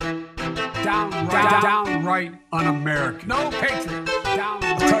Downright un-American. No patriot.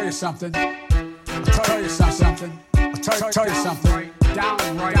 I'll tell you something.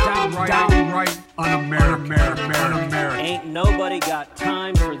 Downright un-American. Ain't nobody got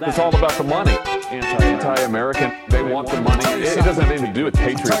time for that. It's all about the money. Anti-American. They want the money. It doesn't have anything to do with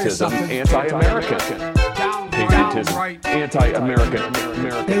patriotism. Anti-American. Patriotism. Anti-American.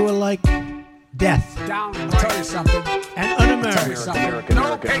 They were like death. I'll tell you something. And un-American.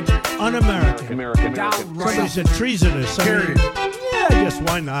 No patriot. Un-American. American. Somebody said treasonous. Period. Yeah, I guess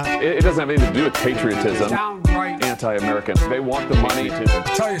why not? It doesn't have anything to do with patriotism. Downright. Anti-American. They want the money. I'll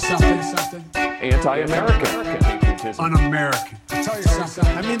tell you something. Anti-American. Patriotism. Un-American. I'll tell you something.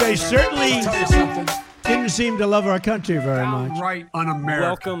 I mean, they certainly I'll tell you something. didn't seem to love our country very much. Downright un-American.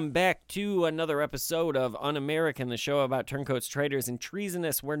 Welcome back to another episode of Un-American, the show about turncoats, traitors, and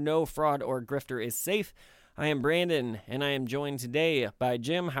treasonous where no fraud or grifter is safe. I am Brandon, and I am joined today by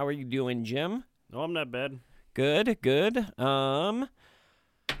Jim. How are you doing, Jim? No, I'm not bad. Good.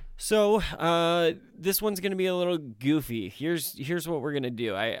 So this one's going to be a little goofy. Here's what we're going to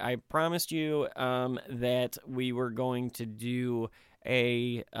do. I promised you that we were going to do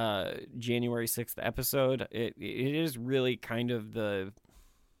a January 6th episode. It is really kind of the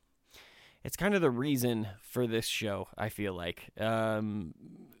reason for this show, I feel like.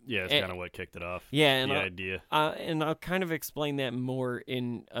 Yeah, it's kind of what kicked it off. Yeah, and the idea. And I'll kind of explain that more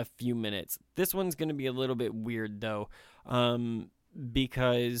in a few minutes. This one's going to be a little bit weird, though,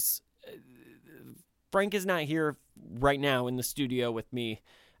 because Frank is not here right now in the studio with me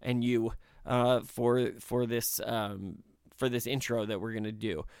and you for this intro that we're going to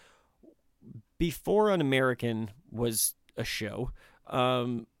do. Before Un-American was a show,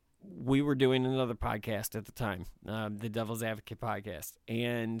 we were doing another podcast at the time, the Devil's Advocate podcast,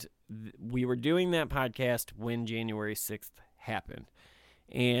 and we were doing that podcast when January 6th happened.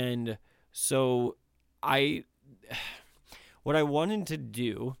 And so what I wanted to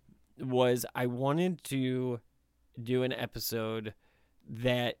do was I wanted to do an episode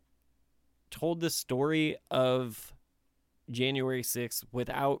that told the story of January 6th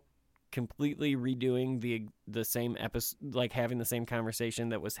without completely redoing the same episode, like having the same conversation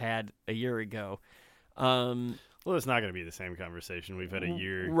that was had a year ago. Well, it's not going to be the same conversation. We've had a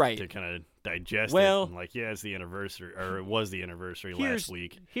year to kind of digest it. And it's the anniversary, or it was the anniversary last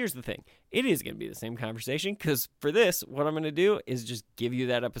week. Here's the thing. It is going to be the same conversation, because for this, what I'm going to do is just give you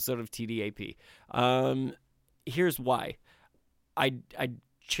that episode of TDAP. Here's why. I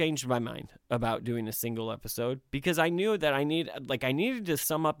changed my mind about doing a single episode, because I knew that I needed to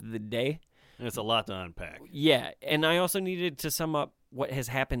sum up the day. And it's a lot to unpack. Yeah, and I also needed to sum up what has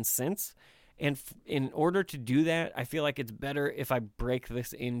happened since. And in order to do that, I feel like it's better if I break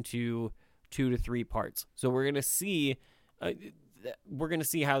this into 2 to 3 parts. So we're gonna see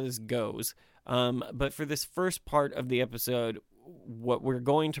how this goes. But for this first part of the episode, what we're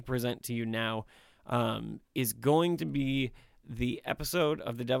going to present to you now is going to be the episode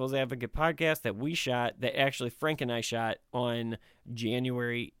of the Devil's Advocate podcast that we shot, that actually Frank and I shot on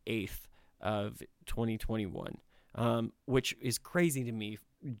January 8th of 2021, which is crazy to me,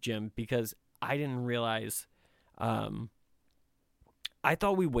 Jim, because I didn't realize, I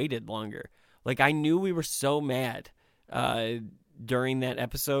thought we waited longer. Like, I knew we were so mad during that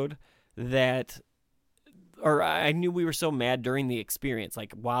episode I knew we were so mad during the experience,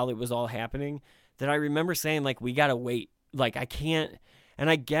 like while it was all happening, that I remember saying, like, we gotta wait. Like, I can't, and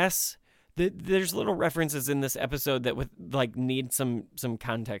I guess there's little references in this episode that need some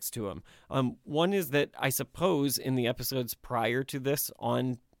context to them. One is that I suppose in the episodes prior to this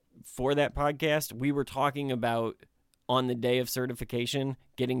for that podcast, we were talking about on the day of certification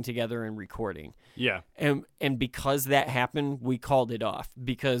getting together and recording. Yeah. And because that happened, we called it off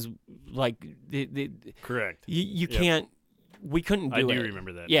because correct. You can't. We couldn't do it. I do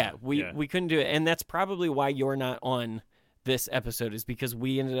remember that. Yeah, we couldn't do it, and that's probably why you're not on this episode, is because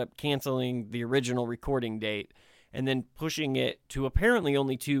we ended up canceling the original recording date and then pushing it to apparently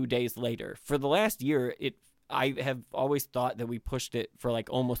only 2 days later. For the last year, I have always thought that we pushed it for like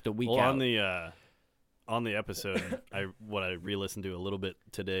almost a week out. On the episode, I re-listened to a little bit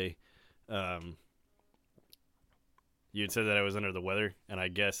today. You had said that I was under the weather, and I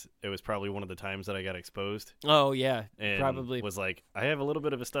guess it was probably one of the times that I got exposed. Oh yeah, and probably was like, I have a little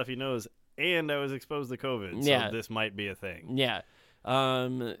bit of a stuffy nose, and I was exposed to COVID, so this might be a thing. Yeah.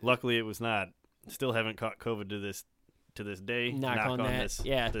 Luckily, it was not. Still haven't caught COVID to this day. Knock on that.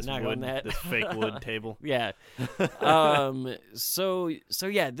 This knock wood, on that. this fake wood table. Yeah. So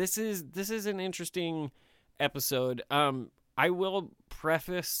yeah, this is an interesting episode. I will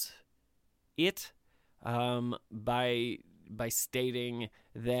preface it by stating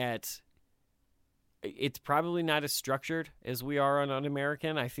that it's probably not as structured as we are on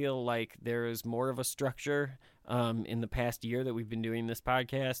Un-American. I feel like there is more of a structure in the past year that we've been doing this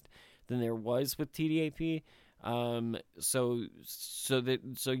podcast than there was with TDAP.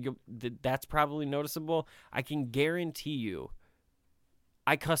 That's probably noticeable. I can guarantee you,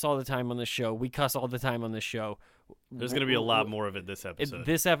 I cuss all the time on the show. We cuss all the time on the show. There's going to be a lot more of it this episode.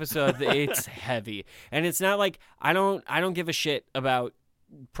 This episode, it's heavy, and it's not like I don't give a shit about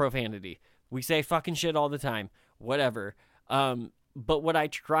profanity. We say fucking shit all the time, whatever. But what I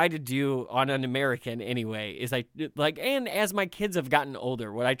try to do on Un-American anyway is and as my kids have gotten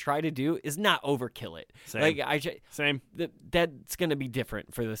older, what I try to do is not overkill it. Same. Same. That's going to be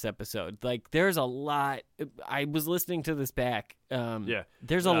different for this episode. Like, there's a lot. I was listening to this back. Yeah.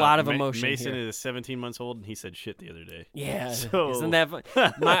 There's a lot of emotion Mason here. is 17 months old, and he said shit the other day. Yeah. So... Isn't that fun?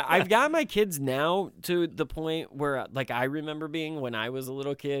 I've got my kids now to the point where, like, I remember being when I was a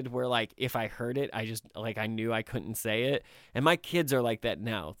little kid where, like, if I heard it, I just, like, I knew I couldn't say it. And my kids are like that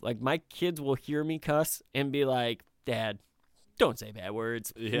now. Like, my kids will hear me cuss and be like, Dad, don't say bad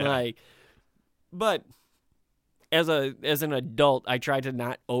words. Yeah. Like, but as an adult, I try to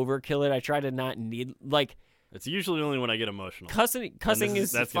not overkill it. I try to not need, like... It's usually only when I get emotional. Cussing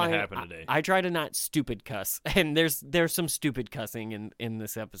is that's fine. Gonna happen today. I try to not stupid cuss, and there's some stupid cussing in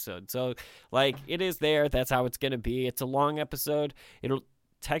this episode. So, like, it is there. That's how it's gonna be. It's a long episode. It'll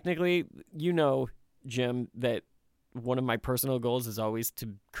technically, Jim, that one of my personal goals is always to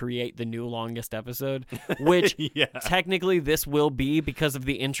create the new longest episode, which technically this will be because of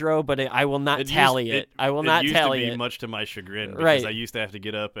the intro, but I will not tally it. I will not tally it. It used to be much to my chagrin because right. I used to have to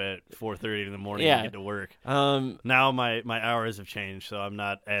get up at 4:30 in the morning to get to work. Now my hours have changed, so I'm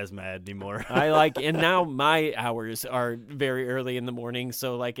not as mad anymore. and now my hours are very early in the morning,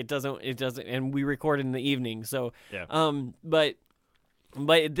 so like it doesn't, and we record in the evening, so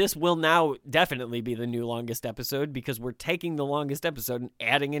But this will now definitely be the new longest episode because we're taking the longest episode and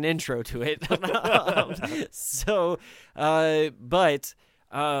adding an intro to it. So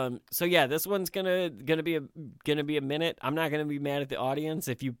yeah, this one's gonna be a minute. I'm not gonna be mad at the audience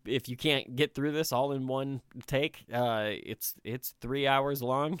if you can't get through this all in one take. It's 3 hours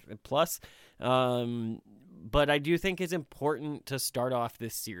long plus. But I do think it's important to start off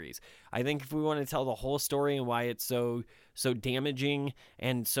this series. I think if we want to tell the whole story and why it's so damaging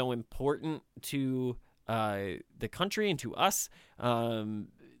and so important to the country and to us,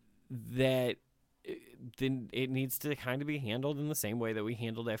 that then it needs to kind of be handled in the same way that we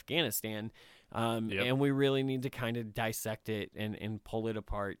handled Afghanistan. And we really need to kind of dissect it and pull it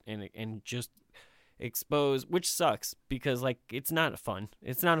apart and just expose, which sucks because like it's not a fun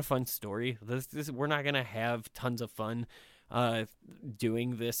story. We're not gonna have tons of fun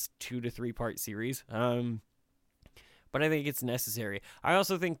doing this 2 to 3 part series, but I think it's necessary. I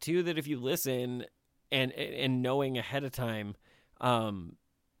also think too that if you listen and knowing ahead of time,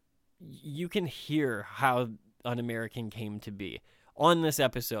 you can hear how Un-American came to be on this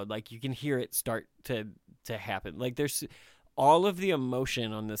episode. Like you can hear it start to happen. Like there's all of the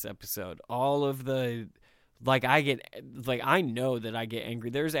emotion on this episode, all of the, like, I know that I get angry.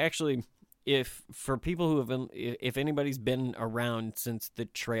 There's actually, for people who have been, if anybody's been around since the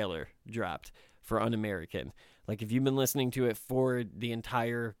trailer dropped for Un-American, like if you've been listening to it for the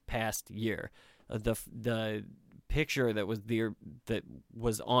entire past year, the picture that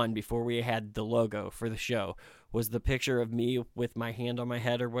was on before we had the logo for the show was the picture of me with my hand on my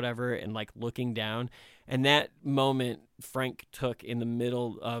head or whatever and like looking down, and that moment Frank took in the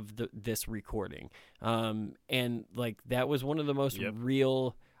middle of this recording, and like that was one of the most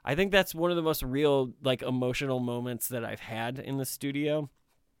real, I think that's one of the most real like emotional moments that I've had in the studio.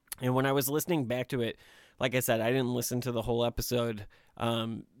 And when I was listening back to it, like I said, I didn't listen to the whole episode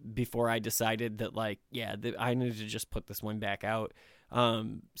before I decided that, like, I needed to just put this one back out.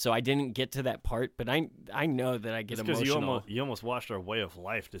 So I didn't get to that part, but I know that I get emotional. Because you almost watched our way of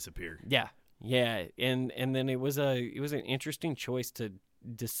life disappear. Yeah, and then it was an interesting choice to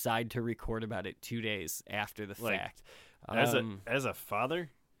decide to record about it 2 days after the fact. As a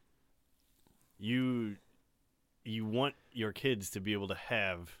father, you want your kids to be able to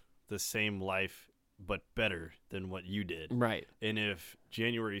have the same life but better than what you did. Right. And if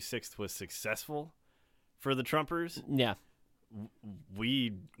January 6th was successful for the Trumpers,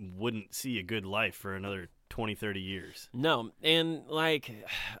 we wouldn't see a good life for another 20, 30 years. No, and like,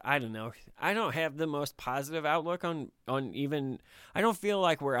 I don't know. I don't have the most positive outlook on even, I don't feel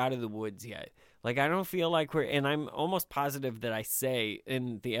like we're out of the woods yet. Like, I don't feel like and I'm almost positive that I say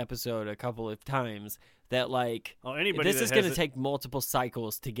in the episode a couple of times that, like, this is going to take multiple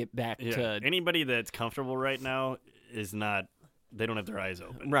cycles to get back to... Anybody that's comfortable right now is not... They don't have their eyes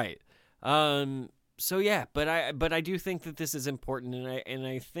open. Right. So yeah, but I do think that this is important, and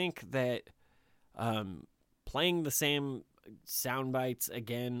I think that playing the same sound bites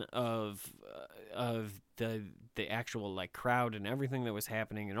again of the actual like crowd and everything that was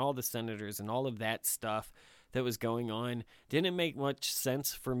happening and all the senators and all of that stuff that was going on didn't make much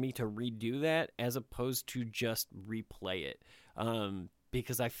sense for me to redo that as opposed to just replay it,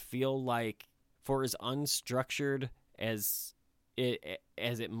 because I feel like for as unstructured as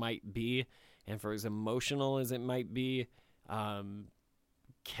it might be, and for as emotional as it might be,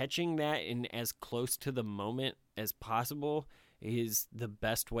 catching that in as close to the moment as possible is the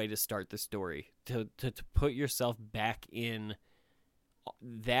best way to start the story, to put yourself back in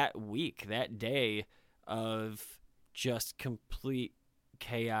that week, that day of just complete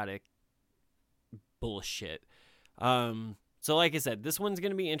chaotic bullshit. So like I said, this one's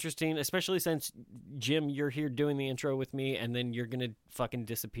going to be interesting, especially since, Jim, you're here doing the intro with me, and then you're going to fucking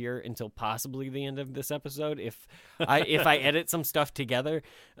disappear until possibly the end of this episode if I edit some stuff together.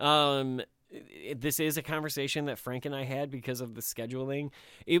 This is a conversation that Frank and I had because of the scheduling.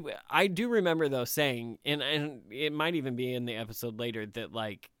 I do remember, though, saying, and it might even be in the episode later, that,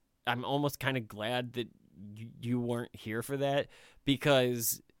 like, I'm almost kind of glad that you weren't here for that,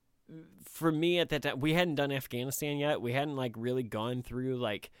 because for me at that time, we hadn't done Afghanistan yet. We hadn't like really gone through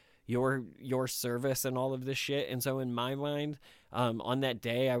like your service and all of this shit. And so in my mind, on that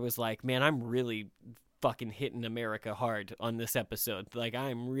day, I was like, man, I'm really fucking hitting America hard on this episode. Like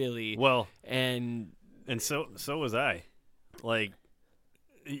I'm really well, and so was I. Like,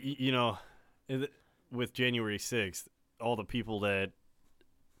 you know, with January 6th, all the people that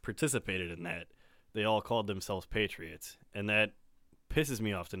participated in that, they all called themselves patriots, and that pisses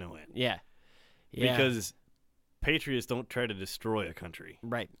me off to no end. Yeah. Because patriots don't try to destroy a country.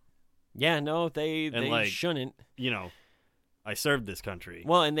 Right. Yeah, no, they like, shouldn't. You know, I served this country.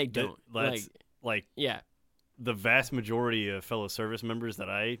 Well, and they don't. Yeah. The vast majority of fellow service members that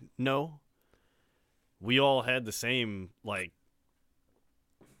I know, we all had the same, like,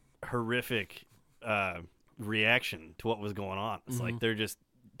 horrific reaction to what was going on. It's like they're just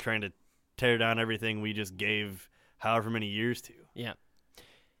trying to tear down everything we just gave however many years to. Yeah.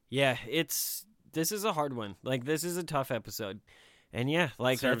 Yeah, this is a hard one. Like, this is a tough episode. And yeah,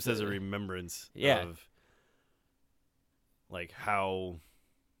 like, it serves as a remembrance of like how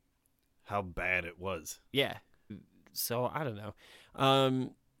bad it was. Yeah. So I don't know.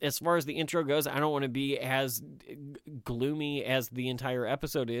 As far as the intro goes, I don't want to be as gloomy as the entire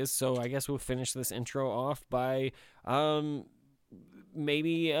episode is, so I guess we'll finish this intro off by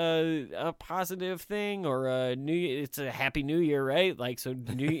maybe a positive thing, or it's a happy new year, right? Like, so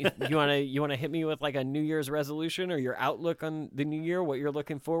you want to hit me with like a New Year's resolution or your outlook on the new year, what you're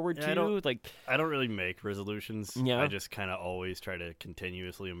looking forward to? I don't really make resolutions. Yeah. I just kind of always try to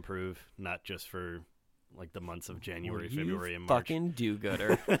continuously improve, not just for like the months of January, February, and March. Fucking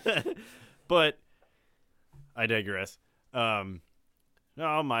do-gooder. But I digress. No,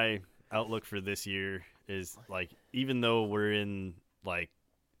 my outlook for this year is, like, even though we're in like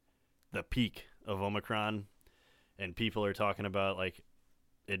the peak of Omicron and people are talking about like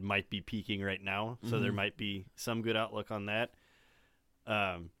it might be peaking right now, so there might be some good outlook on that.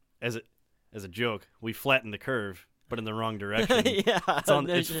 As a joke, we flattened the curve, but in the wrong direction. Yeah,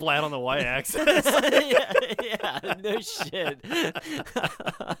 it's flat on the y-axis. yeah, no shit.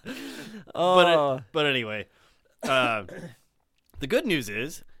 But anyway, the good news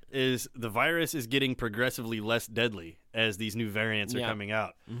is the virus is getting progressively less deadly as these new variants are coming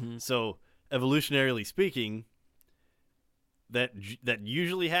out. So evolutionarily speaking, that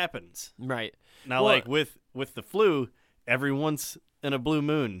usually happens. Right. Now, like with the flu, every once in a blue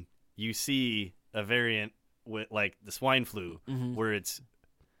moon, you see a variant with like the swine flu, where it's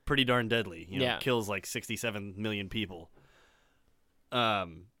pretty darn deadly. You know, kills like 67 million people.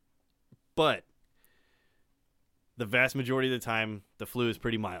 But the vast majority of the time, the flu is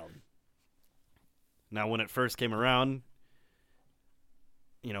pretty mild. Now, when it first came around,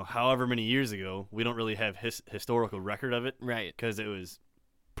 you know, however many years ago, we don't really have historical record of it. Right. Because it was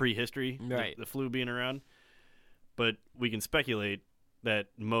prehistory, right. the flu being around. But we can speculate that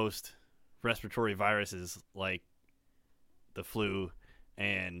most respiratory viruses, like the flu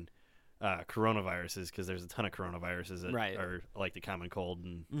and coronaviruses, because there's a ton of coronaviruses that are like the common cold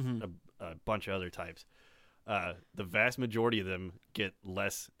and a bunch of other types. The vast majority of them get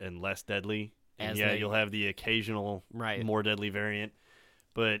less and less deadly. And you'll have the occasional more deadly variant.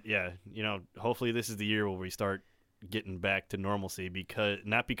 But yeah, you know, hopefully this is the year where we start getting back to normalcy,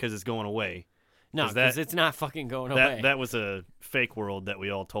 not because it's going away, No, because it's not fucking going away. That was a fake world that we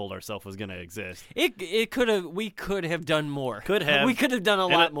all told ourselves was going to exist. It could have. We could have done more. Could have. We could have done a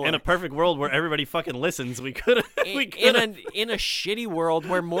lot more. In a perfect world where everybody fucking listens, we could have. In a shitty world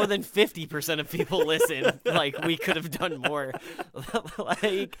where more than 50% of people listen, like we could have done more.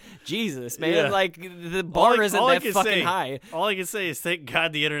 Like Jesus, man, Yeah. like the bar isn't that fucking high. All I can say is thank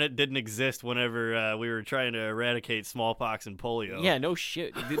God the internet didn't exist whenever we were trying to eradicate smallpox and polio. Yeah, no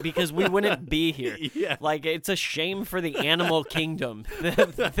shit, because we wouldn't be here. Yeah. Like it's a shame for the animal kingdom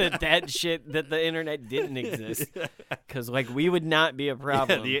that shit that the internet didn't exist, because like we would not be a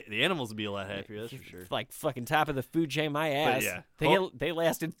problem. Yeah, the animals would be a lot happier, that's for sure. Like fucking top of the food chain, my ass. Yeah. They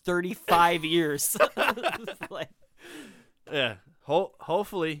lasted 35 years. Like, Yeah.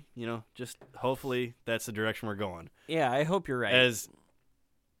 Hopefully, just hopefully that's the direction we're going. yeah, I hope you're right.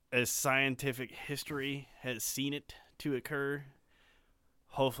 As scientific history has seen it to occur,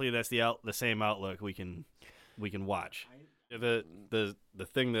 hopefully that's the same outlook we can watch. The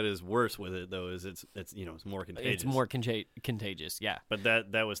thing that is worse with it though is it's more contagious. It's more contagious, yeah. But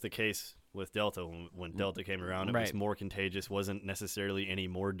that was the case with Delta when Delta came around. It was more contagious, wasn't necessarily any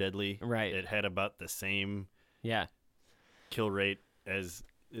more deadly. Right. It had about the same kill rate as,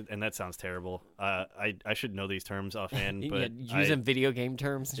 and that sounds terrible. I should know these terms offhand, but using video game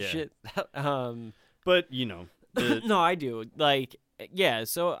terms and shit. But no, I do. Like, yeah,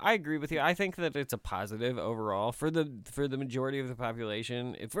 so I agree with you. I think that it's a positive overall for the majority of the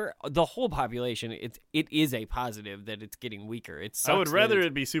population. For the whole population, it is a positive that it's getting weaker. I would rather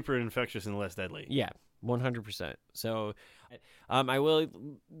it be super infectious and less deadly. Yeah, 100%. So I will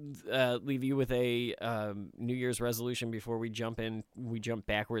leave you with a New Year's resolution before we jump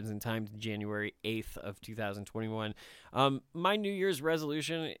backwards in time to January 8th of 2021. My New Year's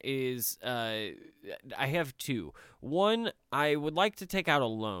resolution is I have two. One, I would like to take out a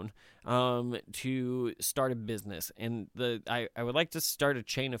loan to start a business, and I would like to start a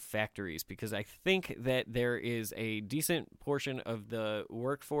chain of factories, because I think that there is a decent portion of the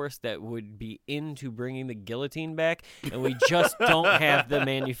workforce that would be into bringing the guillotine back, and we just don't have the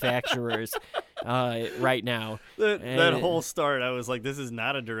manufacturers right now. That whole start, I was like, this is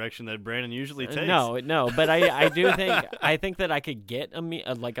not a direction that Brandon usually takes. No, but I do think that I could get a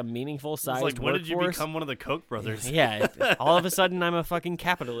meaningful sized workforce. When did you workforce. become one of the Koch brothers? Yeah, all of a sudden I'm a fucking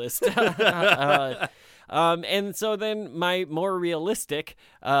capitalist. And so then my more realistic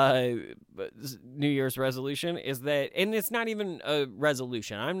New Year's resolution is that, and it's not even a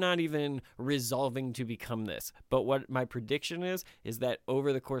resolution, I'm not even resolving to become this, but what my prediction is that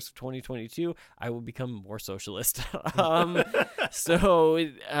over the course of 2022 I will become more socialist. So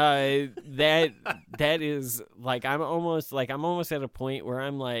that is like I'm almost at a point where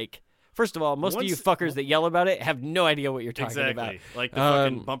I'm like, first of all, most of you fuckers that yell about it have no idea what you're talking about. Like the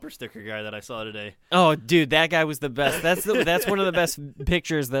fucking bumper sticker guy that I saw today. Oh, dude, that guy was the best. That's one of the best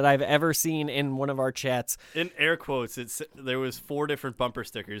pictures that I've ever seen in one of our chats. In air quotes, there was 4 different bumper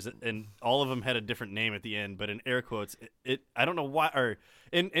stickers, and all of them had a different name at the end. But in air quotes, I don't know why, or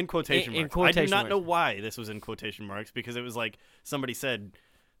in quotation marks. I do not know why this was in quotation marks, because it was like somebody said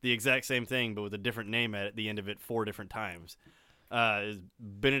the exact same thing, but with a different name at the end of it 4 different times.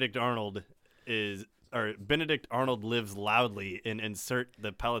 Benedict Arnold lives loudly, and insert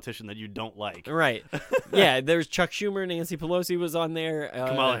the politician that you don't like. Right. Yeah, there's Chuck Schumer, Nancy Pelosi was on there.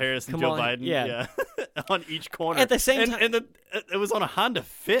 Kamala Harris and Joe Biden. Yeah. On each corner. At the same time. And it was on a Honda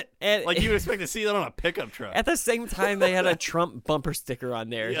Fit. Like you would expect to see that on a pickup truck. At the same time, they had a Trump bumper sticker on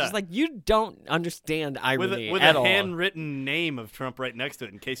there. It's just like, you don't understand irony with at a all. handwritten name of Trump right next to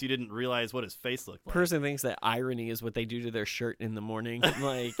it, in case you didn't realize what his face looked like. Person thinks that irony is what they do to their shirt in the morning.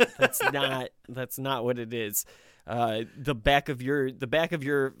 Like, that's not what it is. The back of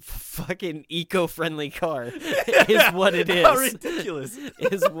your fucking eco-friendly car is what it is. How ridiculous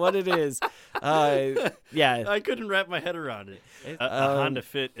is what it is. Yeah, I couldn't wrap my head around it. A Honda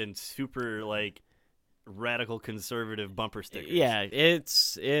Fit and super like radical conservative bumper stickers. Yeah,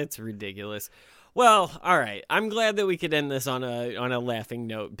 it's ridiculous. Well, all right. I'm glad that we could end this on a laughing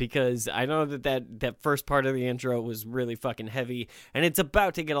note, because I know that first part of the intro was really fucking heavy, and it's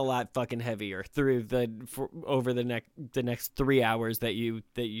about to get a lot fucking heavier over the next 3 hours that you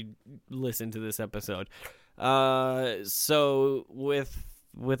listen to this episode. So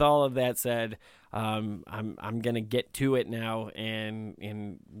with all of that said, I'm gonna get to it now,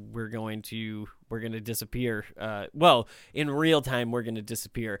 and we're gonna disappear. Well, in real time, we're gonna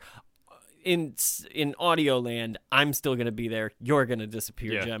disappear. in audio land, I'm still gonna be there. You're gonna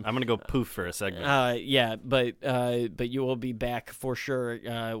disappear, Yeah, Jim. I'm gonna go poof for a segment. But you will be back for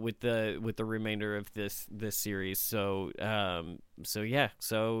sure with the remainder of this series. So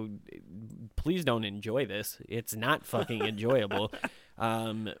please don't enjoy this. It's not fucking enjoyable.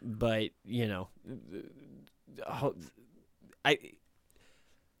 But I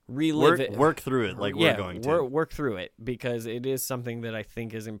relive it. Work through it like we're going to. Work through it because it is something that I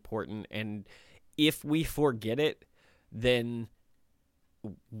think is important. And if we forget it, then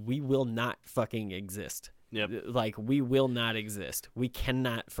we will not fucking exist. Yep. Like, we will not exist. We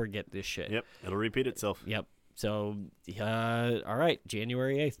cannot forget this shit. Yep. It'll repeat itself. Yep. So, all right,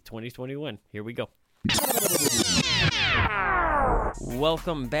 January 8th, 2021. Here we go.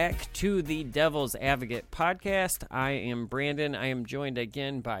 Welcome back to the Devil's Advocate podcast. I am Brandon. I am joined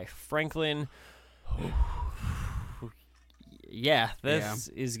again by Franklin. This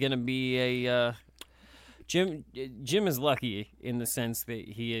is going to be a... Jim is lucky in the sense that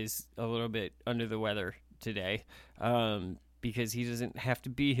he is a little bit under the weather today because he doesn't have to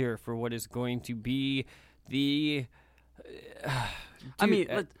be here for what is going to be the... I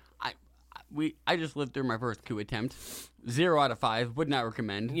just lived through my first coup attempt. 0 out of 5. Would not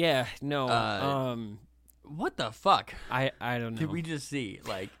recommend. Yeah, no. What the fuck? I don't know. Did we just see?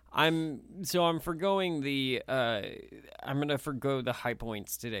 Like, I'm forgoing the. I'm gonna forgo the high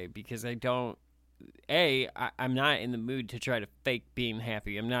points today because I don't. I'm not in the mood to try to fake being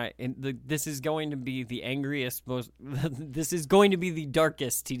happy. I'm not. This is going to be the angriest, most. This is going to be the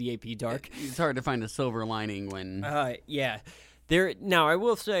darkest TDAP dark. It's hard to find a silver lining when. Yeah. Now I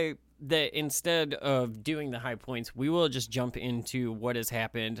will say that instead of doing the high points, we will just jump into what has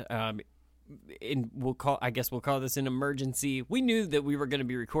happened. And we'll call this an emergency. We knew that we were going to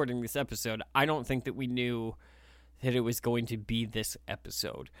be recording this episode. I don't think that we knew that it was going to be this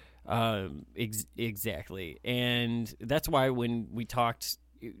episode. Exactly. And that's why when we talked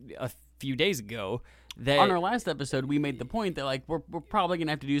a few days ago, that on our last episode, we made the point that like we're probably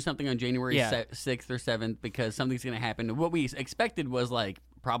gonna have to do something on January 6th or 7th because something's gonna happen. What we expected was like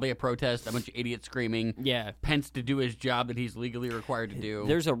probably a protest, a bunch of idiots screaming, Pence to do his job that he's legally required to do.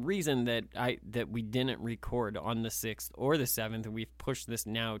 There's a reason that we didn't record on the 6th or the 7th, and we've pushed this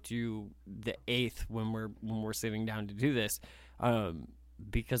now to the 8th when we're sitting down to do this,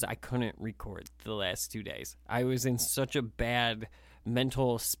 because I couldn't record the last 2 days. I was in such a bad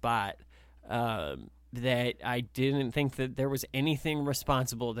mental spot. That I didn't think that there was anything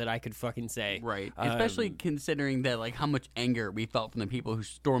responsible that I could fucking say. Right. Especially considering that, like, how much anger we felt from the people who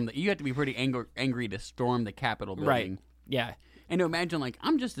stormed you have to be pretty angry to storm the Capitol building. Right. Yeah. And to imagine, like,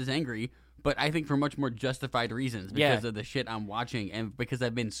 I'm just as angry, but I think for much more justified reasons because of the shit I'm watching and because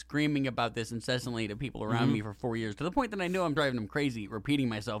I've been screaming about this incessantly to people around me for 4 years to the point that I know I'm driving them crazy, repeating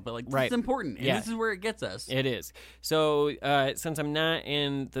myself, but, like, this is important, and this is where it gets us. It is. So, since I'm not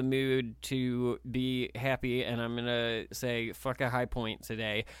in the mood to be happy and I'm going to say fuck a high point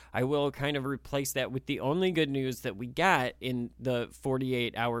today, I will kind of replace that with the only good news that we got in the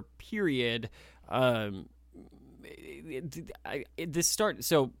 48-hour period.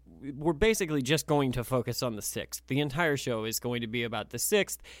 So we're basically just going to focus on the 6th. The entire show is going to be about the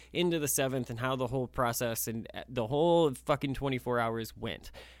 6th into the 7th and how the whole process and the whole fucking 24 hours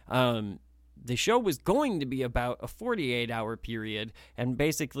went. The show was going to be about a 48-hour period, and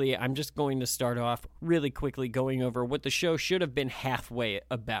basically I'm just going to start off really quickly going over what the show should have been halfway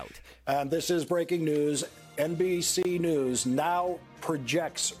about. And this is breaking news. NBC News now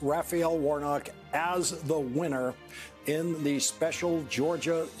projects Raphael Warnock as the winner in the special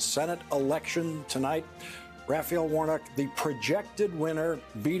Georgia Senate election tonight. Raphael Warnock, the projected winner,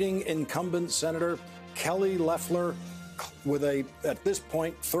 beating incumbent Senator Kelly Loeffler with at this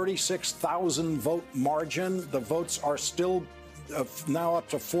point, 36,000 vote margin. The votes are still now up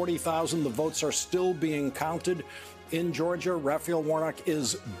to 40,000. The votes are still being counted in Georgia. Raphael Warnock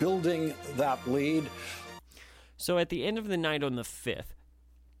is building that lead. So at the end of the night on the 5th,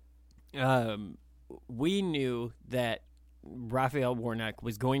 we knew that Raphael Warnock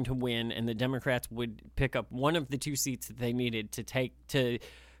was going to win, and the Democrats would pick up one of the 2 seats that they needed to take to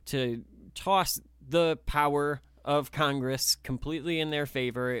toss the power of Congress completely in their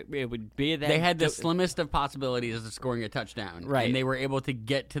favor. It would be that they had the slimmest of possibilities of scoring a touchdown, right? And they were able to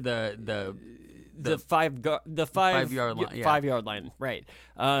get to the 5 yard line, yeah. 5 yard line, right?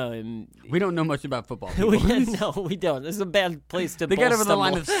 We don't know much about football. No, we don't. This is a bad place to. They got over the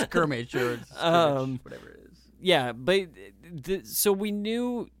line of skirmish or whatever it is. Yeah, but so we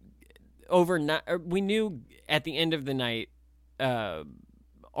knew overnight. We knew at the end of the night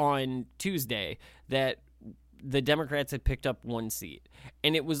on Tuesday that the Democrats had picked up 1 seat,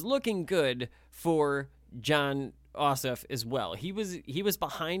 and it was looking good for Jon Ossoff as well. He was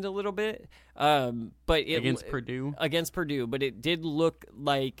behind a little bit, but against Purdue, but it did look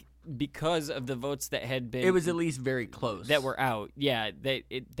like, because of the votes that had been, it was at least very close, that were out. Yeah, that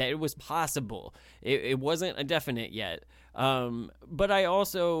it was possible. It wasn't a definite yet. But I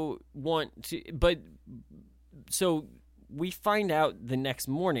also want to. But so we find out the next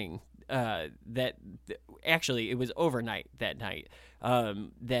morning that actually it was overnight that night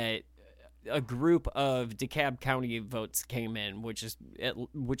that a group of DeKalb County votes came in, which is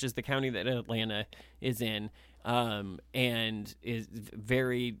the county that Atlanta is in. And is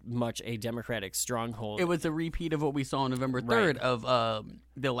very much a Democratic stronghold. It was a repeat of what we saw on November 3rd of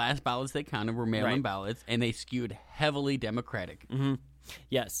the last ballots they counted were mail-in ballots, and they skewed heavily Democratic. Mm-hmm.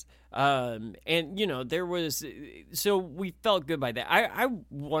 Yes. And, there was... So we felt good by that. I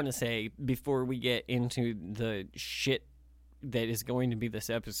want to say, before we get into the shit that is going to be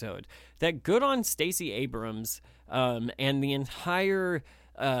this episode, that good on Stacey Abrams and the entire...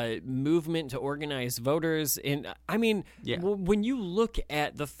 movement to organize voters. And I mean, when you look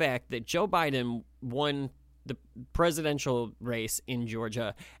at the fact that Joe Biden won the presidential race in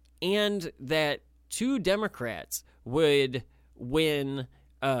Georgia, and that 2 Democrats would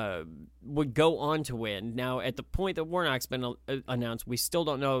go on to win. Now, at the point that Warnock's been announced, we still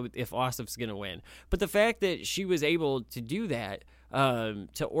don't know if Ossoff's going to win. But the fact that she was able to do that,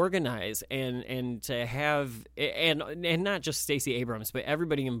 to organize and to have, and not just Stacey Abrams, but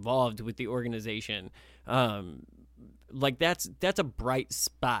everybody involved with the organization, like that's a bright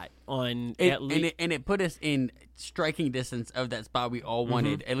spot on and it put us in striking distance of that spot we all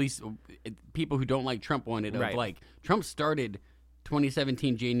wanted. At least people who don't like Trump wanted. Of like, Trump started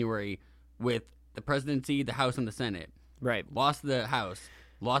 2017 January with the presidency, the House, and the Senate. Right. Lost the House,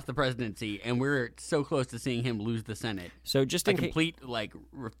 lost the presidency, and we're so close to seeing him lose the Senate. So just in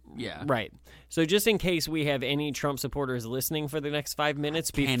Right. So just in case we have any Trump supporters listening for the next 5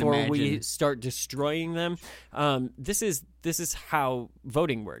 minutes before we start destroying them, this is how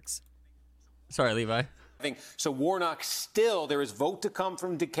voting works. Sorry, Levi. So Warnock still, there is vote to come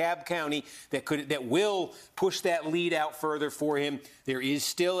from DeKalb County that will push that lead out further for him. There is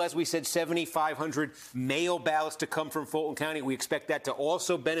still, as we said, 7,500 mail ballots to come from Fulton County. We expect that to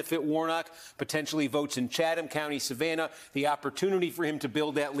also benefit Warnock, potentially votes in Chatham County, Savannah, the opportunity for him to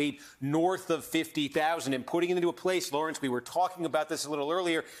build that lead north of 50,000 and putting it into a place, Lawrence, we were talking about this a little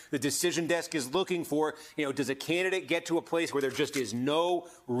earlier, the decision desk is looking for, does a candidate get to a place where there just is no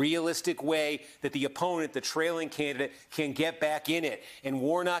realistic way that the opponent, the trailing candidate, can get back in it. And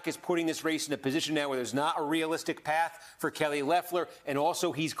Warnock is putting this race in a position now where there's not a realistic path for Kelly Loeffler, and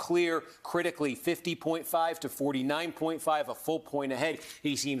also he's clear critically, 50.5 to 49.5, a full point ahead.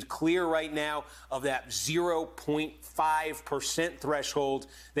 He seems clear right now of that 0.5% threshold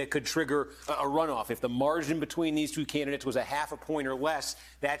that could trigger a runoff. If the margin between these 2 candidates was a half a point or less,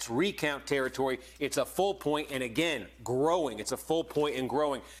 that's recount territory. It's a full point, and again, growing. It's a full point and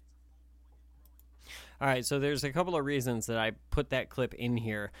growing. All right, so there's a couple of reasons that I put that clip in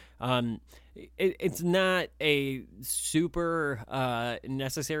here. It's not a super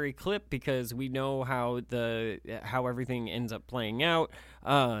necessary clip because we know how everything ends up playing out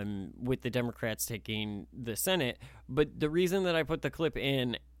with the Democrats taking the Senate. But the reason that I put the clip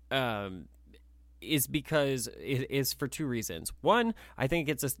in is because it is for 2 reasons. One, I think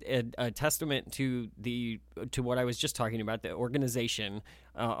it's a testament to what I was just talking about, the organization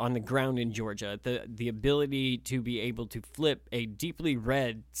on the ground in Georgia, the ability to be able to flip a deeply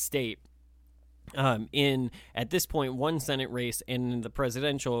red state in, at this point, 1 Senate race and in the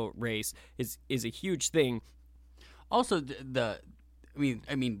presidential race is a huge thing. Also, the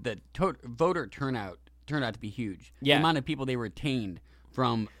voter turnout turned out to be huge. Yeah. The amount of people they retained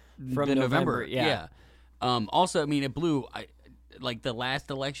from the November. Also, it blew. Like the last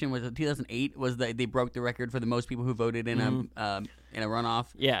election was 2008. Was they broke the record for the most people who voted in a runoff.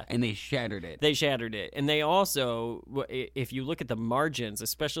 Yeah, and they shattered it. And they also, if you look at the margins,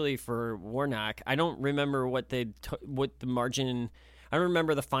 especially for Warnock, I don't remember what the margin. I don't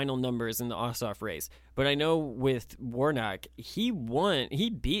remember the final numbers in the Ossoff race, but I know with Warnock, he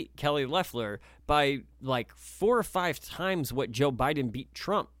beat Kelly Loeffler by like 4 or 5 times what Joe Biden beat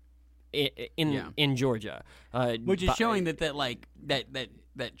Trump in Georgia, which is showing that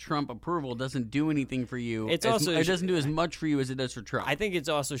Trump approval doesn't do anything for you. It doesn't do as much for you as it does for Trump. I think it's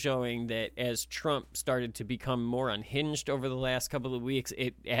also showing that as Trump started to become more unhinged over the last couple of weeks,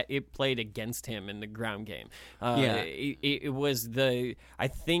 it played against him in the ground game. It was I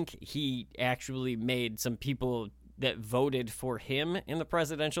think he actually made some people that voted for him in the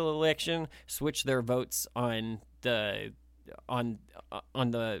presidential election switch their votes on the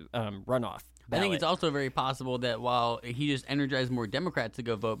runoff. I think it's also very possible that while he just energized more Democrats to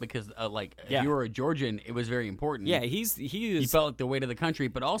go vote because, if you were a Georgian, it was very important. Yeah, he felt like the weight of the country,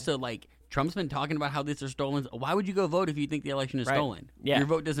 but also Trump's been talking about how this is stolen. Why would you go vote if you think the election is stolen? Yeah. Your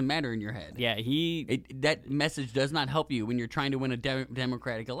vote doesn't matter in your head. Yeah, that message does not help you when you're trying to win a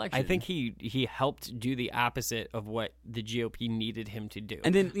Democratic election. I think he helped do the opposite of what the GOP needed him to do.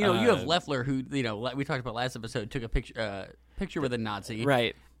 And then you have Loeffler, who we talked about last episode, took a picture with a Nazi,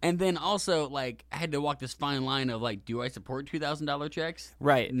 right? And then also had to walk this fine line of do I support $2,000 checks?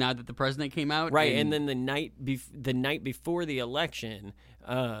 Right. Now that the president came out, right? And then the night before the election,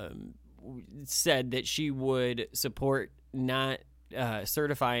 said that she would support not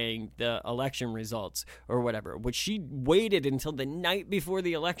certifying the election results or whatever, which she waited until the night before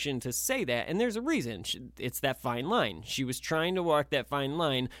the election to say that. And there's a reason. It's that fine line. She was trying to walk that fine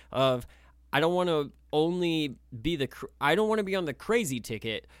line of, I don't want to I don't want to be on the crazy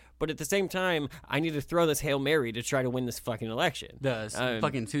ticket, but at the same time, I need to throw this Hail Mary to try to win this fucking election. The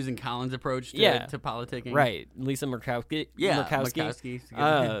fucking Susan Collins approach to politicking. Right. Lisa Murkowski. Yeah,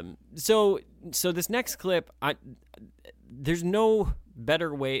 Murkowski. So this next clip, there's no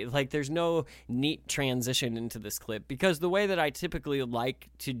better way, there's no neat transition into this clip, because the way that I typically like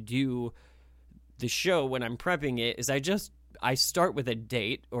to do the show when I'm prepping it is I start with a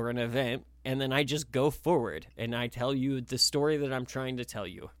date or an event, and then I just go forward and I tell you the story that I'm trying to tell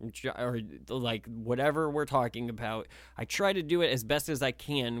you, or whatever we're talking about. I try to do it as best as I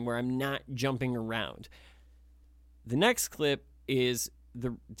can where I'm not jumping around. The next clip is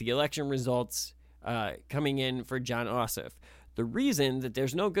the election results coming in for Jon Ossoff. The reason that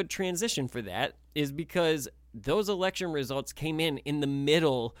there's no good transition for that is because those election results came in the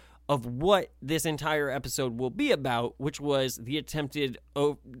middle of what this entire episode will be about, which was the attempted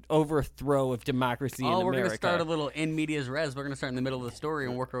overthrow of democracy in America. We're going to start a little in medias res. We're going to start in the middle of the story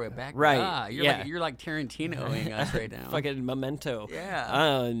and work our way back. Right. You're like Tarantinoing us right now. Fucking Memento.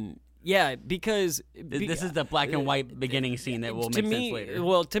 Yeah. Yeah, because this is the black and white beginning scene that will make sense later.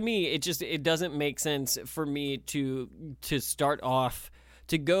 Well, to me, it doesn't make sense for me to start off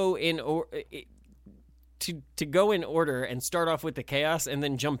to go in to go in order and start off with the chaos and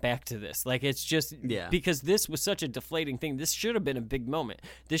then jump back to this. It's just because this was such a deflating thing. This should have been a big moment.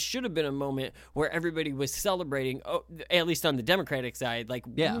 This should have been a moment where everybody was celebrating, at least on the Democratic side.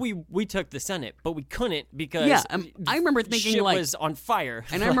 We took the Senate, but we couldn't because I remember thinking shit was on fire.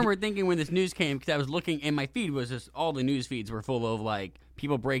 And I remember thinking when this news came, because I was looking and my feed was just all the news feeds were full of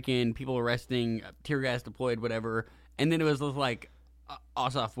people breaking, people arresting, tear gas deployed, whatever. And then it was just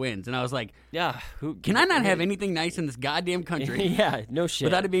Ossoff wins, and I was like, can I not have anything nice in this goddamn country? Yeah, no shit.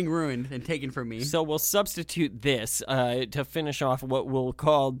 Without it being ruined and taken from me. So we'll substitute this to finish off what we'll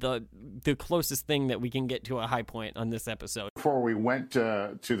call the closest thing that we can get to a high point on this episode. Before we went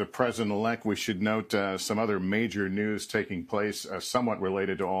to the president-elect, we should note some other major news taking place somewhat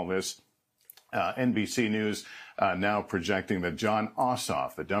related to all this. NBC News now projecting that Jon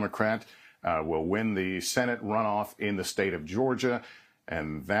Ossoff, the Democrat, will win the Senate runoff in the state of Georgia.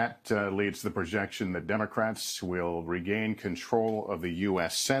 And that leads to the projection that Democrats will regain control of the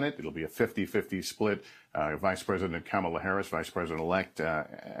U.S. Senate. It'll be a 50-50 split. Vice President Kamala Harris, Vice President-elect,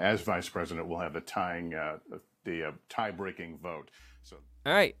 as Vice President, will have the tie-breaking vote. So,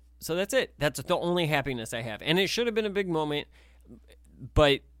 all right. So that's it. That's the only happiness I have. And it should have been a big moment,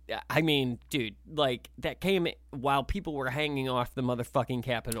 but I mean, dude, that came while people were hanging off the motherfucking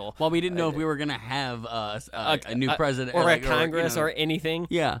Capitol. Well, we didn't know if we were going to have a new president. Or a Congress or anything.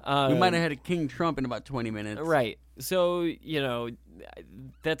 Yeah. We might have had a King Trump in about 20 minutes. Right. So,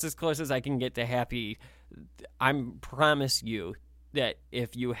 that's as close as I can get to happy. I promise you that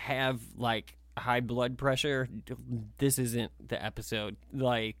if you have, high blood pressure, this isn't the episode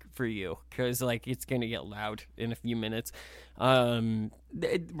for you, because it's gonna get loud in a few minutes.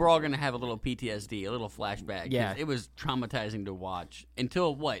 We're all gonna have a little PTSD, a little flashback. Yeah, it was traumatizing to watch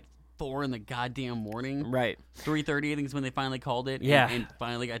until 4 in the goddamn morning. Right, 3:30 I think is when they finally called it. Yeah, and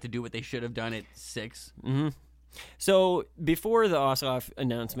finally got to do what they should have done at 6. Mm-hmm. So before the Ossoff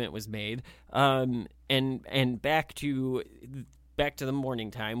announcement was made, and back to the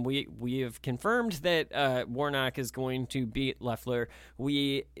morning time, we have confirmed that Warnock is going to beat Loeffler.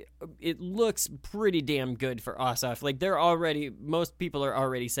 It looks pretty damn good for Ossoff. Most people are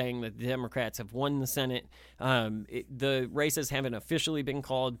already saying that the Democrats have won the Senate. The races haven't officially been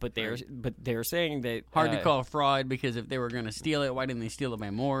called, but they're saying that hard to call fraud, because if they were going to steal it, why didn't they steal it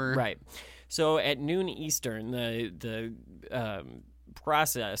by more? Right. So at noon Eastern, the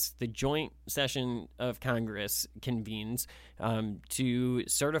process, the joint session of Congress convenes to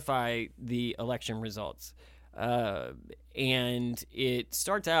certify the election results. And it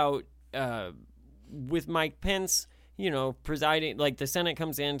starts out with Mike Pence, presiding. Like, the Senate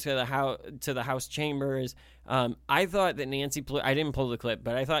comes into the House chambers. I thought that I didn't pull the clip,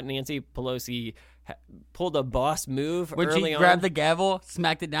 but I thought Nancy Pelosi pulled a boss move when early she on. grabbed the gavel,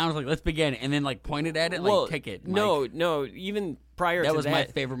 smacked it down, was like, "Let's begin," and then like pointed at it, like, "Take it." Mike. No. Even prior to that, was my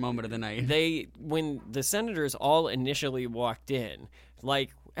favorite moment of the night. When the senators all initially walked in, like,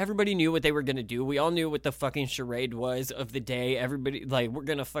 everybody knew what they were going to do. We all knew what the fucking charade was of the day. Everybody, like, we're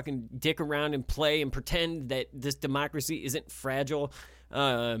going to fucking dick around and play and pretend that this democracy isn't fragile.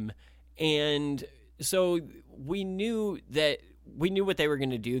 And so we knew what they were going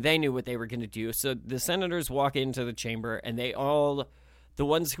to do. They knew what they were going to do. So the senators walk into the chamber, and the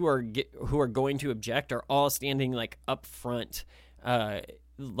ones who are going to object are all standing, like, up front,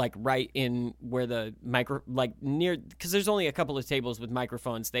 like right in where the near, because there's only a couple of tables with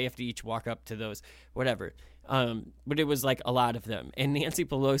microphones. They have to each walk up to those, whatever. But it was like a lot of them. And Nancy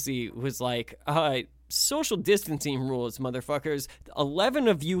Pelosi was like, social distancing rules, motherfuckers. 11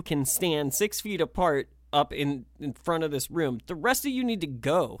 of you can stand 6 feet apart up in front of this room. The rest of you need to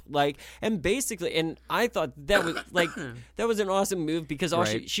go. Like, and basically, and I thought that was like, that was an awesome move because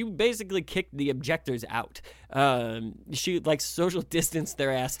she basically kicked the objectors out. She like social distanced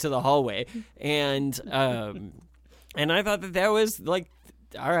their ass to the hallway. And I thought that was like,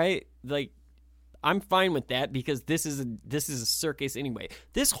 all right, like, I'm fine with that because this is a circus anyway.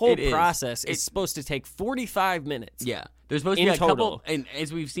 This whole process is supposed to take 45 minutes. Yeah. There's supposed to be a couple, and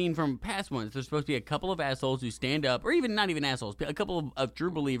as we've seen from past ones, there's supposed to be a couple of assholes who stand up, or even not even assholes, a couple of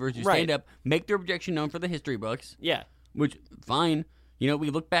true believers who stand up, make their objection known for the history books. Yeah. Which, fine. We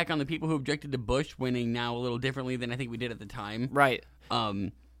look back on the people who objected to Bush winning now a little differently than I think we did at the time. Right.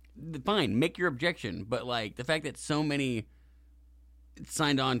 Fine, make your objection, but like the fact that so many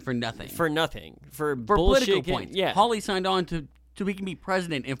signed on for nothing. For bullshit, political points. Yeah. Hawley signed on so he can be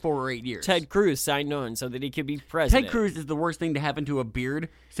president in 4 or 8 years. Ted Cruz signed on so that he could be president. Ted Cruz is the worst thing to happen to a beard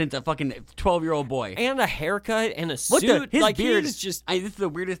since a fucking 12-year-old boy. And a haircut and a suit. His beard is just... this is the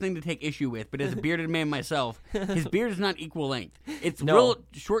weirdest thing to take issue with, but as a bearded man myself, his beard is not equal length. It's real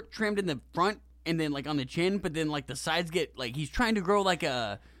short trimmed in the front and then like on the chin, but then like the sides get like he's trying to grow like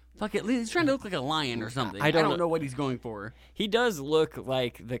a... he's trying to look like a lion or something. I don't know what he's going for. He does look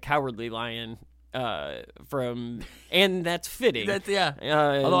like the Cowardly Lion and that's fitting.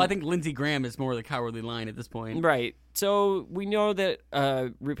 Although I think Lindsey Graham is more the Cowardly Lion at this point. Right. So we know that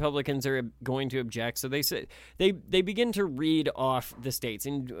Republicans are going to object. So they begin to read off the states,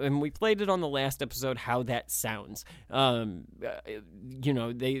 and we played it on the last episode how that sounds.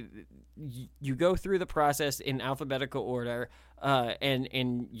 You go through the process in alphabetical order.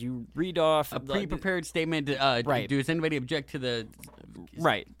 And you read off a pre-prepared statement. Right. Does anybody object to the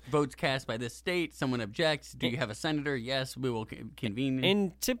votes cast by this state? Someone objects. Do you have a senator? Yes, we will convene.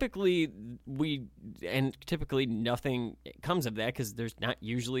 And typically nothing comes of that because there's not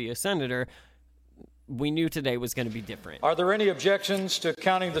usually a senator. We knew today was going to be different. Are there any objections to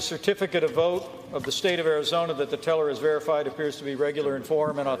counting the certificate of vote of the state of Arizona that the teller has verified appears to be regular in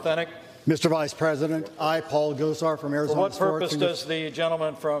form and authentic? Mr. Vice President, I, Paul Gosar from Arizona. For what purpose does the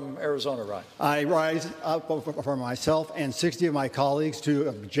gentleman from Arizona rise? I rise up for myself and 60 of my colleagues to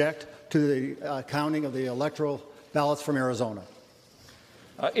object to the counting of the electoral ballots from Arizona.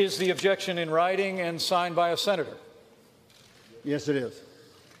 Is the objection in writing and signed by a senator? Yes, it is.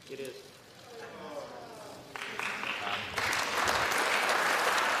 It is.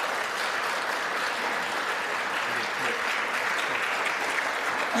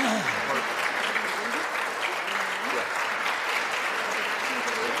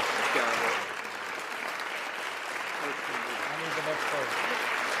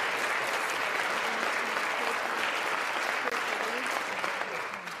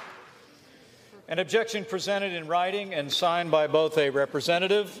 An objection presented in writing and signed by both a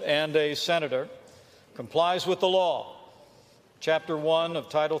representative and a senator complies with the law, Chapter 1 of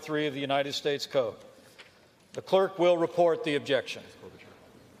Title 3 of the United States Code. The clerk will report the objection.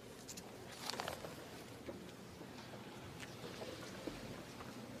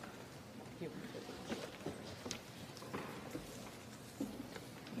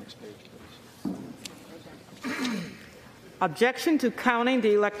 Objection to counting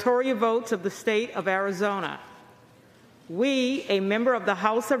the electoral votes of the state of Arizona. We, a member of the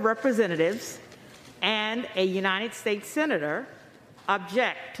House of Representatives and a United States Senator,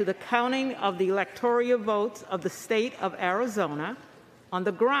 object to the counting of the electoral votes of the state of Arizona on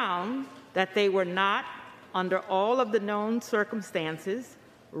the ground that they were not under all of the known circumstances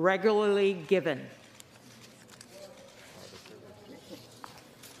regularly given.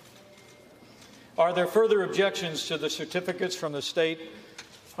 Are there further objections to the certificates from the state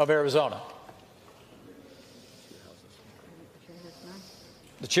of Arizona?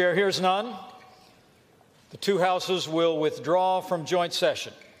 The chair hears none. The two houses will withdraw from joint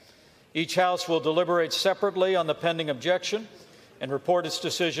session. Each house will deliberate separately on the pending objection and report its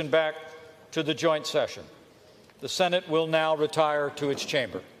decision back to the joint session. The Senate will now retire to its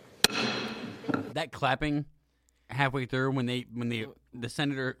chamber. That clapping halfway through when the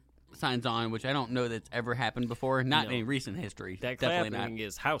senator signs on, which I don't know that's ever happened before, not in recent history. That Definitely clapping not.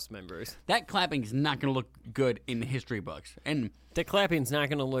 is House members. That clapping is not going to look good in the history books. And the clapping's not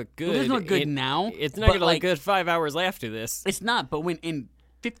going to look good. It doesn't look good now. It's not going to look good 5 hours after this. It's not, but when in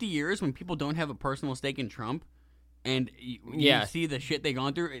 50 years, when people don't have a personal stake in Trump, and you see the shit they've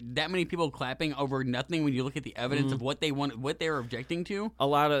gone through, that many people clapping over nothing when you look at the evidence of what they want, what they're objecting to. A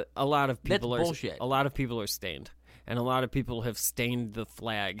lot of people that's are bullshit. A lot of people are stained. And a lot of people have stained the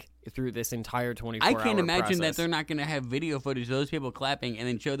flag through this entire 24-hour I can't imagine process. that they're not going to have video footage of those people clapping and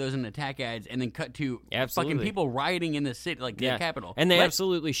then show those in attack ads and then cut to fucking people rioting in the city, like the Capitol. And they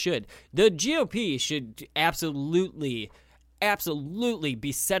absolutely should. The GOP should absolutely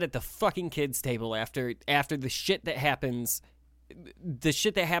be set at the fucking kids' table after the shit that happens. The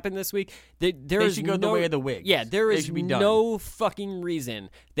shit that happened this week, they should go the way of the Whigs. Yeah, there They is should be done. no fucking reason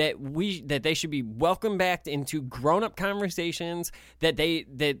that they should be welcomed back into grown-up conversations, that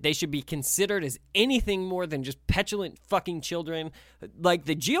they should be considered as anything more than just petulant fucking children. Like,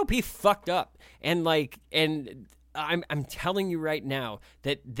 the GOP fucked up, and I'm telling you right now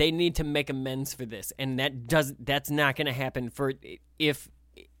that they need to make amends for this, and that's not going to happen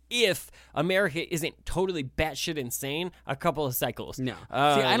if America isn't totally batshit insane a couple of cycles. No. See,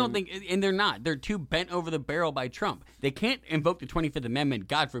 I don't think, and they're not. They're too bent over the barrel by Trump. They can't invoke the 25th Amendment,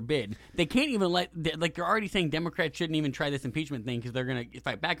 God forbid. They can't even they're already saying Democrats shouldn't even try this impeachment thing because they're going to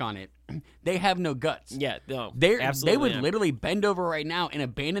fight back on it. They have no guts. Yeah, no. They would literally bend over right now and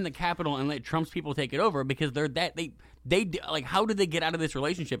abandon the Capitol and let Trump's people take it over because they like, how did they get out of this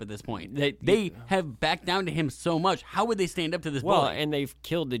relationship at this point? They have backed down to him so much. How would they stand up to this bully? And they've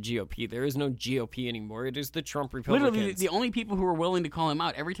killed the GOP. There is no GOP anymore. It is the Trump Republicans. Literally, the only people who are willing to call him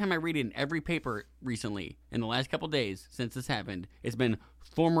out, every time I read it in every paper recently, in the last couple days since this happened, it's been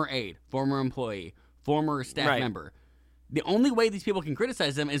former aide, former employee, former staff member. The only way these people can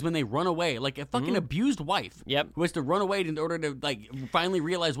criticize them is when they run away, like a fucking abused wife who has to run away in order to finally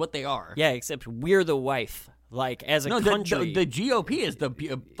realize what they are. Yeah, except we're the wife. Like, as a country. The GOP is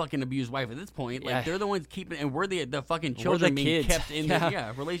the fucking abused wife at this point. Like, they're the ones keeping, and we're the fucking children being kept in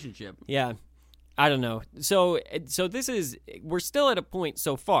the relationship. Yeah. I don't know. So we're still at a point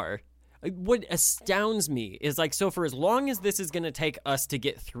so far. What astounds me is, like, so for as long as this is going to take us to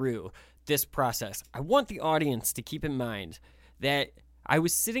get through this process, I want the audience to keep in mind that I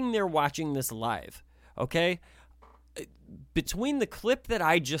was sitting there watching this live, okay? Between the clip that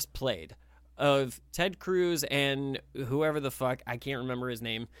I just played of Ted Cruz and whoever the fuck, I can't remember his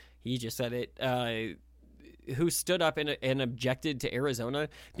name, he just said it, who stood up and objected to Arizona,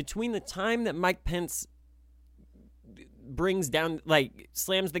 between the time that Mike Pence brings down, like,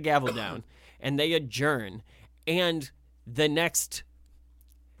 slams the gavel down and they adjourn, and the next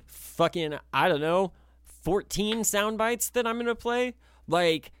fucking, I don't know, 14 sound bites that I'm going to play,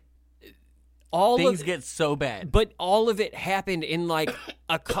 like, things get so bad. But all of it happened in like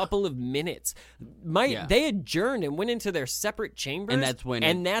a couple of minutes. They adjourned and went into their separate chambers,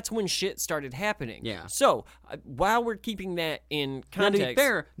 and that's when shit started happening. Yeah. So while we're keeping that in context, now, to be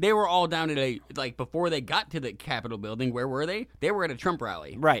fair, they were all down at before they got to the Capitol building. Where were they? They were at a Trump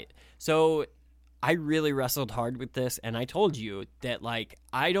rally. Right. So I really wrestled hard with this, and I told you that, like,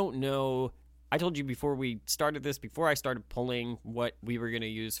 I don't know. I told you before we started this, before I started pulling what we were going to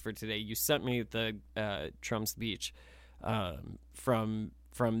use for today, you sent me the Trump speech from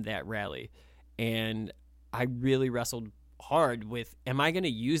that rally. And I really wrestled hard with, am I going to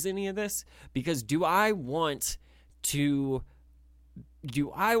use any of this? Because do I want to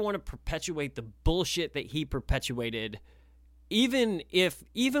perpetuate the bullshit that he perpetuated, even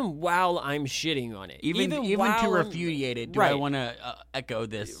while I'm shitting on it? Even to repudiate it, do I want to echo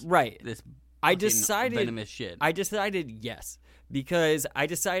this? Right. This I decided venomous shit. I decided yes, because I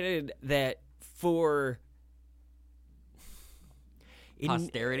decided that for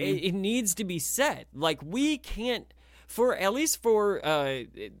posterity, it needs to be said. Like, we can't, at least for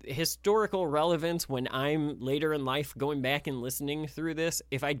historical relevance, when I'm later in life going back and listening through this,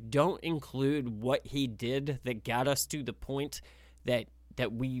 if I don't include what he did that got us to the point that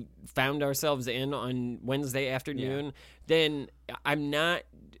that we found ourselves in on Wednesday afternoon, then I'm not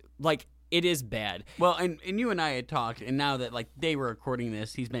like it is bad. Well, and you and I had talked, and now that like they were recording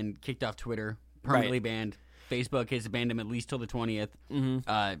this, he's been kicked off Twitter, permanently banned. Facebook has banned him at least till the 20th.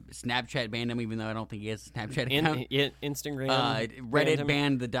 Snapchat banned him, even though I don't think he has a Snapchat account. Instagram, Reddit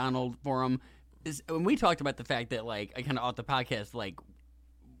banned the Donald forum. When we talked about the fact that, like, I kind of off the podcast, like,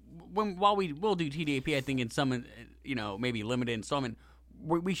 while we will do TDAP, I think in some, maybe limited installment,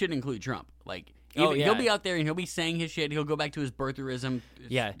 we should include Trump. Like, he'll be out there and he'll be saying his shit. He'll go back to his birtherism,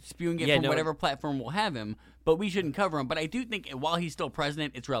 spewing it from whatever platform will have him. But we shouldn't cover him. But I do think while he's still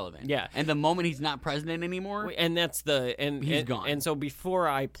president, it's relevant. Yeah. And the moment he's not president anymore, and that's he's gone. And so before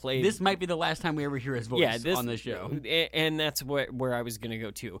I played, this might be the last time we ever hear his voice on this show. And that's where I was going to go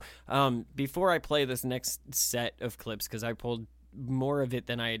to. Before I play this next set of clips, because I pulled more of it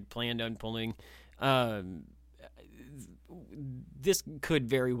than I had planned on pulling. This could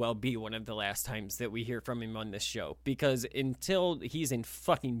very well be one of the last times that we hear from him on this show, because until he's in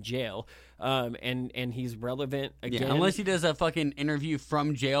fucking jail, and he's relevant again, unless he does a fucking interview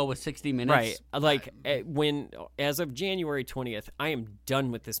from jail with 60 Minutes, right? Like as of January 20th, I am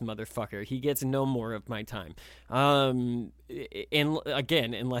done with this motherfucker. He gets no more of my time. And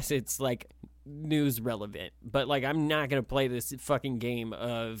again, unless it's like news relevant, but like I'm not gonna play this fucking game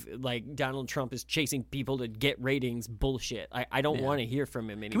of like Donald Trump is chasing people to get ratings bullshit. I don't want to hear from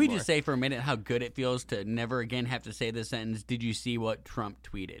him anymore. Can we just say for a minute how good it feels to never again have to say the sentence, did you see what Trump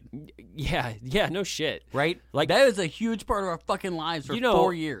tweeted? Yeah, no shit, right? Like that is a huge part of our fucking lives for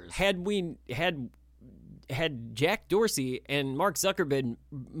 4 years. Had Jack Dorsey and Mark Zuckerberg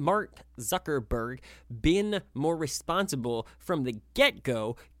been more responsible from the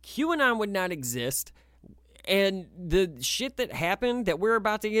get-go, QAnon would not exist, and the shit that happened that we're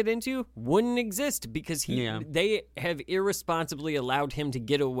about to get into wouldn't exist, because they have irresponsibly allowed him to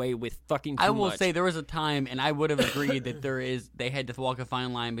get away with fucking too much. I will say there was a time, and I would have agreed that they had to walk a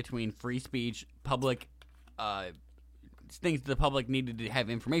fine line between free speech, public things the public needed to have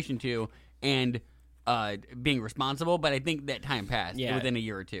information to, and being responsible, but I think that time passed within a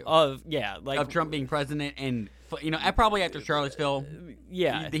year or two of Trump being president, and probably after Charlottesville,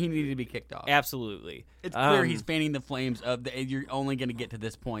 he needed to be kicked off. Absolutely, it's clear he's fanning the flames of you're only going to get to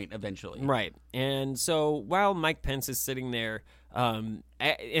this point eventually, right? And so while Mike Pence is sitting there,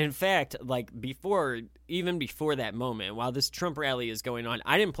 in fact, like even before that moment, while this Trump rally is going on,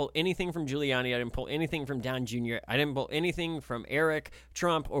 I didn't pull anything from Giuliani. I didn't pull anything from Don Jr. I didn't pull anything from Eric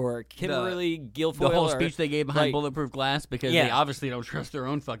Trump or Kimberly Guilfoyle. The whole speech they gave behind Bulletproof Glass, because they obviously don't trust their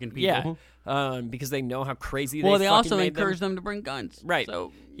own fucking people. Because they know how crazy they also encourage them to bring guns. Right.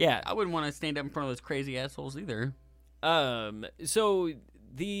 So, I wouldn't want to stand up in front of those crazy assholes either.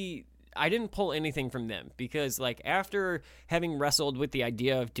 I didn't pull anything from them, because like after having wrestled with the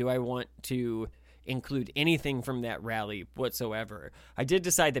idea of do I want to include anything from that rally whatsoever, I did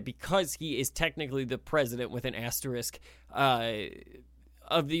decide that because he is technically the president with an asterisk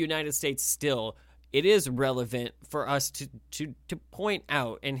of the United States still, it is relevant for us to point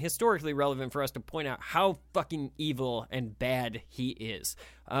out, and historically relevant for us to point out how fucking evil and bad he is.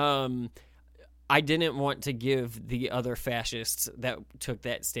 I didn't want to give the other fascists that took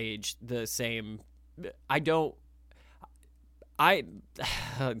that stage the same. I'm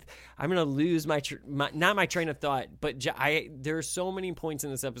gonna lose my not my train of thought, but there are so many points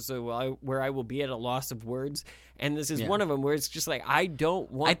in this episode where I will be at a loss of words, and this is one of them where it's just like I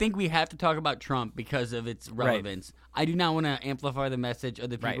think we have to talk about Trump because of its relevance. Right. I do not want to amplify the message of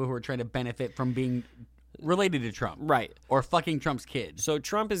the people who are trying to benefit from being related to Trump, right, or fucking Trump's kid. So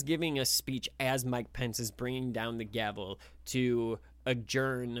Trump is giving a speech as Mike Pence is bringing down the gavel to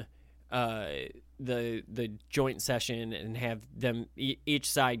adjourn the joint session and have them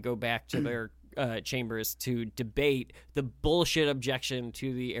each side go back to their chambers to debate the bullshit objection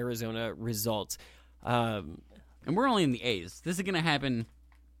to the Arizona results. And we're only in the A's. This is going to happen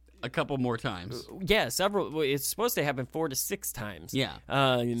a couple more times. Yeah, several. It's supposed to happen 4 to 6 times. Yeah.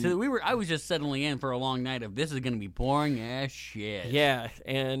 So I was just settling in for a long night of this is going to be boring as shit. Yeah,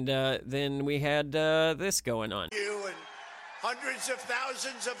 and then we had this going on. You and hundreds of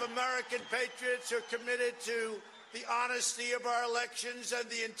thousands of American patriots who are committed to the honesty of our elections and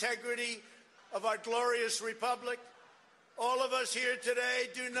the integrity of our glorious republic. All of us here today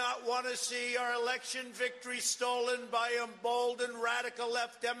do not want to see our election victory stolen by emboldened radical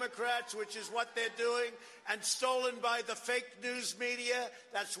left Democrats, which is what they're doing, and stolen by the fake news media.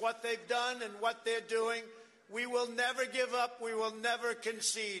 That's what they've done and what they're doing. We will never give up. We will never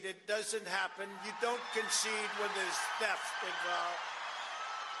concede. It doesn't happen. You don't concede when there's theft involved.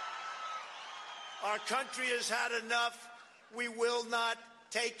 Our country has had enough We will not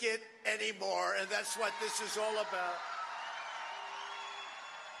take it anymore, and that's what this is all about.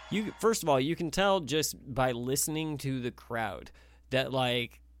 First of all, you can tell just by listening to the crowd that,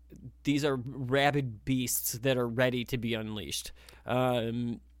 like, these are rabid beasts that are ready to be unleashed.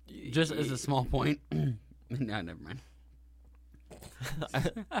 Just as a small point. No, never mind.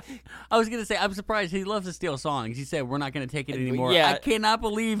 I was going to say, I'm surprised he loves to steal songs. He said, we're not going to take it anymore. Yeah, I cannot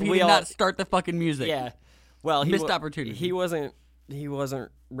believe he did not start the fucking music. Yeah. Well, missed opportunity. He wasn't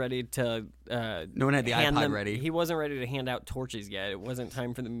ready to no one had the iPod ready. He wasn't ready to hand out torches yet. It wasn't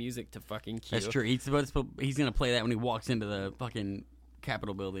time for the music to fucking cue. That's true. He's going to play that when he walks into the fucking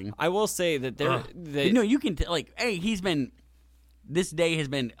Capitol building. I will say that no, you can hey, this day has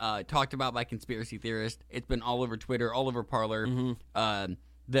been talked about by conspiracy theorists. It's been all over Twitter, all over Parler. Mm-hmm.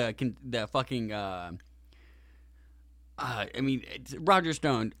 The fucking it's Roger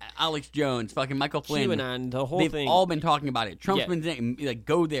Stone, Alex Jones, fucking Michael Flynn, QAnon, the whole they've thing. all been talking about it. Trump's been saying, like,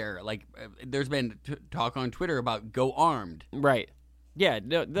 go there. Like, there's been talk on Twitter about go armed. Right. Yeah.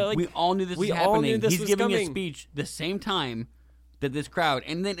 We all knew this was happening. All knew this He's was giving coming. a speech the same time that this crowd,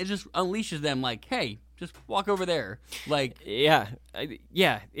 and then it just unleashes them like, hey, just walk over there. Like, it's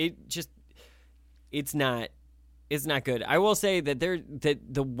not good. I will say that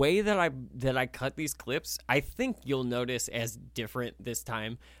the way that I cut these clips, I think you'll notice as different this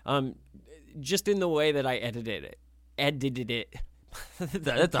time. Just in the way that I edited it.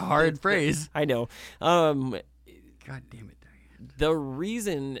 That's a hard phrase. I know. God damn it, Diane. The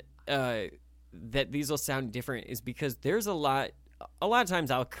reason that these will sound different is because there's a lot of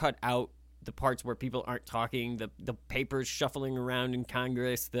times I'll cut out the parts where people aren't talking, the papers shuffling around in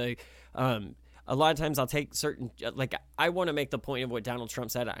Congress, a lot of times I'll take certain, like, I want to make the point of what Donald Trump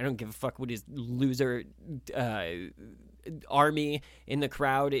said. I don't give a fuck what his loser army in the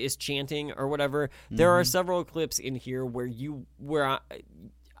crowd is chanting or whatever. Mm-hmm. There are several clips in here where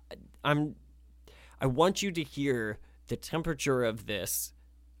I want you to hear the temperature of this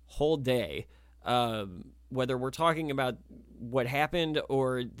whole day, whether we're talking about what happened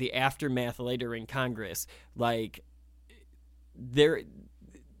or the aftermath later in Congress. Like, there's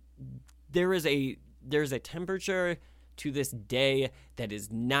a temperature to this day that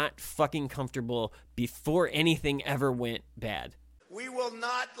is not fucking comfortable before anything ever went bad. We will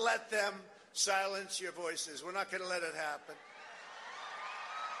not let them silence your voices. We're not going to let it happen.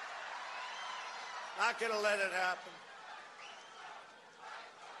 Not going to let it happen.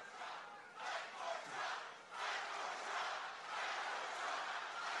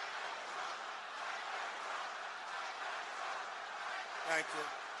 Thank you.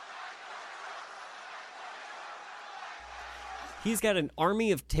 He's got an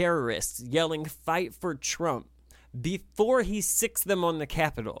army of terrorists yelling, "Fight for Trump," before he sicks them on the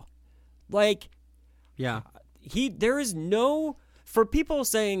Capitol. Like, yeah, there is no, for people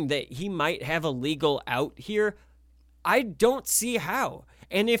saying that he might have a legal out here, I don't see how.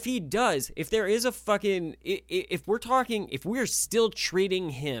 And if he does, if there is a fucking, if we're still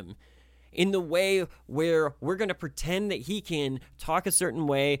treating him in the way where we're going to pretend that he can talk a certain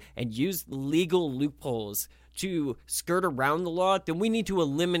way and use legal loopholes to skirt around the law, then we need to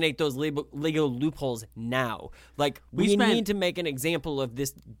eliminate those legal loopholes now. Like, we need to make an example of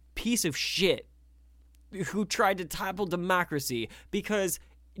this piece of shit who tried to topple democracy, because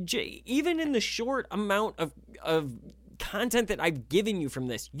even in the short amount of content that I've given you from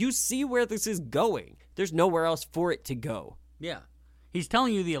this, you see where this is going. There's nowhere else for it to go. Yeah. He's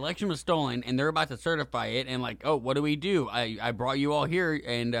telling you the election was stolen, and they're about to certify it, and like, oh, what do we do? I brought you all here,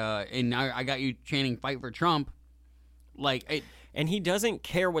 and now I got you chanting "Fight for Trump." Like, and he doesn't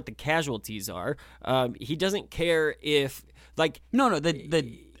care what the casualties are. He doesn't care if, like, no,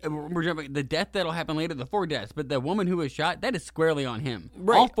 the death that'll happen later, the 4 deaths, but the woman who was shot, that is squarely on him.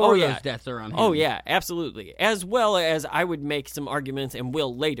 Right. All 4 of those deaths are on him. Oh, yeah, absolutely. As well as I would make some arguments, and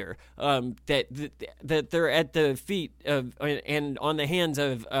will later, that they're at the feet of and on the hands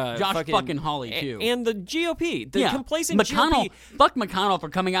of Josh fucking Hawley, too. And the GOP, the complacent McConnell, GOP. Fuck McConnell for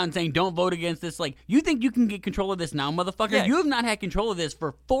coming out and saying, don't vote against this. Like, you think you can get control of this now, motherfucker? Yeah. You have not had control of this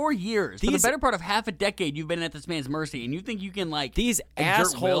for 4 years. For the better part of half a decade, you've been at this man's mercy, and you think you can, like, these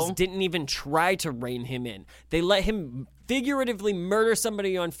assholes didn't even try to rein him in. They let him figuratively murder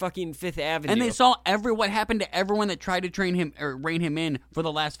somebody on fucking Fifth Avenue. And they saw what happened to everyone that tried to train him or rein him in for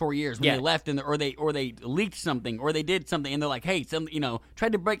the last 4 years when they left, or they leaked something, or they did something, and they're like, hey,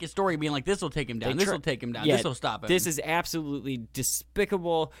 tried to break his story, being like, this will take him down, this will take him down, this will stop him. This is absolutely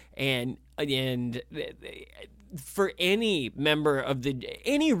despicable, and for any member of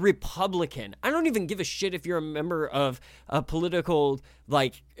any Republican, I don't even give a shit if you're a member of a political,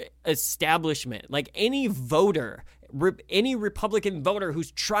 like, establishment, like, any voter any Republican voter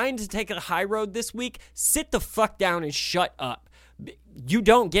who's trying to take a high road this week, sit the fuck down and shut up. You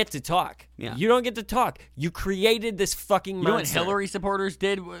don't get to talk. Yeah. You don't get to talk. You created this fucking monster. You know what Hillary supporters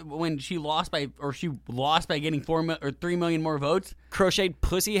did when she lost by getting 3 million more votes? Crocheted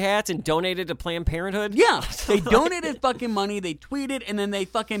pussy hats and donated to Planned Parenthood? Yeah. They donated fucking money, they tweeted, and then they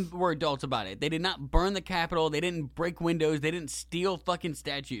fucking were adults about it. They did not burn the Capitol, they didn't break windows, they didn't steal fucking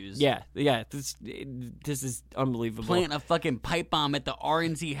statues. Yeah. This is unbelievable. Plant a fucking pipe bomb at the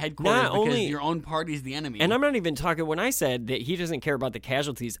RNC headquarters because your own party's the enemy. And I'm not even talking, when I said that he doesn't care about the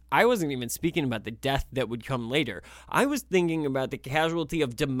casualties, I wasn't even speaking about the death that would come later. I was thinking about the casualty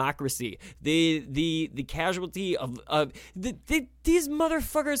of democracy, the casualty of these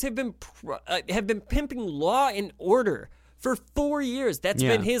motherfuckers have been pimping law and order for 4 years. That's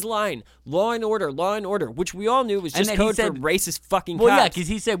been his line. Law and order, which we all knew was just code for racist fucking cops. Well, yeah, because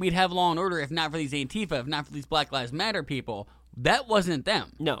he said we'd have law and order if not for these Antifa, if not for these Black Lives Matter people. That wasn't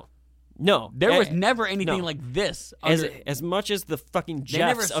them. No, there was never anything like this. As much as the fucking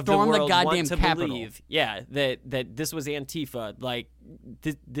Jeffs of the world want to believe, that this was Antifa, like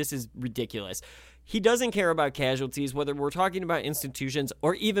this is ridiculous. He doesn't care about casualties, whether we're talking about institutions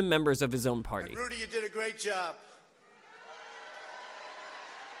or even members of his own party. And Rudy, you did a great job.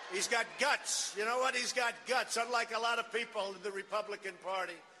 He's got guts. You know what? He's got guts, unlike a lot of people in the Republican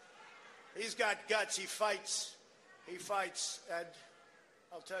Party. He's got guts. He fights. And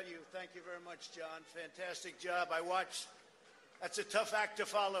I'll tell you, thank you very much, John. Fantastic job. I watched. That's a tough act to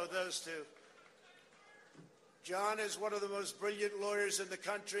follow, those two. John is one of the most brilliant lawyers in the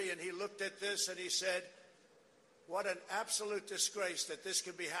country, and he looked at this and he said, what an absolute disgrace that this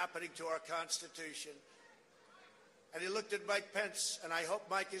could be happening to our Constitution. And he looked at Mike Pence, and I hope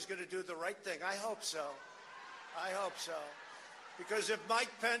Mike is going to do the right thing. I hope so. Because if Mike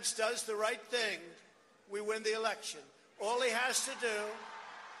Pence does the right thing, we win the election. All he has to do,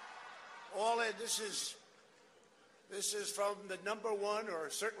 this is from the number one, or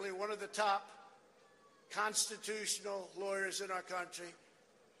certainly one of the top constitutional lawyers in our country.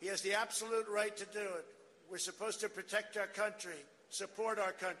 He has the absolute right to do it. We're supposed to protect our country, support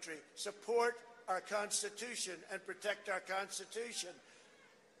our Constitution, and protect our Constitution.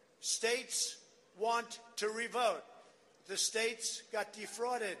 States want to revote. The states got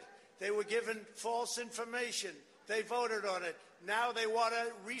defrauded. They were given false information. They voted on it. Now they want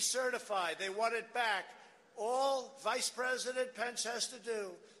to recertify. They want it back. All Vice President Pence has to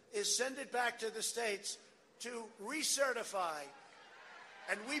do is send it back to the states to recertify.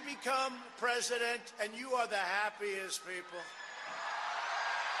 And we become president, and you are the happiest people.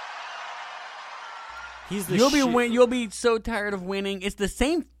 You'll be so tired of winning. It's the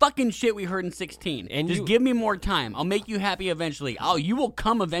same fucking shit we heard in 2016. And just give me more time. I'll make you happy eventually. You will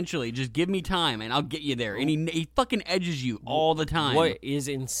come eventually. Just give me time, and I'll get you there. And he fucking edges you all the time. What is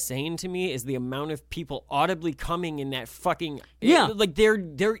insane to me is the amount of people audibly coming in that fucking like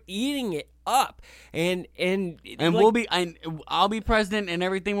they're eating it up, and I'll be president, and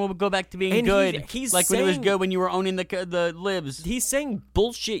everything will go back to being good. He's like saying, when it was good when you were owning the libs. He's saying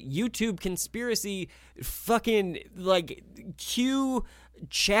bullshit YouTube conspiracy, fucking like Q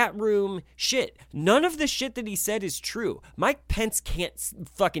chat room shit. None of the shit that he said is true. Mike Pence can't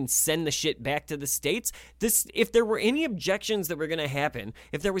fucking send the shit back to the states. If there were any objections that were going to happen,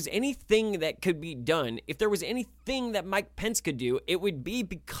 if there was anything that could be done, if there was anything that Mike Pence could do, it would be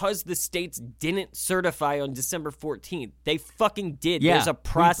because the states didn't certify on December 14th. They fucking did. Yeah. There's a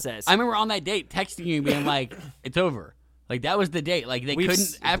process. I remember on that date texting you being like, it's over. Like, that was the date. Like, they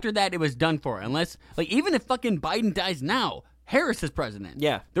couldn't, after that, it was done for. Unless, like, even if fucking Biden dies now, Harris is president.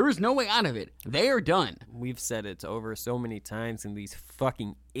 Yeah. There is no way out of it. They are done. We've said it's over so many times, and these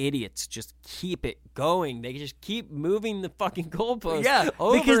fucking idiots just keep it going. They just keep moving the fucking goalposts. Yeah,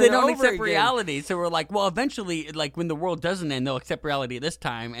 over because they don't and over accept again. reality. So we're like, well, eventually, like, when the world doesn't end, they'll accept reality this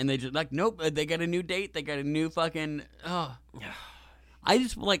time. And they just, like, nope, they got a new date. They got a new fucking, I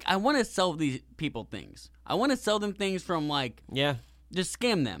just, like, I want to sell these people things. I want to sell them things from, like, just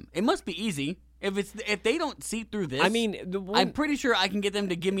scam them. It must be easy. If they don't see through this, I mean, I'm pretty sure I can get them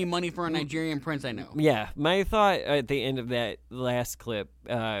to give me money for a Nigerian prince I know. Yeah, my thought at the end of that last clip,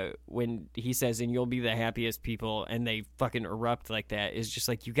 when he says, "And you'll be the happiest people," and they fucking erupt like that, is just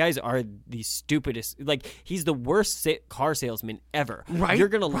like, you guys are the stupidest. Like, he's the worst car salesman ever. Right? You're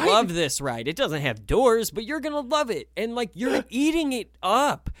gonna love this ride. It doesn't have doors, but you're gonna love it, and like you're eating it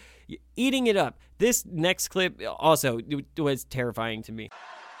up. You're eating it up. This next clip also was terrifying to me.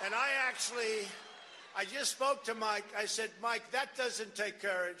 And I just spoke to Mike. I said, Mike, that doesn't take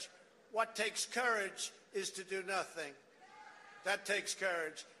courage. What takes courage is to do nothing. That takes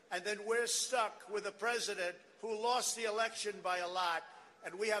courage. And then we're stuck with a president who lost the election by a lot,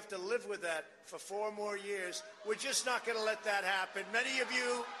 and we have to live with that for 4 more years. We're just not going to let that happen. Many of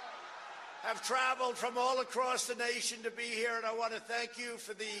you have traveled from all across the nation to be here, and I want to thank you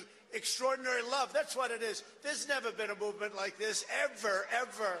for the extraordinary love. That's what it is. There's never been a movement like this, ever,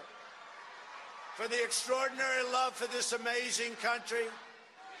 ever. For the extraordinary love for this amazing country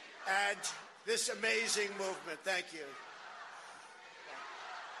and this amazing movement. Thank you.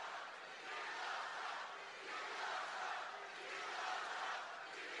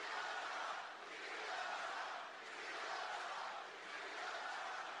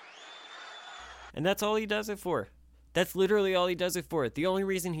 And that's all he does it for. That's literally all he does it for. The only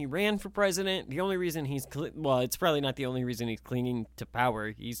reason he ran for president, the only reason well, it's probably not the only reason he's clinging to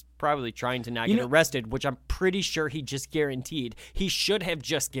power. He's probably trying to not get arrested, which I'm pretty sure he just guaranteed. He should have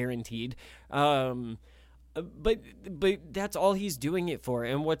just guaranteed. But that's all he's doing it for.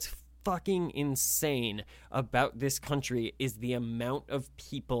 And what's fucking insane about this country is the amount of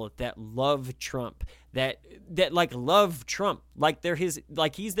people that love Trump, that like love Trump, like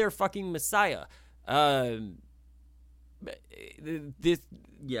he's their fucking messiah. This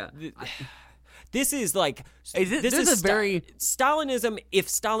is like Stalinism if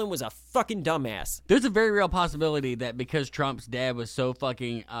Stalin was a fucking dumbass. There's a very real possibility that because Trump's dad was so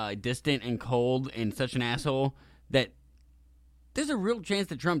fucking distant and cold and such an asshole that there's a real chance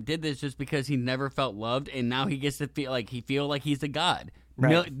that Trump did this just because he never felt loved, and now he gets to feel like he's a god.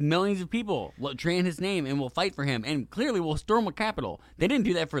 Right. Millions of people chant his name and will fight for him, and clearly will storm the Capitol. They didn't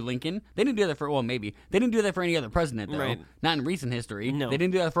do that for Lincoln. They didn't do that for, well, maybe. They didn't do that for any other president, though. Right. Not in recent history. No. They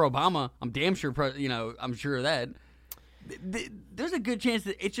didn't do that for Obama. I'm damn sure, I'm sure of that. There's a good chance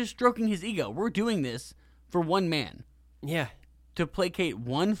that it's just stroking his ego. We're doing this for one man. Yeah. To placate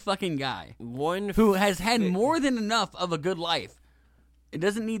one fucking guy. Who has had more than enough of a good life. It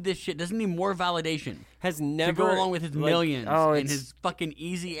doesn't need this shit. Doesn't need more validation. Has never to go along with his millions and his fucking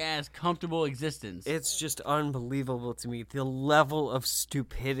easy ass comfortable existence. It's just unbelievable to me the level of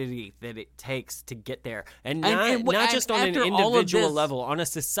stupidity that it takes to get there, and not just on an individual level, on a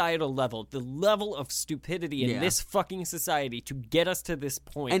societal level. The level of stupidity in this fucking society to get us to this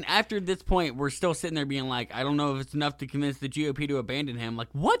point. And after this point, we're still sitting there being like, I don't know if it's enough to convince the GOP to abandon him. Like,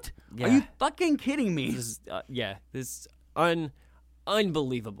 what? Yeah. Are you fucking kidding me? This is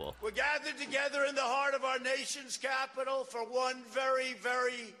unbelievable. We're gathered together in the heart of our nation's capital for one very,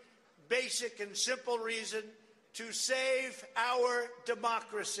 very basic and simple reason: to save our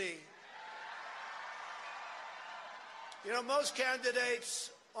democracy. You know, most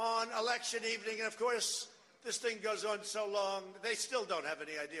candidates on election evening, and of course, this thing goes on so long, they still don't have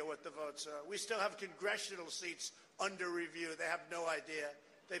any idea what the votes are. We still have congressional seats under review. They have no idea.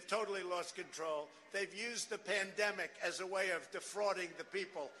 They've totally lost control. They've used the pandemic as a way of defrauding the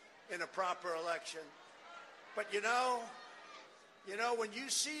people in a proper election. But you know, when you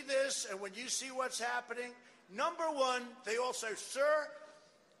see this and when you see what's happening, number one, they all say, sir,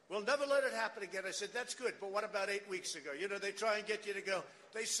 we'll never let it happen again. I said, that's good, but what about 8 weeks ago? You know, they try and get you to go.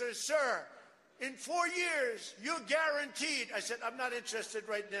 They say, sir, in 4 years, you're guaranteed. I said, I'm not interested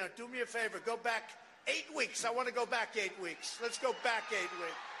right now. Do me a favor, go back 8 weeks. I want to go back 8 weeks. Let's go back 8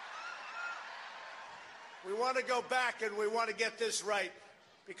 weeks. We want to go back and we want to get this right,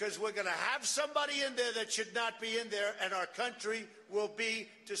 because we're going to have somebody in there that should not be in there, and our country will be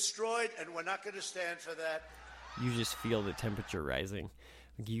destroyed, and we're not going to stand for that. You just feel the temperature rising.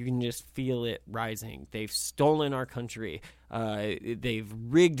 You can just feel it rising. They've stolen our country. They've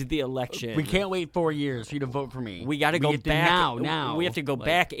rigged the election. We can't wait 4 years for you to vote for me. We got to go back now. We have to go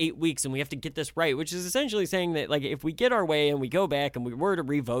back 8 weeks, and we have to get this right, which is essentially saying that, like, if we get our way and we go back and we were to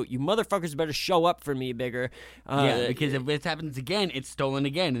revote, you motherfuckers better show up for me bigger. Because if this happens again, it's stolen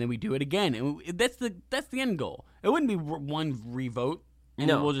again, and then we do it again. And that's the end goal. It wouldn't be one revote. And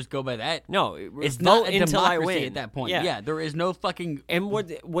we'll just go by that. No, it's not a democracy at that point. Yeah, there is no fucking. And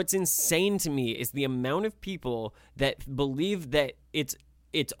what's insane to me is the amount of people that believe that it's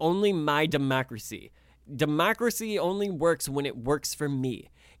only my democracy. Democracy only works when it works for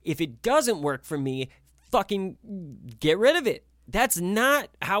me. If it doesn't work for me, fucking get rid of it. That's not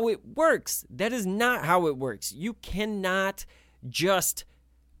how it works. That is not how it works. You can't just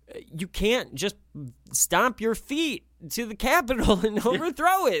stomp your feet to the Capitol and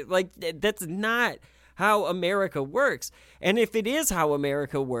overthrow it. Like, that's not how America works. And if it is how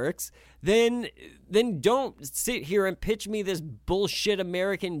America works, then don't sit here and pitch me this bullshit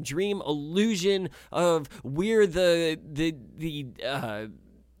American dream illusion of we're the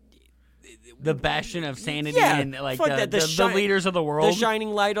the bastion of sanity and like the leaders of the world, the shining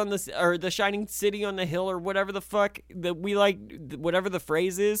light on the or the shining city on the hill or whatever the fuck that we like, whatever the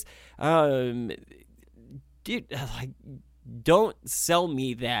phrase is. Dude, like, don't sell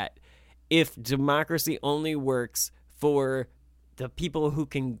me that if democracy only works for the people who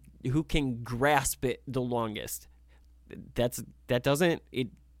can grasp it the longest. That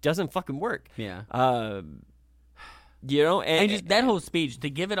doesn't fucking work. Yeah. You know, and just that whole speech, to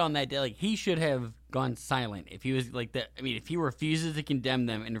give it on that day, like, he should have gone silent if he was like that. I mean, if he refuses to condemn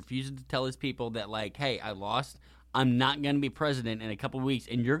them and refuses to tell his people that, like, hey, I lost, I'm not going to be president in a couple of weeks,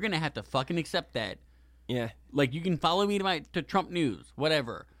 and you're going to have to fucking accept that. Yeah. Like, you can follow me to Trump News,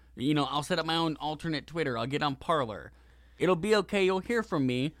 whatever. You know, I'll set up my own alternate Twitter. I'll get on Parler. It'll be okay. You'll hear from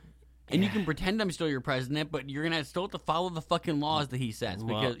me. And you can pretend I'm still your president, but you're going to still have to follow the fucking laws that he sets.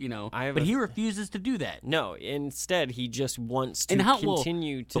 Because, you know, but he refuses to do that. No, instead, he just wants to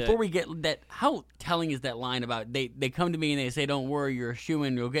continue to... Before we get that, how telling is that line about they come to me and they say, don't worry, you're a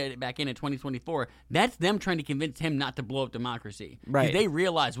shoo-in, you'll get it back in 2024. That's them trying to convince him not to blow up democracy. Right. Because they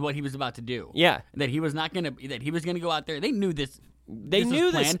realized what he was about to do. Yeah. That he was not going to, that he was going to go out there. They knew this. They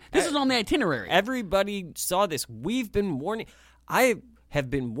knew this. This was on the itinerary. Everybody saw this. We've been warning... I have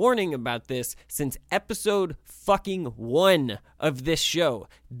been warning about this since episode fucking 1 of this show.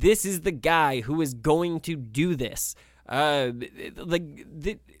 This is the guy who is going to do this.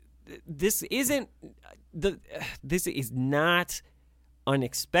 This is not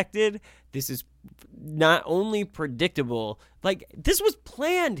unexpected. This is not only predictable. Like, this was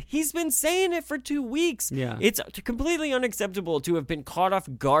planned. He's been saying it for 2 weeks. Yeah. It's completely unacceptable to have been caught off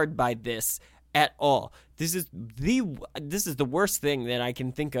guard by this at all. This is the worst thing that I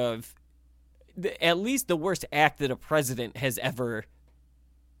can think of. At least the worst act that a president has ever.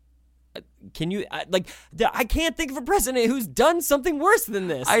 Can you I can't think of a president who's done something worse than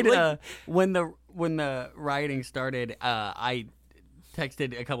this. When the rioting started, I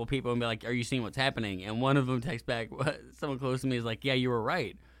texted a couple people and be like, "Are you seeing what's happening?" And one of them texts back, someone close to me is like, "Yeah, you were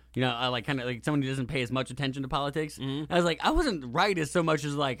right." You know, I like kind of like someone who doesn't pay as much attention to politics. Mm-hmm. I was like, I wasn't right as so much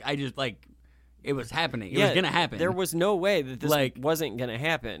as like I just like. It was happening. It was going to happen. There was no way that this wasn't going to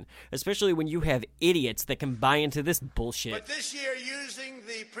happen, especially when you have idiots that can buy into this bullshit. But this year, using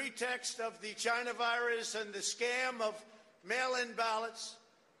the pretext of the China virus and the scam of mail-in ballots,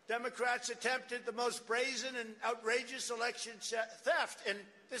 Democrats attempted the most brazen and outrageous election theft. And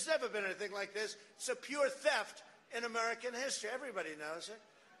there's never been anything like this. It's a pure theft in American history. Everybody knows it.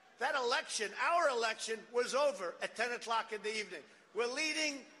 That election, our election, was over at 10 o'clock in the evening. We're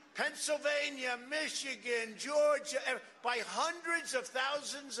leading Pennsylvania, Michigan, Georgia, by hundreds of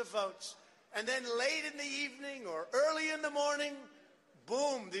thousands of votes. And then late in the evening or early in the morning,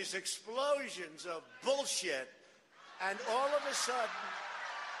 boom, these explosions of bullshit. And all of a sudden...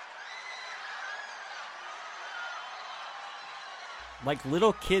 Like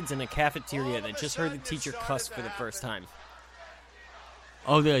little kids in a cafeteria that just heard the teacher cuss for the first time.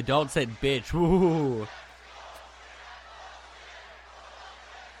 Oh, the adult said bitch. Ooh.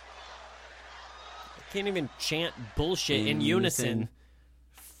 Can't even chant bullshit in unison.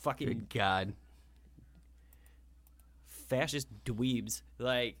 Fucking good God. Fascist dweebs.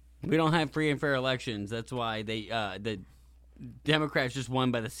 Like, we don't have free and fair elections. That's why the Democrats just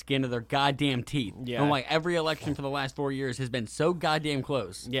won by the skin of their goddamn teeth. Yeah. And why every election for the last 4 years has been so goddamn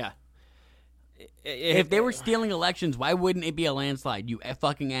close. Yeah. If they were stealing elections, why wouldn't it be a landslide, you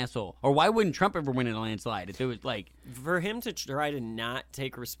fucking asshole? Or why wouldn't Trump ever win in a landslide if it was like... For him to try to not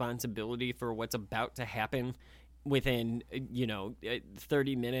take responsibility for what's about to happen within,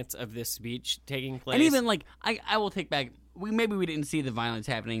 30 minutes of this speech taking place... And even, like, I will take back... Maybe we didn't see the violence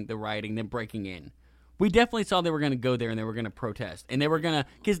happening, the rioting, them breaking in. We definitely saw they were going to go there and they were going to protest. And they were going to...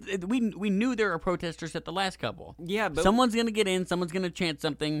 Because we knew there were protesters at the last couple. Yeah, but... Someone's going to get in. Someone's going to chant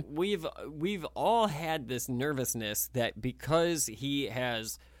something. We've all had this nervousness that because he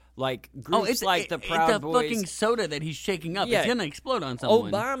has... Like groups like the Proud Boys, it's a fucking soda that he's shaking up. Yeah, it's gonna explode on someone.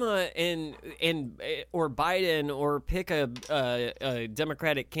 Obama or Biden or pick a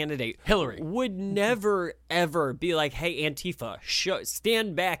Democratic candidate, Hillary, would never ever be like, "Hey, Antifa,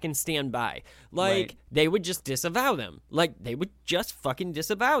 stand back and stand by." Like right. They would just disavow them. Like they would just fucking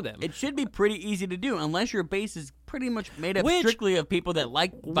disavow them. It should be pretty easy to do unless your base is pretty much made up strictly of people that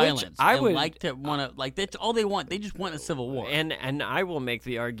like violence. Like to want to, like, that's all they want. They just want a civil war. And I will make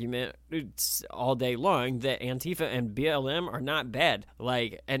the argument all day long that Antifa and BLM are not bad.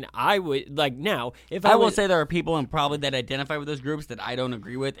 Like, and I would, like, now, if I will say there are people and probably that identify with those groups that I don't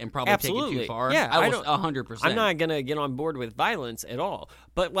agree with and probably take it too far. Yeah, I will 100%. I'm not going to get on board with violence at all.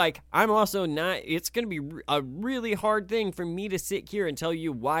 But, like, I'm also not, it's going to be a really hard thing for me to sit here and tell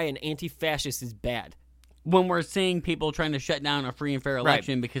you why an anti-fascist is bad. When we're seeing people trying to shut down a free and fair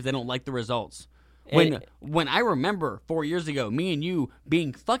election because they don't like the results. When I remember 4 years ago, me and you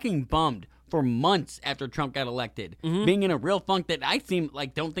being fucking bummed for months after Trump got elected, being in a real funk that I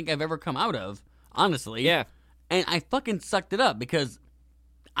don't think I've ever come out of, honestly. Yeah. And I fucking sucked it up because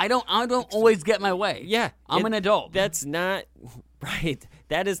I don't always get my way. Yeah. I'm an adult. That's not right.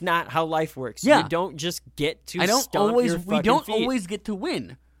 That is not how life works. Yeah. You don't just get to we don't feet. always get to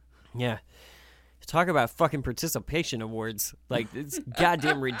win. Yeah. Talk about fucking participation awards. Like, it's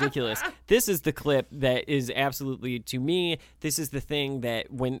goddamn ridiculous. This is the clip that is absolutely, to me, this is the thing that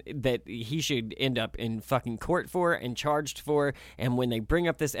he should end up in fucking court for and charged for. And when they bring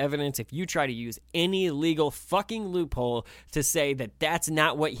up this evidence, if you try to use any legal fucking loophole to say that that's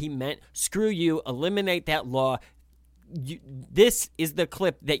not what he meant, screw you, eliminate that law. This is the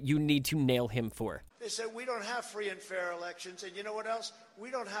clip that you need to nail him for. They said we don't have free and fair elections, and you know what else?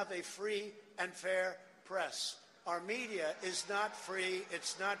 We don't have a free and fair press. Our media is not free.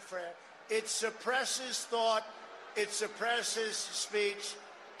 It's not fair. It suppresses thought. It suppresses speech,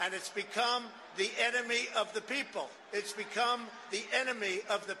 and it's become the enemy of the people. It's become the enemy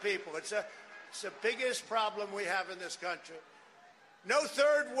of the people. It's the biggest problem we have in this country. No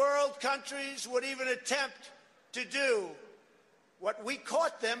third world countries would even attempt to do what we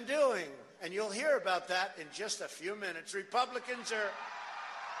caught them doing. And you'll hear about that in just a few minutes. Republicans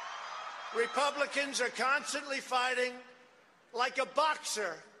are constantly fighting like a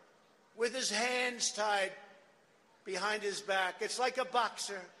boxer with his hands tied behind his back. It's like a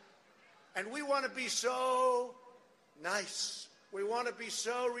boxer. And we want to be so nice. We want to be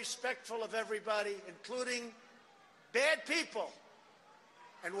so respectful of everybody, including bad people.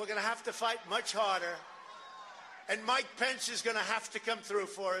 And we're going to have to fight much harder. And Mike Pence is going to have to come through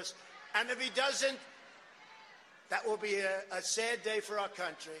for us. And if he doesn't, that will be a sad day for our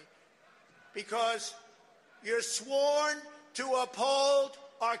country, because you're sworn to uphold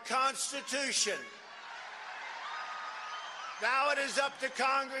our Constitution. Now it is up to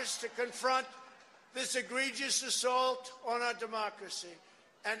Congress to confront this egregious assault on our democracy.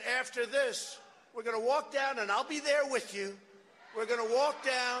 And after this, we're going to walk down, and I'll be there with you. We're going to walk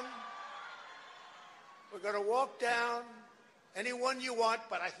down. We're going to walk down. Anyone you want,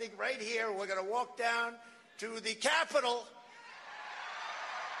 but I think right here we're going to walk down to the Capitol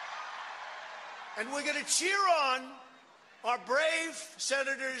and we're going to cheer on our brave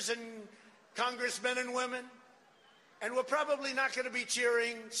senators and congressmen and women, and we're probably not going to be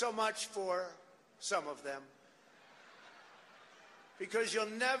cheering so much for some of them, because you'll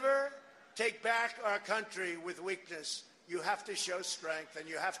never take back our country with weakness. You have to show strength, and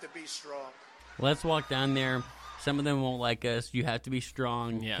you have to be strong. Let's walk down there. Some of them won't like us. You have to be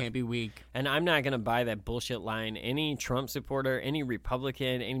strong. You can't be weak. And I'm not going to buy that bullshit line. Any Trump supporter, any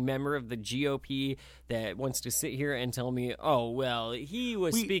Republican, any member of the GOP that wants to sit here and tell me, oh, well, he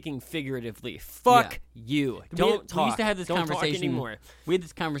was speaking figuratively. Fuck you. Don't talk. We used to have this Don't conversation talk anymore. We had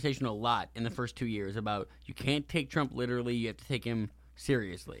this conversation a lot in the first 2 years about you can't take Trump literally. You have to take him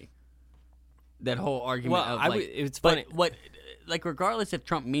seriously. That whole argument it's funny. Like, regardless if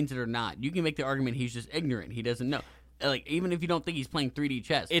Trump means it or not, you can make the argument he's just ignorant. He doesn't know. Like, even if you don't think he's playing 3D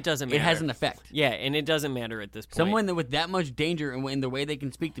chess, it doesn't matter. It has an effect. Yeah, and it doesn't matter at this point. Someone that with that much danger in the way they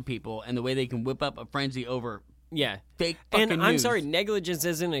can speak to people and the way they can whip up a frenzy over fake fucking news. And I'm sorry, negligence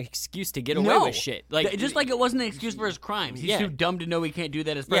isn't an excuse to get away with shit. Like, just like it wasn't an excuse for his crimes. He's too dumb to know he can't do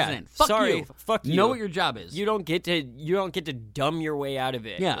that as president. Yeah, Fuck you. Know what your job is. You don't get to dumb your way out of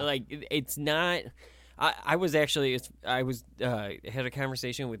it. Yeah. Like, it's not. I was had a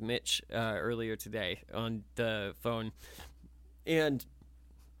conversation with Mitch earlier today on the phone, and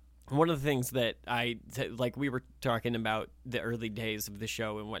one of the things that we were talking about the early days of the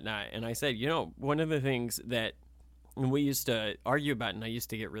show and whatnot, and I said, one of the things that we used to argue about and I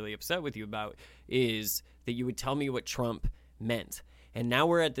used to get really upset with you about is that you would tell me what Trump meant. And now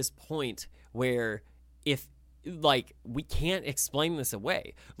we're at this point where we can't explain this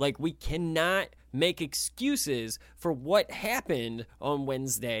away. Like, we cannot make excuses for what happened on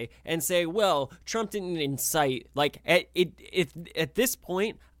Wednesday and say, well, Trump didn't incite. Like, at this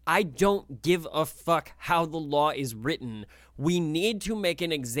point, I don't give a fuck how the law is written. We need to make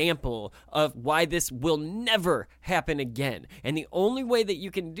an example of why this will never happen again. And the only way that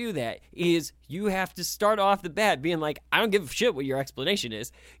you can do that is you have to start off the bat being like, I don't give a shit what your explanation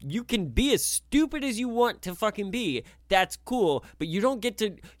is. You can be as stupid as you want to fucking be. That's cool. But you don't get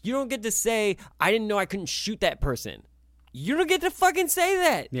to say, I didn't know I couldn't shoot that person. You don't get to fucking say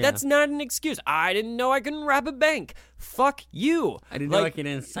that. Yeah. That's not an excuse. I didn't know I couldn't rob a bank. Fuck you. I didn't know I could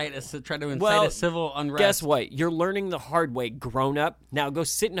try to incite a civil unrest. Guess what? You're learning the hard way, grown up. Now go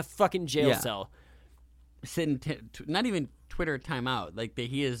sit in a fucking jail cell. Sit in not even Twitter timeout. Like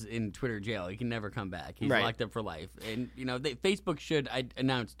he is in Twitter jail. He can never come back. He's locked up for life. And Facebook should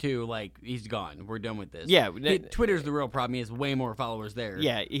announce too, like, he's gone. We're done with this. Yeah, Twitter's the real problem. He has way more followers there.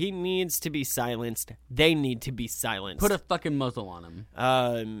 Yeah, he needs to be silenced. They need to be silenced. Put a fucking muzzle on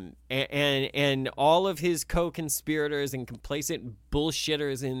him. And all of his co-conspirators and complacent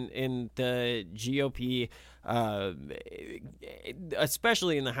bullshitters in the GOP.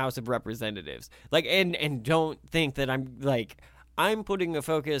 Especially in the House of Representatives, and don't think that I'm putting a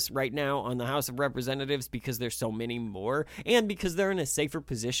focus right now on the House of Representatives because there's so many more, and because they're in a safer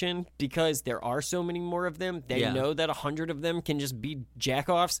position because there are so many more of them. They know that 100 of them can just be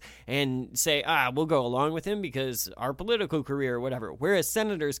jackoffs and say, we'll go along with him because our political career or whatever. Whereas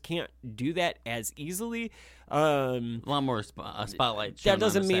senators can't do that as easily. A lot more spotlight. That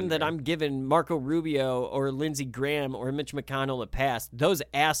doesn't mean that I'm giving Marco Rubio or Lindsey Graham or Mitch McConnell a pass. Those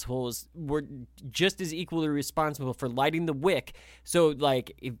assholes were just as equally responsible for lighting the wick. So,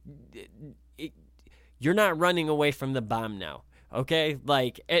 you're not running away from the bomb now. Okay,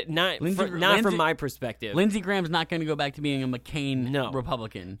 from my perspective. Lindsey Graham's not going to go back to being a McCain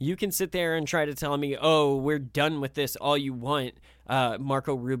Republican. You can sit there and try to tell me, "Oh, we're done with this," all you want,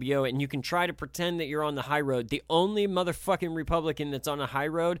 Marco Rubio, and you can try to pretend that you're on the high road. The only motherfucking Republican that's on a high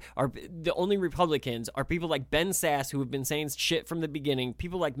road the only Republicans are people like Ben Sass, who have been saying shit from the beginning.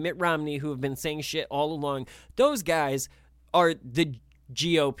 People like Mitt Romney, who have been saying shit all along. Those guys are the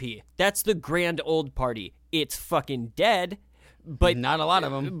GOP. That's the grand old party. It's fucking dead. But not a lot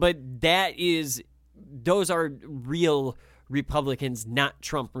of them. But those are real Republicans, not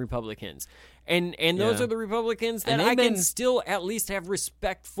Trump Republicans. And those are the Republicans that I can still at least have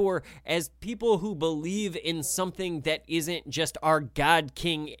respect for as people who believe in something that isn't just our God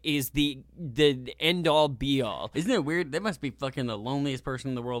King is the end all be all. Isn't it weird? That must be fucking the loneliest person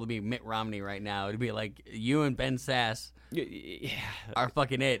in the world to be Mitt Romney right now. It'd be like you and Ben Sass. Are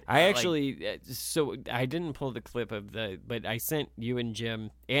fucking it. I actually, so I didn't pull the clip but I sent you and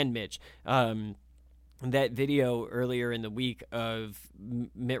Jim and Mitch that video earlier in the week of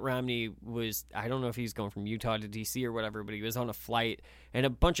Mitt Romney was, I don't know if he's going from Utah to D.C. or whatever, but he was on a flight and a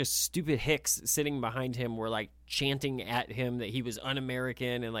bunch of stupid hicks sitting behind him were chanting at him that he was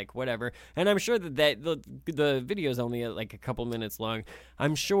un-American and whatever. And I'm sure that the video is only a couple minutes long.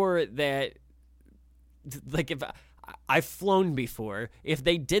 I'm sure that if I've flown before. If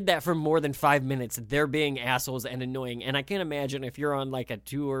they did that for more than 5 minutes, they're being assholes and annoying. And I can't imagine if you're on a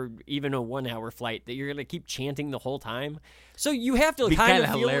 2 or even a 1 hour flight that you're going to keep chanting the whole time. So you have to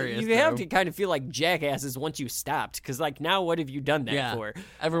kind of feel like jackasses once you stopped. Because now what have you done that for?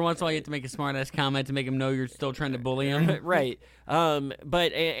 Every once in a while you have to make a smart ass comment to make them know you're still trying to bully them. Right.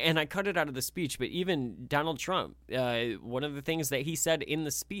 But I cut it out of the speech. But even Donald Trump, one of the things that he said in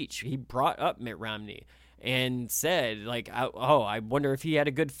the speech, he brought up Mitt Romney. And said, I wonder if he had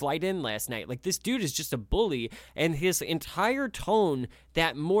a good flight in last night. This dude is just a bully. And his entire tone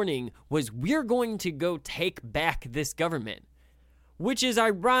that morning was, we're going to go take back this government. Which is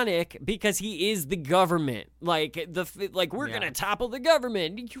ironic because he is the government. We're going to topple the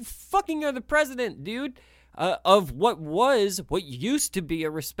government. You fucking are the president, dude. Of what used to be a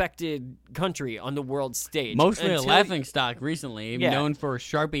respected country on the world stage. Mostly a laughingstock recently, known for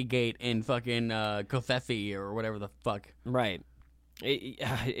Sharpie Gate and fucking Kofefi or whatever the fuck. Right.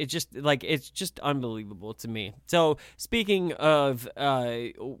 It's just unbelievable to me. So speaking of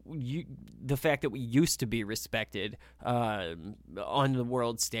the fact that we used to be respected on the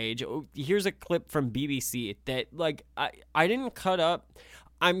world stage, here's a clip from BBC that I didn't cut up.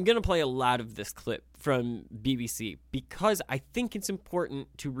 I'm going to play a lot of this clip from BBC because I think it's important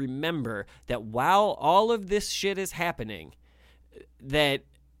to remember that while all of this shit is happening, that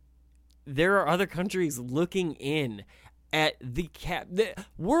there are other countries looking in at the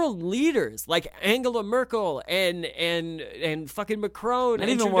world leaders like Angela Merkel and fucking Macron. Not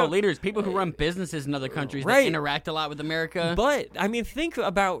even world leaders, people who run businesses in other countries that interact a lot with America. But, I mean, think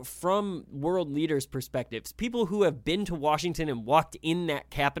about from world leaders' perspectives, people who have been to Washington and walked in that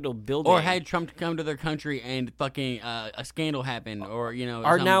Capitol building. Or had Trump come to their country and fucking a scandal happen, or, you know.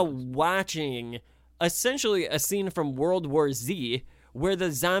 Are now watching essentially a scene from World War Z where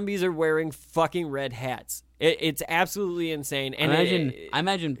the zombies are wearing fucking red hats. It's absolutely insane. And I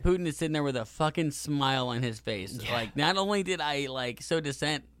imagine Putin is sitting there with a fucking smile on his face. Yeah. Like, not only did I sow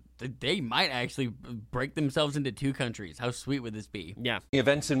dissent, they might actually break themselves into two countries. How sweet would this be? Yeah. The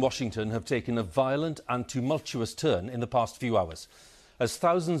events in Washington have taken a violent and tumultuous turn in the past few hours, as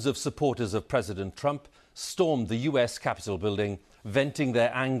thousands of supporters of President Trump stormed the U.S. Capitol building, venting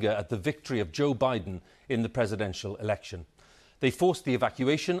their anger at the victory of Joe Biden in the presidential election. They forced the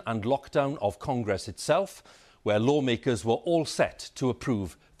evacuation and lockdown of Congress itself, where lawmakers were all set to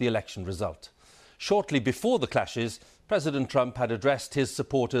approve the election result. Shortly before the clashes, President Trump had addressed his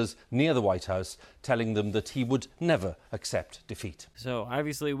supporters near the White House, telling them that he would never accept defeat. So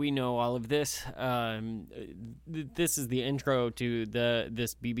obviously we know all of this. This is the intro to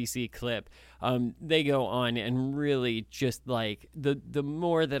this BBC clip. They go on and really just like the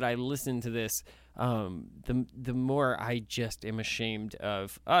more that I listen to this, the more I just am ashamed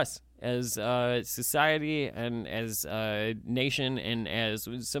of us as a society and as a nation, and as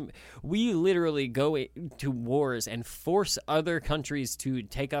we literally go to wars and force other countries to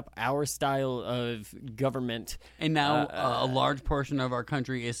take up our style of government. And now a large portion of our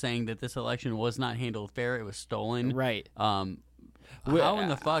country is saying that this election was not handled fair; it was stolen. Right. How in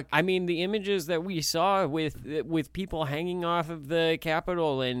the fuck? I mean, the images that we saw with people hanging off of the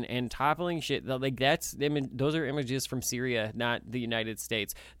Capitol and toppling shit, like those are images from Syria, not the United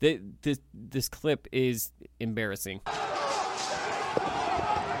States. This clip is embarrassing.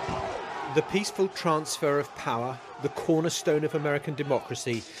 The peaceful transfer of power, the cornerstone of American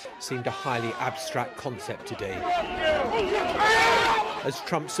democracy, seemed a highly abstract concept today, as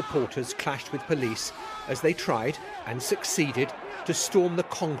Trump supporters clashed with police as they tried, and succeeded, to storm the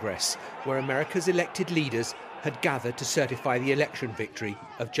Congress, where America's elected leaders had gathered to certify the election victory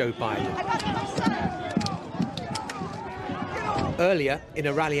of Joe Biden. Earlier, in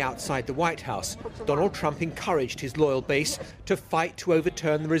a rally outside the White House, Donald Trump encouraged his loyal base to fight to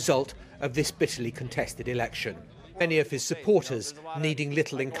overturn the result of this bitterly contested election. Many of his supporters needing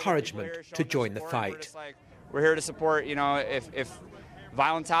little encouragement to join the fight. We're here to support, if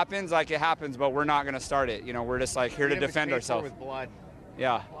violence happens, it happens, but we're not going to start it. We're just here to defend ourselves. With blood.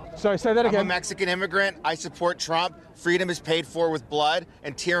 Yeah. Sorry, say that again. I'm a Mexican immigrant. I support Trump. Freedom is paid for with blood,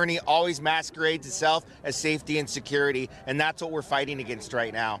 and tyranny always masquerades itself as safety and security, and that's what we're fighting against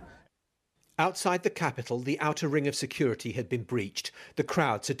right now. Outside the Capitol, the outer ring of security had been breached. The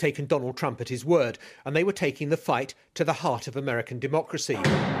crowds had taken Donald Trump at his word, and they were taking the fight to the heart of American democracy.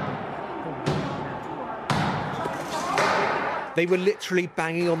 They were literally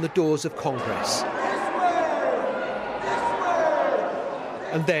banging on the doors of Congress.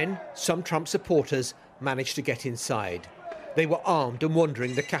 And then some Trump supporters managed to get inside. They were armed and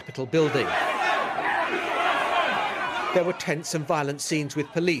wandering the Capitol building. There were tense and violent scenes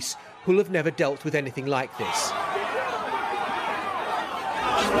with police who'll have never dealt with anything like this.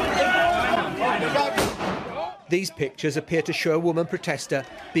 These pictures appear to show a woman protester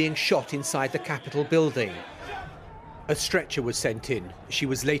being shot inside the Capitol building. A stretcher was sent in. She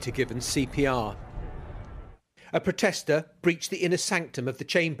was later given CPR. A protester breached the inner sanctum of the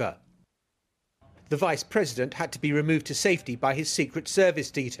chamber. The vice president had to be removed to safety by his Secret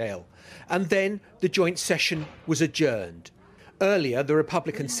Service detail. And then the joint session was adjourned. Earlier, the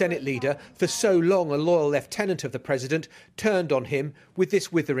Republican Senate leader, for so long a loyal lieutenant of the president, turned on him with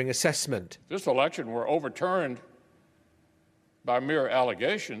this withering assessment. If this election were overturned by mere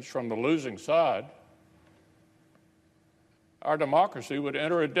allegations from the losing side, our democracy would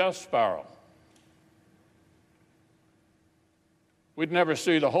enter a death spiral. We'd never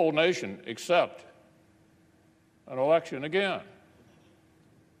see the whole nation accept an election again.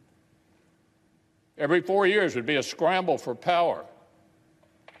 Every 4 years would be a scramble for power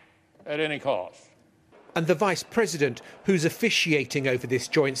at any cost. And the vice president, who's officiating over this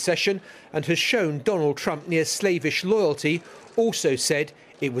joint session and has shown Donald Trump near slavish loyalty, also said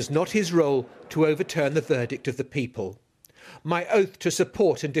it was not his role to overturn the verdict of the people. My oath to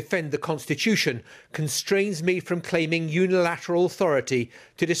support and defend the Constitution constrains me from claiming unilateral authority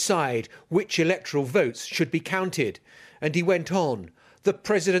to decide which electoral votes should be counted. And he went on, the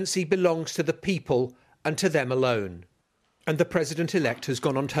presidency belongs to the people and to them alone. And the president-elect has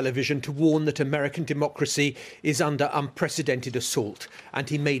gone on television to warn that American democracy is under unprecedented assault. And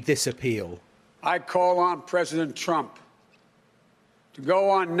he made this appeal. I call on President Trump to go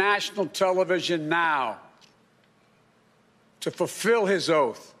on national television now to fulfill his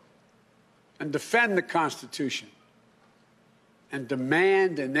oath and defend the Constitution and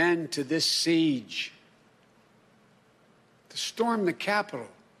demand an end to this siege, to storm the Capitol,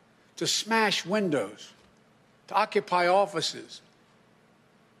 to smash windows, to occupy offices,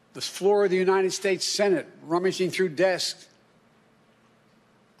 the floor of the United States Senate, rummaging through desks,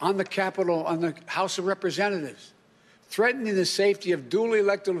 on the Capitol, on the House of Representatives, threatening the safety of duly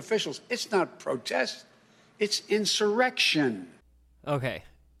elected officials. It's not protest, it's insurrection. Okay,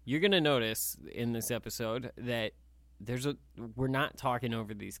 you're going to notice in this episode that we're not talking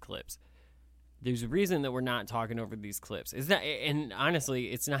over these clips. There's a reason that we're not talking over these clips. It's not, and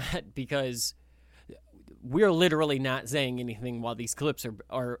honestly, it's not because we're literally not saying anything while these clips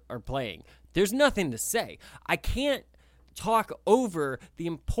are playing. There's nothing to say. I can't talk over the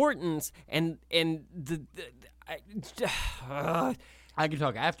importance and the I can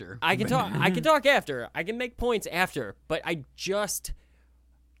talk after. I can talk after. I can make points after, but I just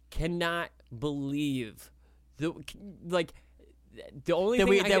cannot believe the only that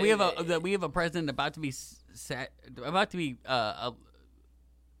thing we have a president about to be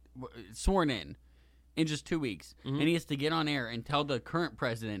sworn in just 2 weeks, and he has to get on air and tell the current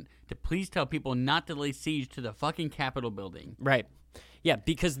president to please tell people not to lay siege to the fucking Capitol building. Right. Yeah,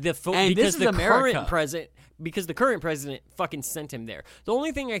 because the current president fucking sent him there. The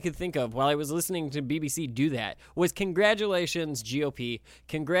only thing I could think of while I was listening to BBC do that was congratulations GOP,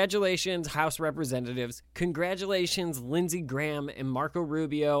 congratulations House Representatives, congratulations Lindsey Graham and Marco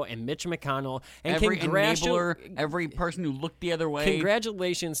Rubio and Mitch McConnell, and every enabler, every person who looked the other way.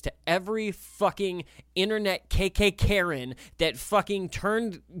 Congratulations to every fucking internet KK Karen that fucking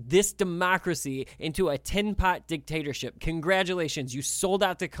turned this democracy into a tin-pot dictatorship. Congratulations, you sold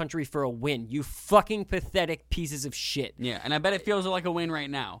out the country for a win. You fucking pathetic pieces of shit. Yeah, and I bet it feels like a win right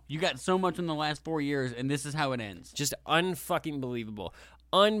now. You got so much in the last 4 years, and this is how it ends. Just unfucking believable.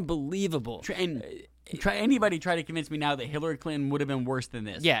 Unbelievable. Anybody try to convince me now that Hillary Clinton would have been worse than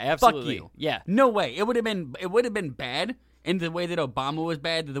this? Yeah, absolutely. Fuck you. Yeah. No way. It would have been bad in the way that Obama was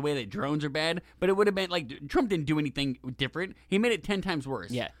bad, the way that drones are bad, but it would have been like Trump didn't do anything different. He made it 10 times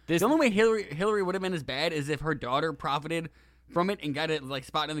worse. Yeah. The only way Hillary would have been as bad is if her daughter profited from it and got a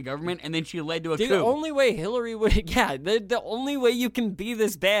spot in the government, and then she led to a coup. The only way Hillary would, the only way you can be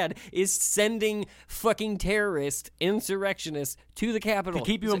this bad is sending fucking terrorists, insurrectionists to the Capitol to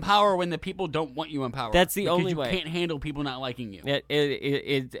keep you in power when the people don't want you in power. That's the only way. You can't handle people not liking you.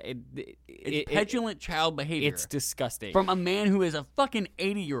 It's petulant child behavior. It's disgusting from a man who is a fucking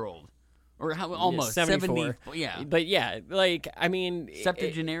 80-year-old. Or almost 74. 70. Yeah. But yeah, like, I mean,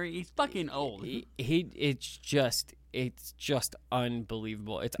 septuagenarian. He's fucking old. It's just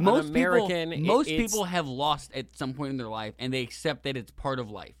unbelievable. It's most un-American. Most people have lost at some point in their life, and they accept that it's part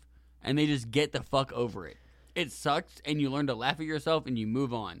of life, and they just get the fuck over it. It sucks, and you learn to laugh at yourself, and you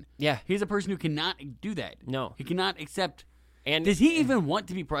move on. Yeah. He's a person who cannot do that. No. He cannot accept. And does he even want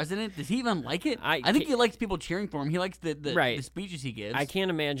to be president? Does he even like it? I think he likes people cheering for him. He likes the speeches he gives. I can't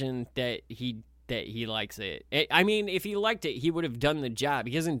imagine that he likes it. I mean, if he liked it, he would have done the job.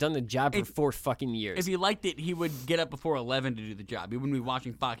 He hasn't done the job for 4 fucking years. If he liked it, he would get up before 11 to do the job. He wouldn't be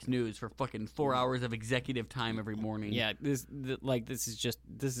watching Fox News for fucking 4 hours of executive time every morning. Yeah, this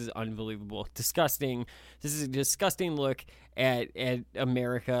is unbelievable. Disgusting. This is a disgusting look at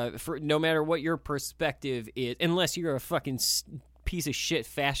America, for no matter what your perspective is, unless you're a fucking piece of shit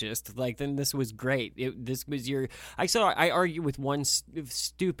fascist, like, then this was great. This was I argue with one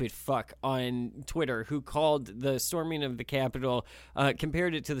stupid fuck on Twitter who called the storming of the Capitol,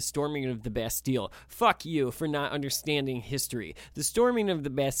 compared it to the storming of the Bastille. Fuck you for not understanding history. The storming of the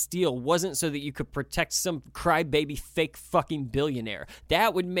Bastille wasn't so that you could protect some crybaby fake fucking billionaire.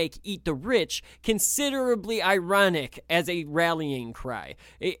 That would make Eat the Rich considerably ironic as a rallying cry.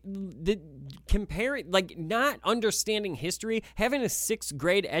 Not understanding history, having a 6th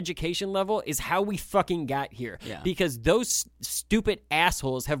grade education level is how we fucking got here. Yeah. Because those stupid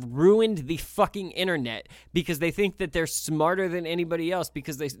assholes have ruined the fucking internet because they think that they're smarter than anybody else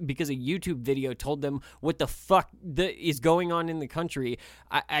because a YouTube video told them what the fuck is going on in the country.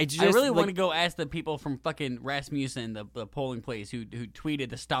 I really want to go ask the people from fucking Rasmussen, the polling place, who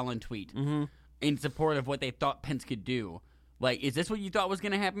tweeted the Stalin tweet in support of what they thought Pence could do. Like, is this what you thought was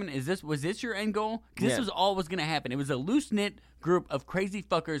going to happen? Was this your end goal? Because this was all was going to happen. It was a loose-knit group of crazy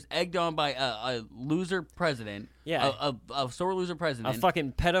fuckers egged on by a loser president. Yeah. A sore loser president. A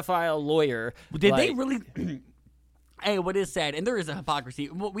fucking pedophile lawyer. Did they really... Hey, what is sad, and there is a hypocrisy.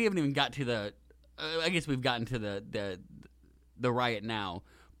 Well, we haven't even got to the. I guess we've gotten to the riot now,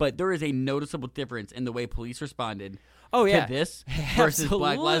 but there is a noticeable difference in the way police responded. Oh yeah, to this versus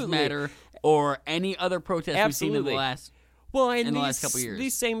Black Lives Matter or any other protest we've seen in the last. Well, in the last couple of years.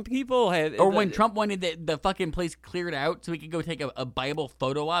 These same people had... Or when Trump wanted the fucking place cleared out so he could go take a Bible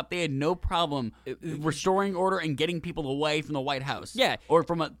photo op, they had no problem restoring order and getting people away from the White House. Yeah. Or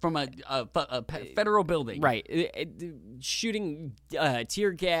from a federal building. Right. Shooting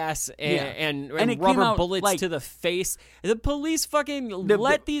tear gas and it rubber bullets to the face. The police fucking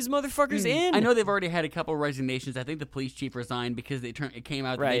let these motherfuckers in. I know they've already had a couple of resignations. I think the police chief resigned because it came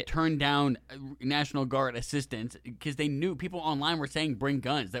out that they turned down National Guard assistance because they knew people online were saying bring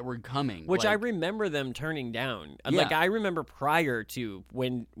guns that were coming. Which I remember them turning down. Yeah. Like, I remember prior to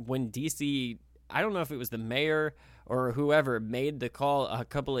when D.C., I don't know if it was the mayor or whoever made the call a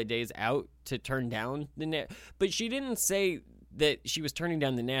couple of days out to turn down but she didn't say that she was turning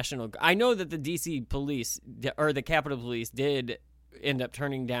down the National Guard. I know that the D.C. police or the Capitol Police did end up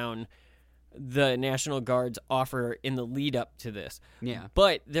turning down the National Guard's offer in the lead up to this. Yeah.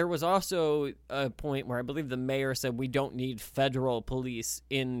 But there was also a point where I believe the mayor said we don't need federal police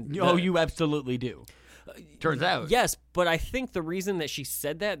in... you absolutely do. Turns out. Yes, but I think the reason that she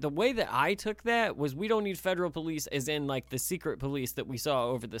said that, the way that I took that was we don't need federal police as in like the secret police that we saw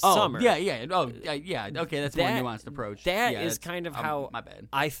over the summer. Yeah. Oh, yeah. Okay, that's a more nuanced approach. That is kind of how my bad.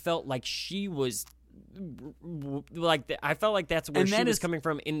 I felt like she was... like I felt like that's where she was coming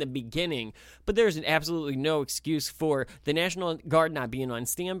from in the beginning, but there's absolutely no excuse for the National Guard not being on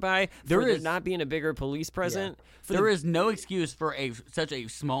standby, there not being a bigger police presence. Yeah. There is no excuse for such a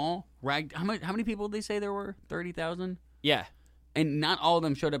small rag. How many people did they say there were? 30,000. Yeah. And not all of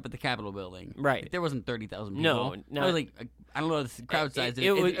them showed up at the Capitol building. Right. There wasn't 30,000 people. No. It was like, I don't know the crowd size. It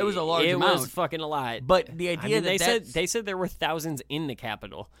was a large amount. It was fucking a lot. But the idea they said there were thousands in the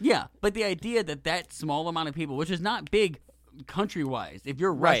Capitol. Yeah, but the idea that small amount of people, which is not big country-wise, if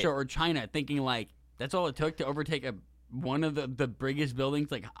you're Russia or China thinking like that's all it took to overtake one of the biggest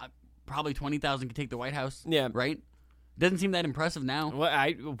buildings, like probably 20,000 could take the White House. Yeah. Right? Doesn't seem that impressive now. Well,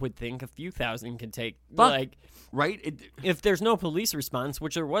 I would think a few thousand could take, right? If there's no police response,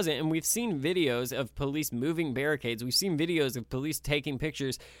 which there wasn't, and we've seen videos of police moving barricades, we've seen videos of police taking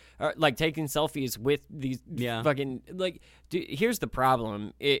pictures, like taking selfies with these fucking, like, here's the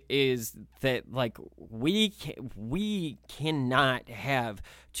problem. It is that, like, we cannot have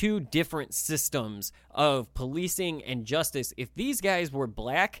two different systems of policing and justice. If these guys were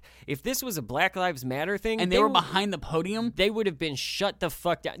black, if this was a Black Lives Matter thing, and they were behind the podium, they would have been shut the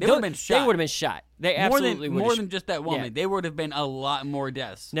fuck down. They would have been shot. They would have been shot. They absolutely would. More than just that woman. Yeah. They would have been a lot more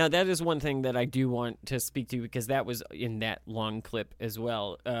deaths. Now, that is one thing that I do want to speak to because that was in that long clip as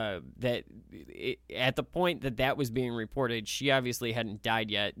well. That at the point that was being reported, she obviously hadn't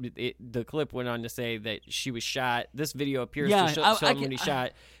died yet. The clip went on to say that she was shot. This video appears to show somebody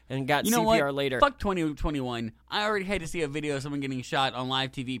shot and got CPR later. Fuck 2021. I already had to see a video of someone getting shot on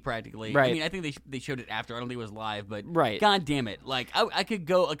live TV practically. Right. I mean, I think they showed it after. I don't think it was live, but right. God damn it. Like, I could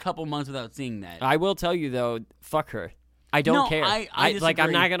go a couple months without seeing that. I will tell you, though, fuck her. I don't care. I like,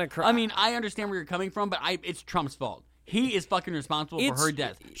 I'm not going to cry. I mean, I understand where you're coming from, but it's Trump's fault. He is fucking responsible for her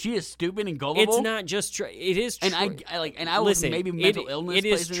death. She is stupid and gullible. It's not just it is. And I listen, maybe mental illness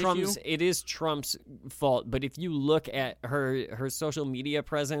plays an issue. It is Trump's fault. But if you look at her social media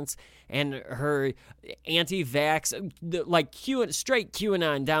presence and her anti-vax, like straight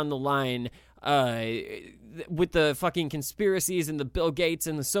QAnon down the line, with the fucking conspiracies and the Bill Gates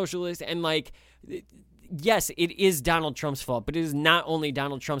and the socialists and like. Yes, it is Donald Trump's fault, but it is not only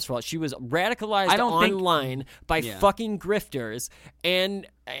Donald Trump's fault. She was radicalized online by fucking grifters, and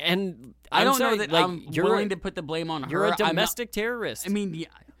I don't know that I'm willing to put the blame on her. You're a domestic terrorist. I mean,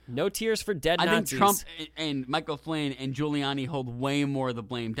 no tears for dead Nazis. I think Trump and Michael Flynn and Giuliani hold way more of the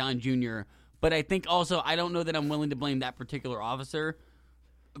blame, Don Jr., but I think also I don't know that I'm willing to blame that particular officer.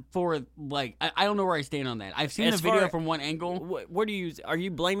 For like, I don't know where I stand on that. I've seen the video from one angle. What are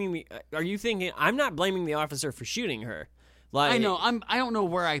you blaming me? Are you thinking I'm not blaming the officer for shooting her? Like, I know I don't know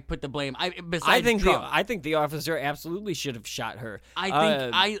where I put the blame. I think the officer absolutely should have shot her. I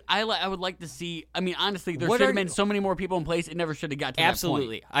think I would like to see. I mean, honestly, there should have been so many more people in place. It never should have got to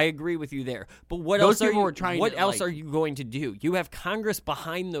absolutely. that point. I agree with you there. But what else are you going to do? You have Congress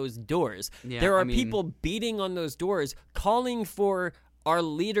behind those doors. Yeah, there are people beating on those doors, calling for our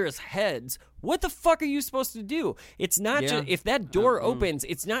leaders' heads. What the fuck are you supposed to do? It's not just if that door opens,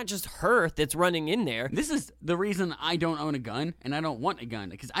 it's not just her that's running in there. This is the reason I don't own a gun and I don't want a gun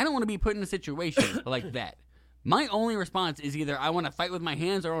because I don't want to be put in a situation like that. my only response is either I want to fight with my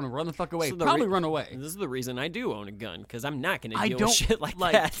hands or I want to run the fuck away. Probably run away. This is the reason I do own a gun, because I'm not going to deal with shit like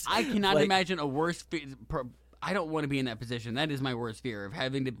that. I cannot imagine a worse. I don't want to be in that position. That is my worst fear of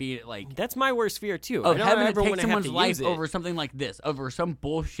having to be like. That's my worst fear too. Of I don't having ever to take want to someone's have to life use it. over something like this, over some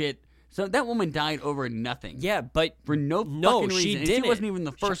bullshit. So that woman died over nothing. Yeah, but for no fucking reason. She And didn't. She wasn't even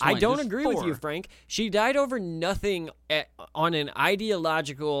the first one. I don't Just agree with 4. you, Frank. She died over nothing on an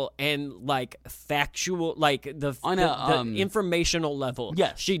ideological and like factual, like the informational level.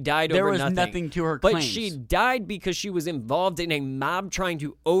 Yes, she died there over was nothing. nothing to her but claims. she died because she was involved in a mob trying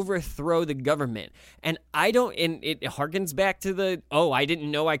to overthrow the government. And I don't. And it harkens back to the I didn't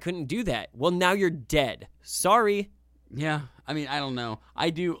know I couldn't do that. Well, now you're dead. Sorry. Yeah, I mean, I don't know. I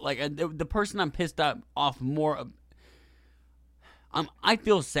do like the person I'm pissed off more. I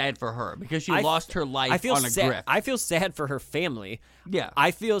feel sad for her because she lost her life on a grift. I feel sad for her family. Yeah, I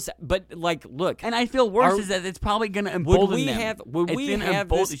feel sad, but like, look, and I feel worse is that it's probably going to embolden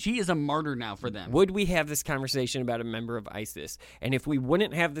them. She is a martyr now for them. Would we have this conversation about a member of ISIS? And if we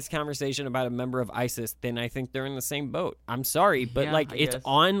wouldn't have this conversation about a member of ISIS, then I think they're in the same boat. I'm sorry, but it's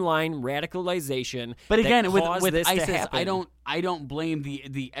online radicalization. But again, with this ISIS, I don't blame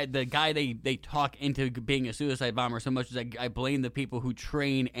the guy they talk into being a suicide bomber so much as I blame the people who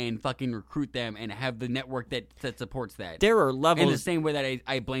train and fucking recruit them and have the network that supports that. There are levels. In the same way that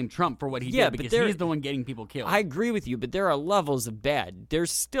I blame Trump for what he did because he's the one getting people killed. I agree with you, but there are levels of bad.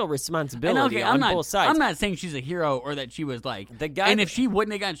 There's still responsibility on both sides. I'm not saying she's a hero or that she was like the guy. And if she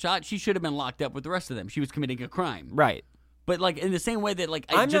wouldn't have gotten shot, she should have been locked up with the rest of them. She was committing a crime. Right. But like in the same way that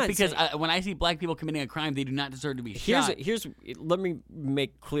when I see black people committing a crime, they do not deserve to be shot. Let me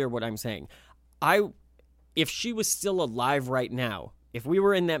make clear what I'm saying. If she was still alive right now, if we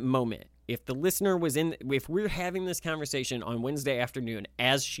were in that moment, if the listener was if we're having this conversation on Wednesday afternoon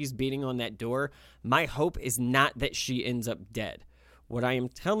as she's beating on that door, my hope is not that she ends up dead. What I am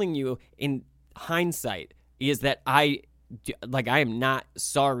telling you in hindsight is that I am not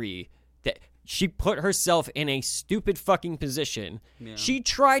sorry that she put herself in a stupid fucking position. Yeah. She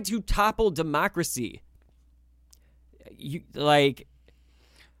tried to topple democracy.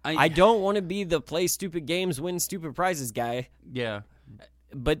 I don't want to be the play stupid games, win stupid prizes guy. Yeah.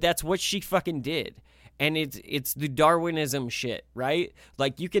 But that's what she fucking did. And it's the Darwinism shit, right?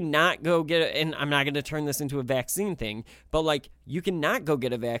 Like, you cannot go get and I'm not going to turn this into a vaccine thing, but like, you cannot go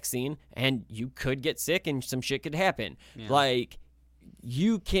get a vaccine and you could get sick and some shit could happen. Yeah. Like,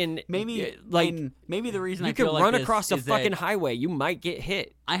 you can maybe the reason you I feel can like run this across a is fucking highway, you might get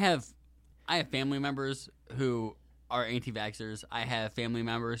hit. I have family members who are anti-vaxxers. I have family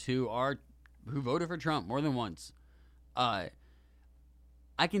members who voted for Trump more than once.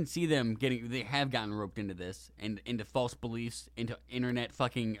 I can see them they have gotten roped into this and into false beliefs, into internet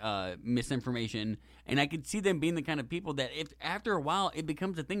fucking misinformation, and I could see them being the kind of people that if after a while it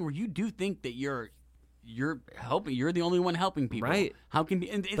becomes a thing where you do think that you're helping, you're the only one helping people, right? How can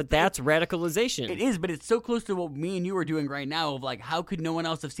but that's radicalization. It is, but it's so close to what me and you are doing right now. Of like, how could no one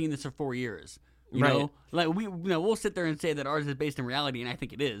else have seen this for 4 years? You know, like we'll sit there and say that ours is based in reality, and I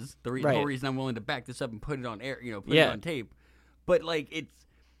think it is. The whole reason I'm willing to back this up and put it on air, put it on tape. But like,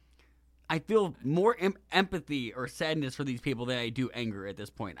 I feel more empathy or sadness for these people than I do anger at this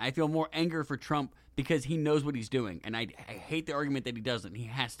point. I feel more anger for Trump because he knows what he's doing, and I hate the argument that he doesn't. He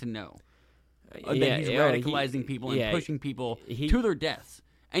has to know that he's radicalizing people and pushing people to their deaths,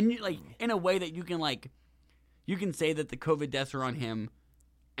 and in a way that you can say that the COVID deaths are on him.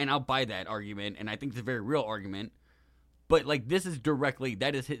 And I'll buy that argument, and I think it's a very real argument. But this is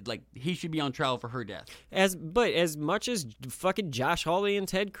that is his, he should be on trial for her death. But as much as fucking Josh Hawley and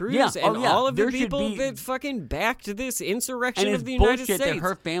Ted Cruz all of the people that fucking backed this insurrection of the United States, that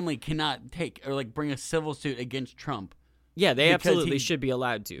her family cannot take or bring a civil suit against Trump. Yeah, they absolutely should be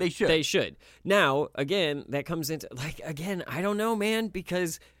allowed to. They should. They should. Now, again, that comes into I don't know, man,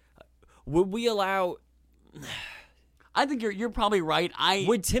 because would we allow? I think you're probably right.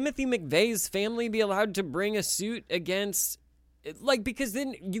 Would Timothy McVeigh's family be allowed to bring a suit against, because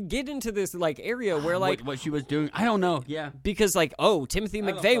then you get into this area where what she was doing, I don't know. Yeah, because Timothy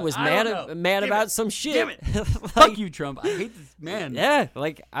McVeigh was mad about some shit. Damn it. Fuck you, Trump. I hate this man. Yeah,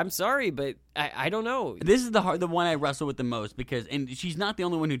 I'm sorry, but I don't know. This is the one I wrestle with the most and she's not the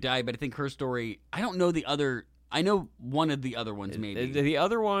only one who died, but I think her story. I don't know the other. I know one of the other ones, maybe. The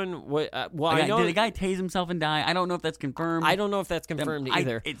other one, I know. Did a guy tase himself and die? I don't know if that's confirmed. I don't know if that's confirmed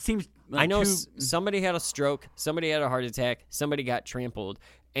either. It seems. I know somebody had a stroke, somebody had a heart attack, somebody got trampled,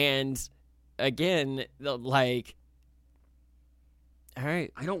 and again, all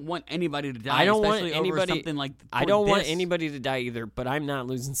right. I don't want anybody to die. I don't want anybody over something like. I don't want anybody to die either, but I'm not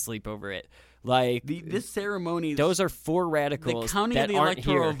losing sleep over it. Like this ceremony, those are four radicals. The counting that of the aren't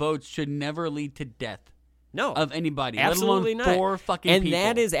electoral here. votes should never lead to death. No, of anybody, absolutely let alone not. 4 fucking and people.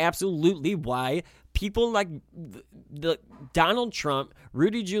 that is absolutely why people like the Donald Trump,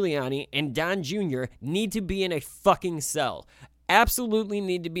 Rudy Giuliani, and Don Jr. need to be in a fucking cell. Absolutely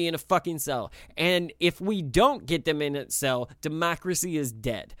need to be in a fucking cell. And if we don't get them in a cell, democracy is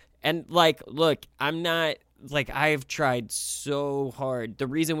dead. And like, look, I'm not. Like, I've tried so hard. The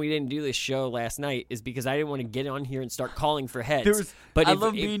reason we didn't do this show last night is because I didn't want to get on here and start calling for heads. But I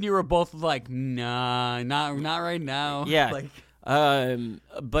love me and you were both like, nah, not right now. Yeah. Like,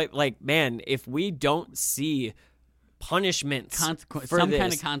 but like, man, if we don't see punishments for some this,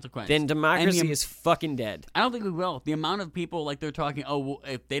 kind of consequence, then democracy is fucking dead. I don't think we will. The amount of people, like, they're talking, oh, well,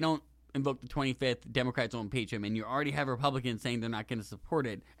 if they don't invoke the 25th, Democrats will impeach him, and you already have Republicans saying they're not going to support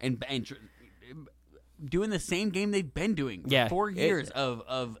it, and doing the same game they've been doing for 4 years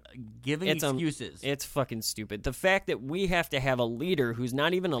of giving excuses. It's fucking stupid. The fact that we have to have a leader who's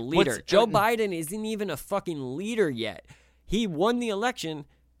not even a leader. Joe Biden isn't even a fucking leader yet. He won the election,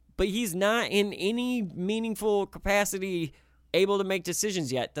 but he's not in any meaningful capacity able to make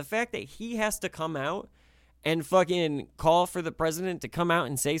decisions yet. The fact that he has to come out and fucking call for the president to come out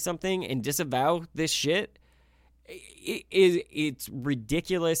and say something and disavow this shit, it's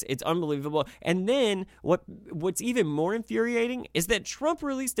ridiculous. It's unbelievable. And then what's even more infuriating is that Trump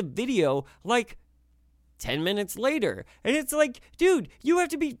released a video like 10 minutes later. And it's like, dude, you have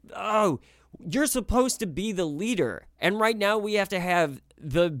to be, you're supposed to be the leader. And right now we have to have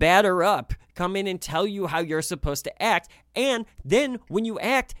the batter up come in and tell you how you're supposed to act. And then when you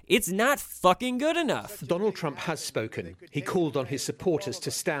act, it's not fucking good enough. Donald Trump has spoken. He called on his supporters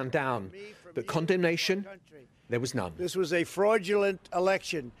to stand down. But condemnation, there was none. This was a fraudulent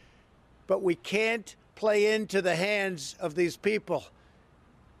election, but we can't play into the hands of these people.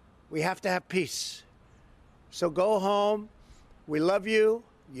 We have to have peace. So go home. We love you.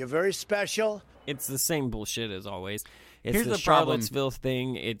 You're very special. It's the same bullshit as always. It's Here's the the problem. Charlottesville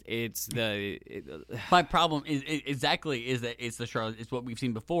thing. My problem is that it's the Charlotte. It's what we've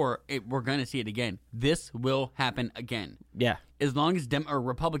seen before. We're going to see it again. This will happen again. Yeah. As long as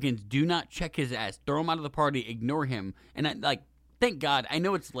Republicans do not check his ass, throw him out of the party, ignore him, and thank God. I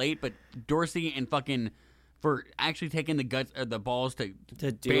know it's late, but Dorsey and fucking for actually taking the guts or the balls to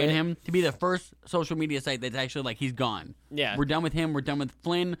ban him, to be the first social media site that's actually like, he's gone. Yeah. We're done with him. We're done with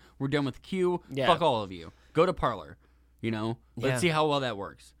Flynn. We're done with Q. Yeah. Fuck all of you. Go to Parler. Let's see how well that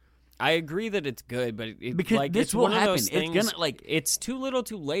works. I agree that it's good, but because this it's will one happen. Of those things, it's gonna it's too little,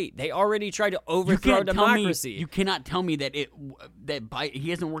 too late. They already tried to overthrow democracy. You cannot tell me that he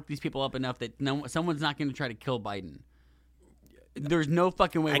hasn't worked these people up enough that someone's not going to try to kill Biden. There's no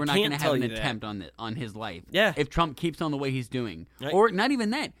fucking way we're not going to have an attempt on his life. Yeah. If Trump keeps on the way he's doing, Right. or not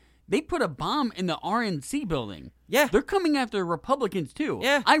even that. They put a bomb in the RNC building. Yeah. They're coming after Republicans, too.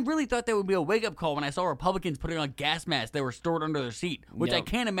 Yeah. I really thought that would be a wake-up call when I saw Republicans putting on gas masks that were stored under their seat, which No. I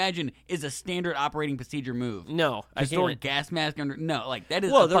can't imagine is a standard operating procedure move. No, I To store can't. gas mask under... No, that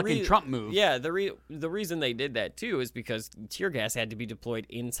is Well, a fucking Trump move. Yeah, the reason they did that too is because tear gas had to be deployed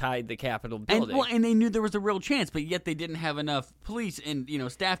inside the Capitol building. And they knew there was a real chance, but yet they didn't have enough police and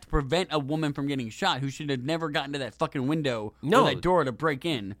staff to prevent a woman from getting shot who should have never gotten to that fucking window or that door to break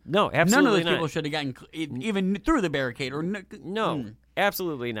in. No, absolutely None of those not. people should have gotten even through the barricade or No,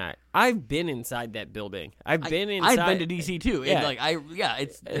 absolutely not. I've been inside that building. I've been inside. I've been to DC too. Yeah.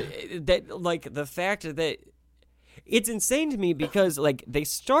 It's the fact that it's insane to me because they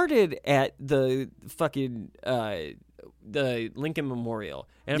started at the fucking the Lincoln Memorial,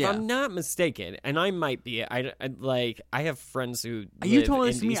 and if I'm not mistaken, and I might be, I have friends who you live told in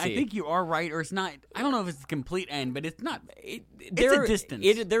this to me. DC. I think you are right, or it's not. I don't know if it's the complete end, but it's not. It's There- a distance.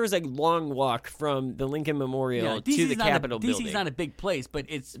 There is a long walk from the Lincoln Memorial to the Capitol building. DC's not a big place, but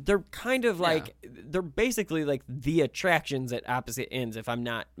they're kind of they're basically like the attractions at opposite ends, if I'm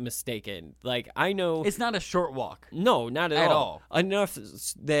not mistaken. I know it's not a short walk. No, not At all. Enough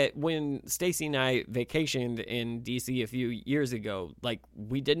that when Stacey and I vacationed in DC a few years ago,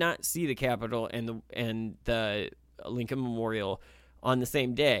 we did not see the Capitol and the Lincoln Memorial on the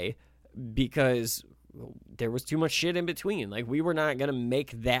same day because there was too much shit in between. We were not gonna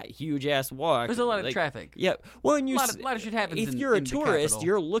make that huge ass walk. There's a lot of traffic. Yeah. Well, and a lot of shit happens. If in, you're a in the tourist, Capitol.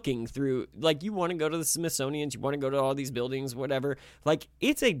 you're looking through. You want to go to the Smithsonian, you want to go to all these buildings, whatever.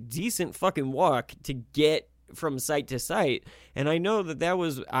 It's a decent fucking walk to get from site to site. And I know that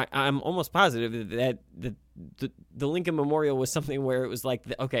was, I'm almost positive that the Lincoln Memorial was something where it was like,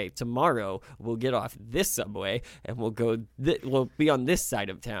 okay, tomorrow we'll get off this subway and we'll be on this side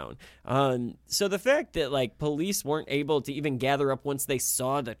of town. So the fact that like police weren't able to even gather up once they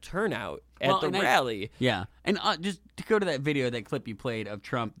saw the turnout at the rally. And just to go to that video, that clip you played of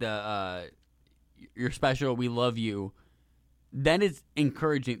Trump, you're special, we love you. That is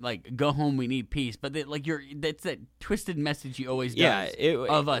encouraging. Like, go home, we need peace. But that's that twisted message he always does.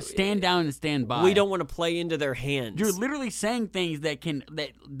 Of stand down and stand by. We don't want to play into their hands. You're literally saying things that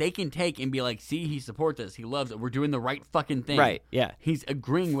they can take and be like, see, he supports us, he loves it, we're doing the right fucking thing. Right? Yeah. He's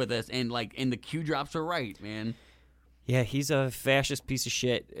agreeing with us, and the Q drops are right, man. Yeah, he's a fascist piece of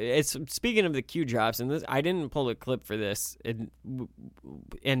shit. It's speaking of the Q drops, and I didn't pull a clip for this,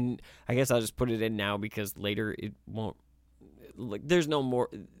 and I guess I'll just put it in now because later it won't. Like, there's no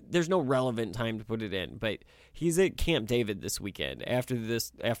relevant time to put it in, but he's at Camp David this weekend after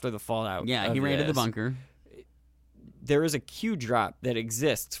the fallout. Yeah, he ran to the bunker. There is a Q drop that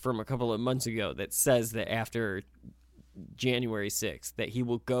exists from a couple of months ago that says that after January 6th that he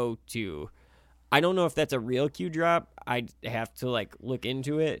will go to. I don't know if that's a real Q drop. I'd have to look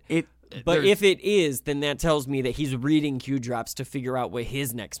into it. But if it is, then that tells me that he's reading Q drops to figure out what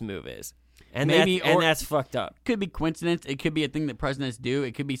his next move is. And that's fucked up. Could be coincidence. It could be a thing that presidents do.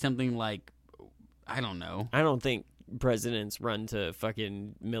 It could be something like, I don't know. I don't think presidents run to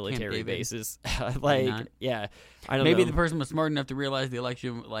fucking military bases. Yeah, I don't know. Maybe the person was smart enough to realize the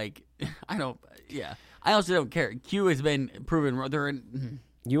election. I also don't care. Q has been proven.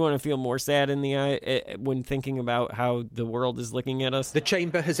 You want to feel more sad in the eye when thinking about how the world is looking at us? The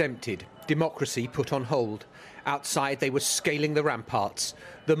chamber has emptied. Democracy put on hold. Outside, they were scaling the ramparts.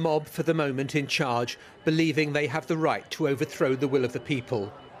 The mob, for the moment, in charge, believing they have the right to overthrow the will of the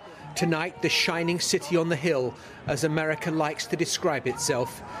people. Tonight, the shining city on the hill, as America likes to describe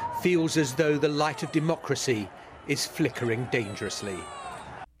itself, feels as though the light of democracy is flickering dangerously.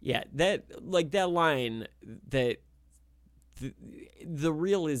 Yeah, that line, that the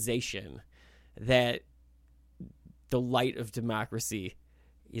realization that the light of democracy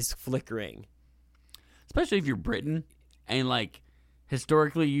is flickering. Especially if you're Britain and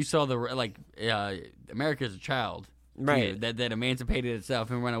historically you saw America as a child, right? That emancipated itself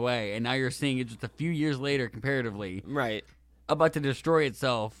and went away, and now you're seeing it just a few years later, comparatively, right, about to destroy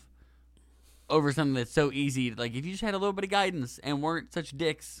itself over something that's so easy. If you just had a little bit of guidance and weren't such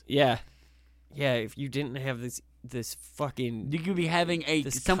dicks, yeah. If you didn't have this fucking, you could be having a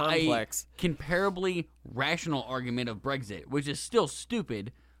complex, comparably rational argument of Brexit, which is still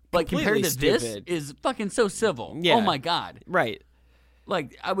stupid. But completely compared to stupid. This, is fucking so civil. Yeah. Oh my god. Right.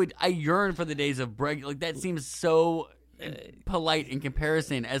 I yearn for the days of Brexit. That seems so polite in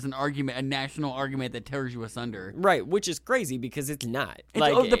comparison as an argument, a national argument that tears you asunder. Right, which is crazy because it's not.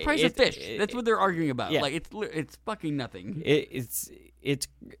 The price of fish. That's what they're arguing about. Yeah. It's fucking nothing.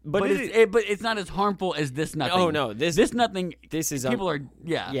 But it's not as harmful as this nothing. Oh no, this nothing. This is people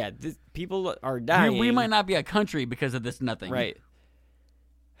people are dying. We might not be a country because of this nothing. Right.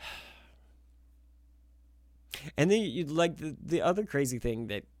 And then the other crazy thing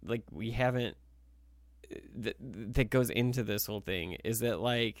that we haven't that goes into this whole thing is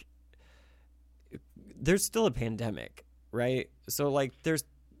that there's still a pandemic, right? So there's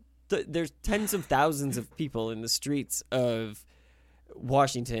tens of thousands of people in the streets of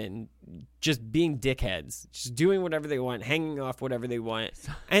Washington just being dickheads, just doing whatever they want, hanging off whatever they want,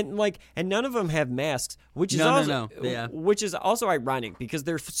 and none of them have masks, which is which is also ironic because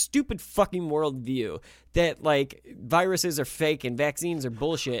their stupid fucking worldview that viruses are fake and vaccines are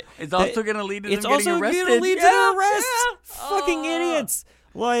bullshit. It's also going to lead to them getting arrested. It's also going to lead to their arrests. Fucking idiots.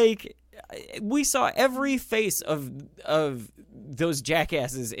 We saw every face of those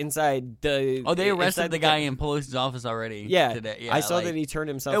jackasses inside the. Oh, they arrested the guy in Pelosi's office already. Yeah, today. Yeah, I saw that he turned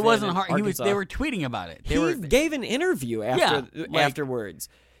himself. It wasn't hard. Arkansas. They were tweeting about it. He gave an interview afterwards.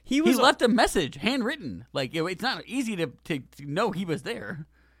 He left a message, handwritten. It's not easy to know he was there.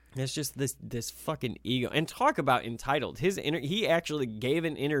 It's just this fucking ego. And talk about entitled. He actually gave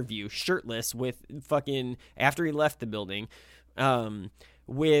an interview shirtless with fucking after he left the building,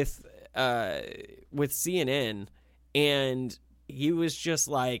 with CNN, and he was just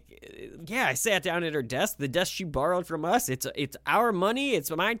yeah, I sat down at her desk, the desk she borrowed from us. It's our money.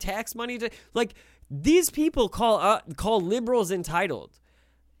 It's my tax money. These people call liberals entitled.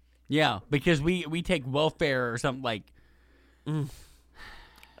 Yeah, because we take welfare or something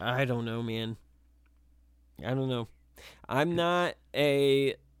I don't know, man. I don't know. I'm not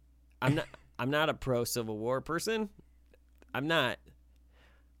a pro Civil War person. I'm not.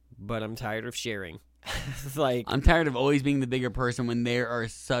 But I'm tired of sharing. Like, I'm tired of always being the bigger person when there are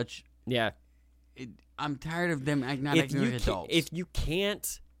such. Yeah. I'm tired of them not acting like adults. If you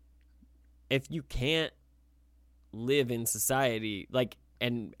can't live in society, like,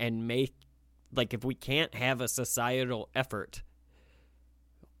 and make, like, if we can't have a societal effort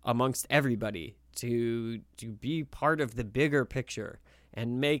amongst everybody to be part of the bigger picture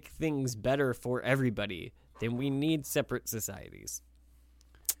and make things better for everybody, then we need separate societies.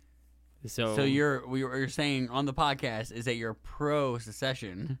 So what you're saying on the podcast is that you're pro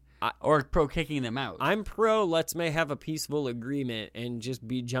secession or pro kicking them out. I'm pro let's have a peaceful agreement and just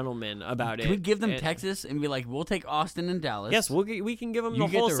be gentlemen about it. Can we give them Texas and be like, we'll take Austin and Dallas? Yes, we can give them the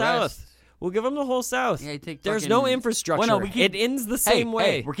whole South. We'll give them the whole South. Yeah, There's no infrastructure. Well, no, it ends the same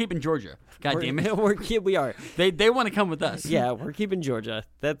way. Hey, we're keeping Georgia. God damn it. We are. They want to come with us. Yeah, we're keeping Georgia.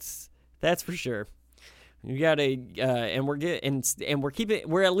 That's for sure. You got and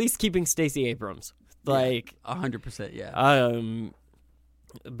we're at least keeping Stacey Abrams. Like 100%. Yeah.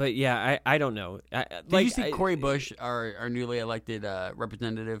 But yeah, I don't know. Did you see Cori Bush, our newly elected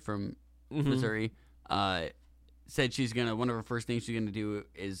representative from Missouri, said one of her first things she's gonna do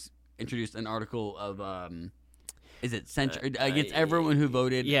is introduce an article of is it censure against everyone who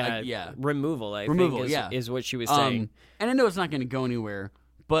voted? Removal. I removal. think is what she was saying. And I know it's not going to go anywhere,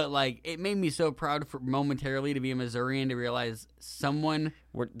 but like it made me so proud momentarily to be a Missourian to realize someone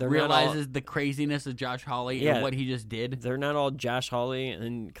realizes the craziness of Josh Hawley and what he just did. They're not all Josh Hawley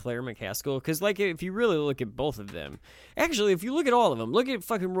and Claire McCaskill, because like if you really look at both of them, actually if you look at all of them, look at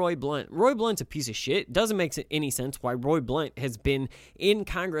fucking Roy Blunt. Roy Blunt's a piece of shit. Doesn't make any sense why Roy Blunt has been in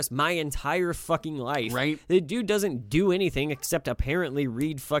Congress my entire fucking life. Right? The dude doesn't do anything except apparently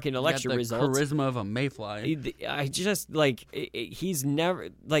read fucking election results. Charisma of a mayfly. I just he's never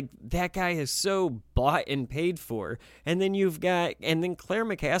that guy is so bought and paid for. And then then Claire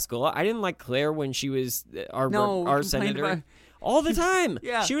McCaskill. I didn't like Claire when she was our senator. All the time.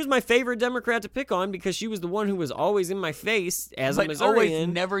 Yeah. She was my favorite Democrat to pick on because she was the one who was always in my face as a Missourian. Always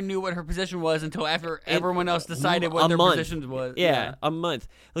never knew what her position was until after everyone else decided what their position was. Yeah, a month.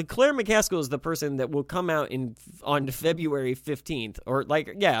 Like Claire McCaskill is the person that will come out on February 15th or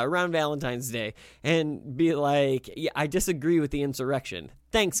around Valentine's Day and be like, yeah, I disagree with the insurrection.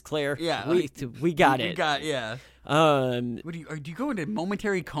 Thanks, Claire. Yeah. We got it. What do you go into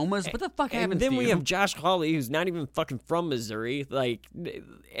momentary comas? What the fuck happens? And then to we you? have Josh Hawley, who's not even fucking from Missouri.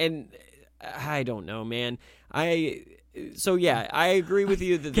 And I don't know, man. I agree with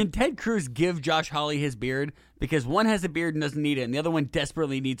you. Can Ted Cruz give Josh Hawley his beard? Because one has a beard and doesn't need it, and the other one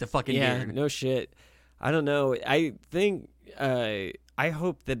desperately needs a fucking beard. Yeah, no shit. I don't know. I think I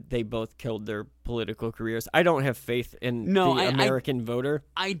hope that they both killed their political careers. I don't have faith in the American voter.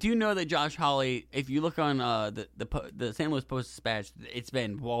 I do know that Josh Hawley, if you look on the St. Louis Post-Dispatch, it's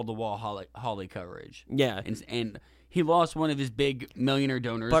been wall-to-wall Hawley coverage. Yeah. And he lost one of his big millionaire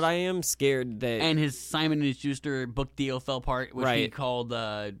donors. But I am scared that... And his Simon & Schuster book deal fell apart, which he called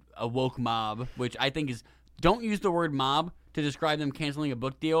a woke mob, which I think is... Don't use the word mob to describe them canceling a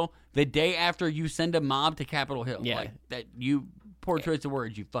book deal the day after you send a mob to Capitol Hill. Yeah. Poor choice of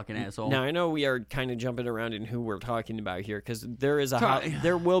words, you fucking asshole. Now, I know we are kind of jumping around in who we're talking about here because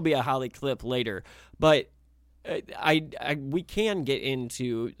there will be a Hawley clip later, but we can get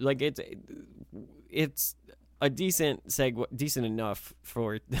into it's a decent enough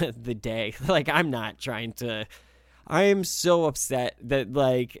for the day. I'm not trying to. I am so upset that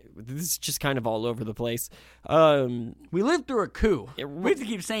this is just kind of all over the place. We lived through a coup. We have to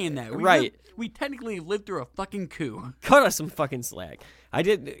keep saying that. We technically lived through a fucking coup. Cut us some fucking slack. I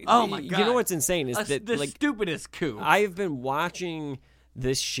did. Oh my god! You know what's insane is that the stupidest coup. I've been watching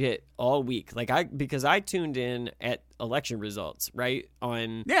this shit all week. Because I tuned in at election results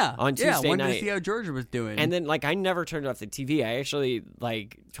on Tuesday night to see how Georgia was doing, and then I never turned off the TV. I actually I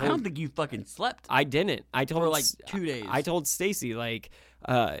don't think you fucking slept. I didn't. I told for 2 days. I told Stacy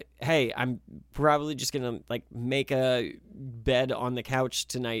hey, I'm probably just gonna make a bed on the couch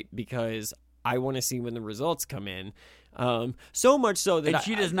tonight because I want to see when the results come in. So much so that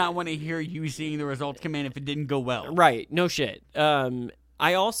she does not want to hear you seeing the results come in if it didn't go well. Right? No shit.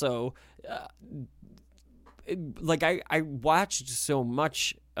 I also I watched so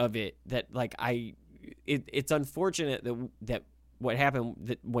much of it that it's unfortunate that what happened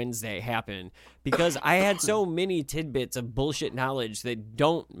that Wednesday happened because I had so many tidbits of bullshit knowledge that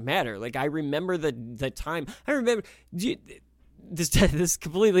don't matter. I remember the time. I remember this is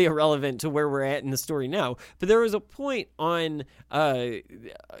completely irrelevant to where we're at in the story now. But there was a point on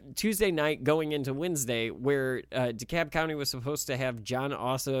Tuesday night going into Wednesday where DeKalb County was supposed to have John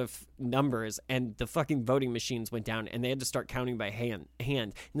Ossoff numbers, and the fucking voting machines went down, and they had to start counting by hand.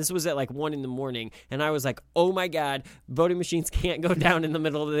 And this was at like 1 a.m, and I was like, oh my god, voting machines can't go down in the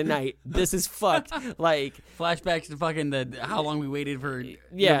middle of the night. This is fucked. Like flashbacks to fucking how long we waited for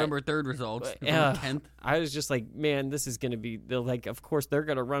November 3rd results. November 10th. I was just like, man, this is gonna be like, of course they're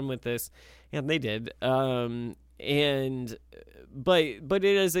gonna run with this, and they did. But it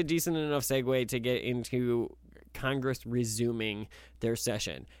is a decent enough segue to get into Congress resuming their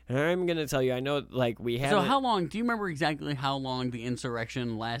session. And I'm going to tell you, I know, like, we have. So how long, do you remember exactly how long the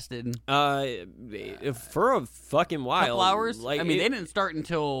insurrection lasted? For a fucking while. Couple hours? Like, I mean, they didn't start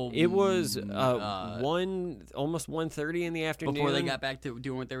until... It was almost 1:30 in the afternoon. Before they got back to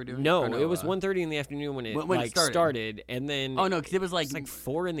doing what they were doing? No, it was 1:30 in the afternoon when it started. And then... Oh, no, because it was like...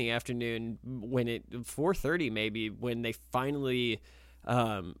 4 in the afternoon when 4:30 maybe, when they finally...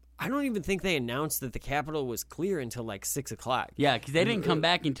 I don't even think they announced that the Capitol was clear until like 6 o'clock. Yeah, because they didn't come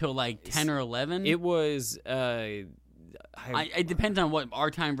back until like 10 or 11. It was. It depends on what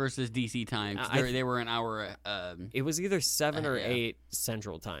our time versus DC time. They were an hour. It was either 7 or 8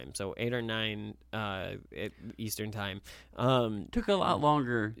 Central Time, so 8 or 9 Eastern Time. Took a lot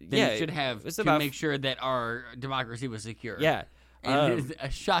longer than it should have to make sure that our democracy was secure. Yeah. And it was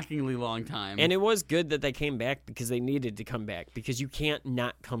a shockingly long time. And it was good that they came back because they needed to come back, because you can't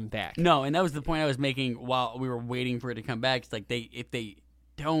not come back. No, and that was the point I was making while we were waiting for it to come back. It's like if they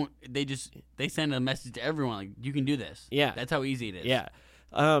don't, they send a message to everyone like, you can do this. Yeah. That's how easy it is. Yeah.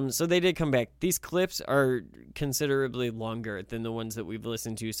 So they did come back. These clips are considerably longer than the ones that we've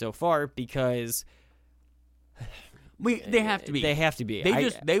listened to so far because... They have to be. They have to be.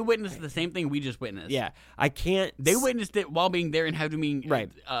 They witnessed the same thing we just witnessed. Yeah, I can't. They witnessed it while being there and had to be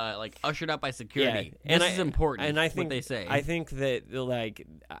like ushered out by security. Yeah. This is important. And I think what they say. I think that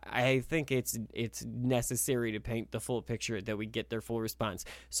I think it's necessary to paint the full picture that we get their full response.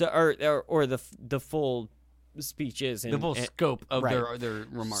 So or the full speeches and the full scope of their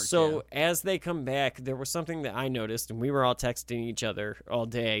remarks. So as they come back, there was something that I noticed, and we were all texting each other all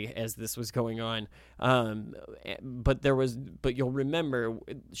day as this was going on. But you'll remember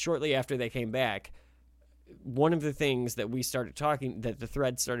shortly after they came back, one of the things that we started that the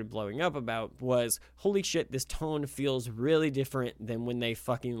thread started blowing up about was, holy shit, this tone feels really different than when they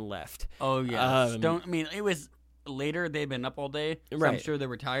fucking left. Oh yeah. It was later. They'd been up all day, so I'm sure they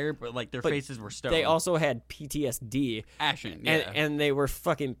were tired, but like their faces were stoned. They also had PTSD, ashen, and they were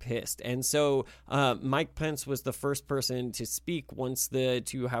fucking pissed. And so Mike Pence was the first person to speak once the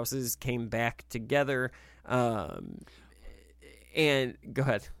two houses came back together. And go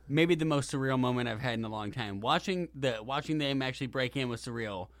ahead. Maybe the most surreal moment I've had in a long time. Watching them actually break in was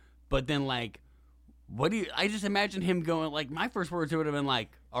surreal, but then like, I just imagine him going like, my first words would have been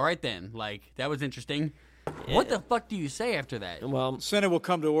like, all right then, like that was interesting. What the fuck do you say after that? Well, the Senate will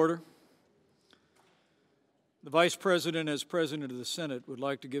come to order. The Vice President, as President of the Senate, would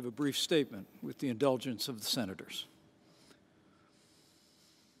like to give a brief statement with the indulgence of the senators.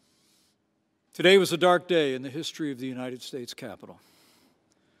 Today was a dark day in the history of the United States Capitol.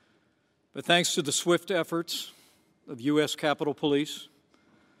 But thanks to the swift efforts of U.S. Capitol Police,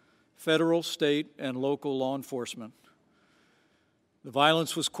 federal, state, and local law enforcement, the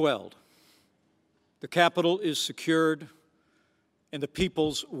violence was quelled. The Capitol is secured, and the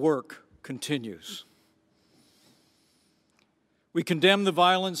people's work continues. We condemn the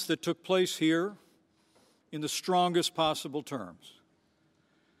violence that took place here in the strongest possible terms.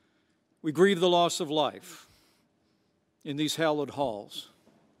 We grieve the loss of life in these hallowed halls,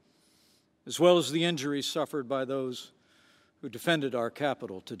 as well as the injuries suffered by those who defended our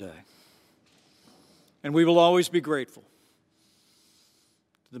Capitol today. And we will always be grateful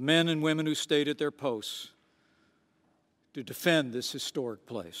the men and women who stayed at their posts to defend this historic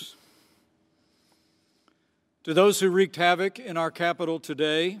place. To those who wreaked havoc in our Capitol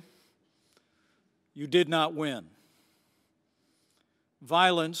today, you did not win.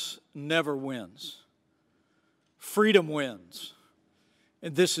 Violence never wins. Freedom wins.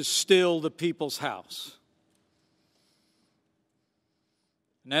 And this is still the people's house.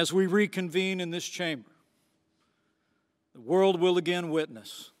 And as we reconvene in this chamber, the world will again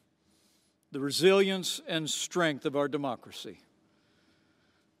witness the resilience and strength of our democracy.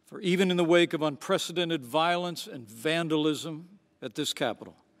 For even in the wake of unprecedented violence and vandalism at this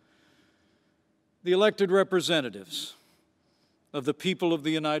Capitol, the elected representatives of the people of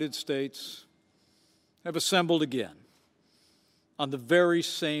the United States have assembled again on the very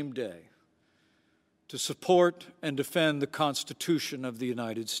same day to support and defend the Constitution of the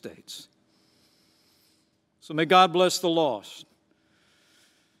United States. So may God bless the lost,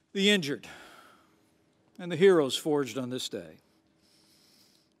 the injured, and the heroes forged on this day.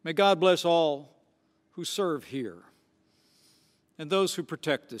 May God bless all who serve here and those who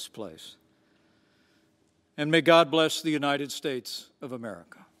protect this place. And may God bless the United States of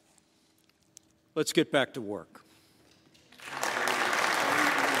America. Let's get back to work.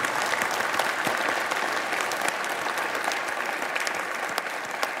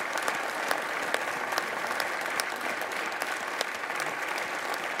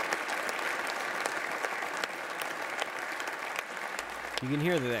 You can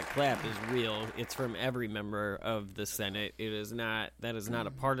hear that clap is real. It's from every member of the Senate. It is not. That is not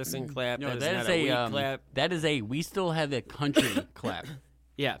a partisan clap. No, that is not a weak clap. That is a we still have a country clap.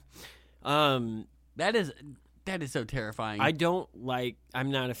 Yeah. That is so terrifying.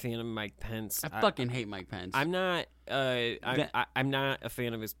 I'm not a fan of Mike Pence. I fucking hate Mike Pence. I'm not. I'm not a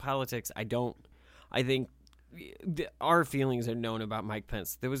fan of his politics. I think our feelings are known about Mike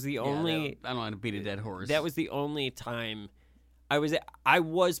Pence. There was the only. I don't want to beat a dead horse. That was the only time. I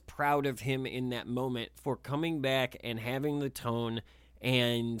was proud of him in that moment for coming back and having the tone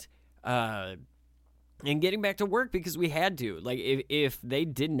and getting back to work because we had to. Like if they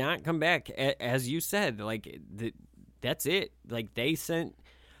did not come back, as you said, like that's it. Like they sent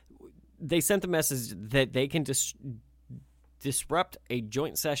the message that they can disrupt a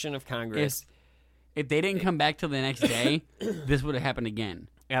joint session of Congress. If they didn't come back till the next day, this would have happened again.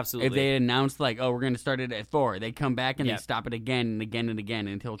 Absolutely. If they announced, like, oh, we're going to start it at 4, they come back and they stop it again and again and again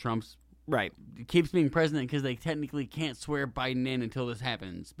until Trump's keeps being president because they technically can't swear Biden in until this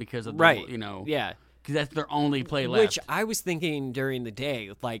happens because of the, Yeah. Because that's their only play left. Which I was thinking during the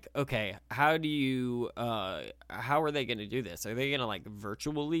day, like, okay, how are they going to do this? Are they going to, like,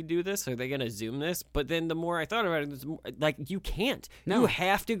 virtually do this? Are they going to Zoom this? But then the more I thought about it, like, you can't. No. You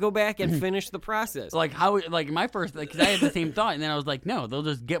have to go back and finish the process. Like, my first, because I had the same thought, and then I was like, no, they'll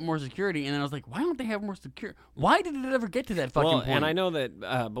just get more security. And then I was like, why don't they have more security? Why did it ever get to that fucking point? And I know that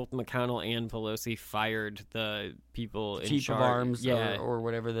both McConnell and Pelosi fired the people in charge. Chief of Arms or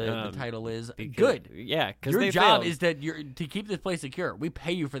whatever the title is. Good. Yeah, because your job is that to keep this place secure. We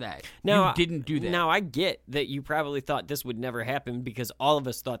pay you for that. Now, you didn't do that. Now, I get that you probably thought this would never happen because all of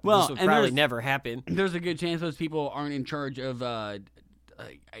us thought this would probably never happen. There's a good chance those people aren't in charge of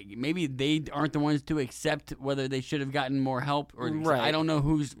maybe they aren't the ones to accept whether they should have gotten more help. Or I don't know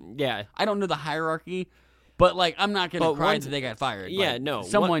who's... Yeah. I don't know the hierarchy. But, like, I'm not going to cry that they got fired. Yeah, like, no.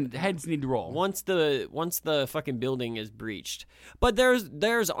 Heads need to roll. Once the fucking building is breached. But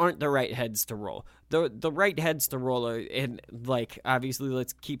theirs aren't the right heads to roll. The right heads to roll are, and, like, obviously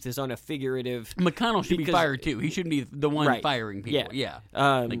let's keep this on a figurative... McConnell should be fired, too. He shouldn't be the one firing people. Yeah.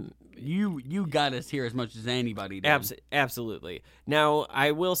 Like, you got us here as much as anybody does. Absolutely. Now,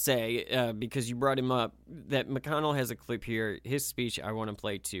 I will say, because you brought him up, that McConnell has a clip here. His speech I want to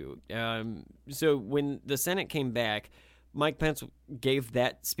play, too. So when the Senate came back, Mike Pence gave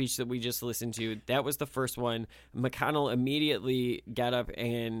that speech that we just listened to. That was the first one. McConnell immediately got up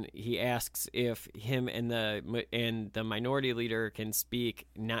and he asks if him and the minority leader can speak,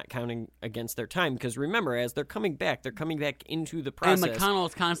 not counting against their time. Because remember, as they're coming back into the process. And McConnell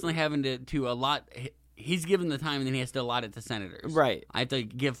is constantly having to allot. He's given the time and then he has to allot it to senators. Right. I have to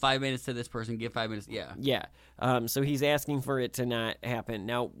give 5 minutes to this person, give 5 minutes. Yeah. Yeah. So he's asking for it to not happen.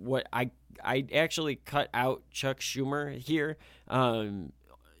 Now, what I actually cut out Chuck Schumer here. I've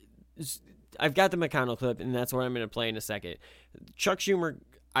got the McConnell clip, and that's what I'm going to play in a second. Chuck Schumer,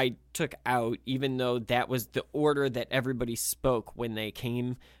 I took out, even though that was the order that everybody spoke when they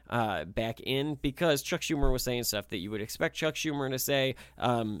came back in, because Chuck Schumer was saying stuff that you would expect Chuck Schumer to say.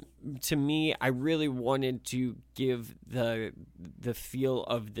 To me, I really wanted to give the feel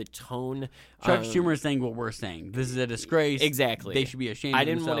of the tone. Chuck Schumer is saying what we're saying. This is a disgrace. Exactly. They should be ashamed of I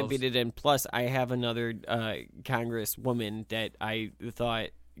didn't themselves. want to beat it in. Plus, I have another congresswoman that I thought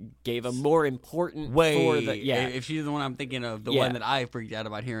gave a more important if she's the one I'm thinking of, the one that I freaked out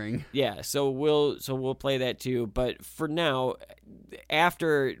about hearing. Yeah, so we'll play that too. But for now,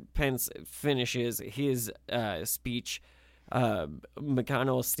 after Pence finishes his speech,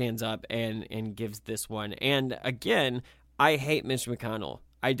 McConnell stands up and gives this one. And again, I hate Mitch McConnell.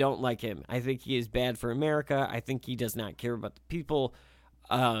 I don't like him. I think he is bad for America. I think he does not care about the people.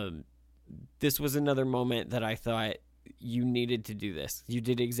 This was another moment that I thought, you needed to do this. You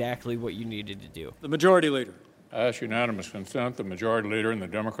did exactly what you needed to do. The majority leader. I ask unanimous consent the majority leader and the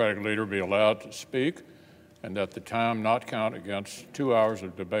Democratic leader be allowed to speak, and that the time not count against 2 hours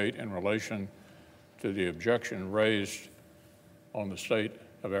of debate in relation to the objection raised on the state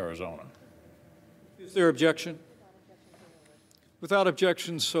of Arizona. Is there objection? Without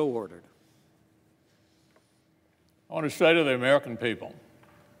objection, so ordered. I want to say to the American people,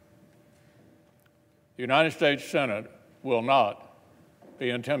 the United States Senate will not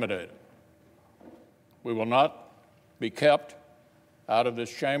be intimidated. We will not be kept out of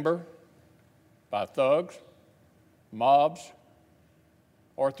this chamber by thugs, mobs,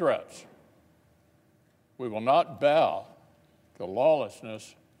 or threats. We will not bow to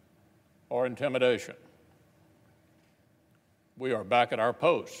lawlessness or intimidation. We are back at our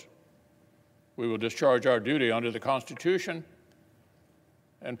posts. We will discharge our duty under the Constitution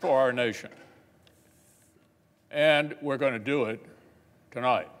and for our nation. And we're going to do it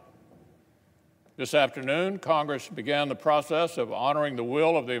tonight. This afternoon, Congress began the process of honoring the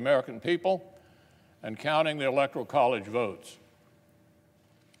will of the American people and counting the Electoral College votes.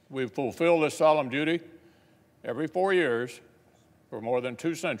 We've fulfilled this solemn duty every 4 years for more than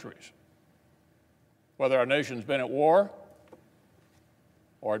 2 centuries. Whether our nation's been at war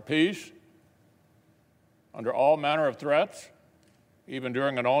or at peace, under all manner of threats, even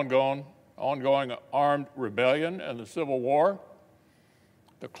during an ongoing armed rebellion and the Civil War,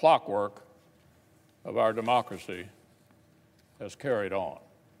 the clockwork of our democracy has carried on.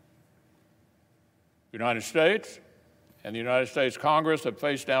 The United States and the United States Congress have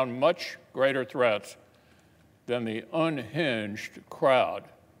faced down much greater threats than the unhinged crowd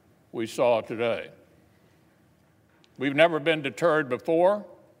we saw today. We've never been deterred before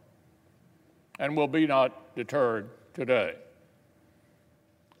and will be not deterred today.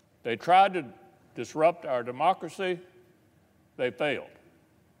 They tried to disrupt our democracy. They failed.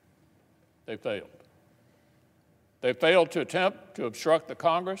 They failed. They failed to attempt to obstruct the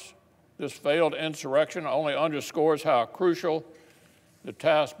Congress. This failed insurrection only underscores how crucial the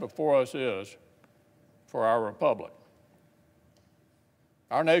task before us is for our republic.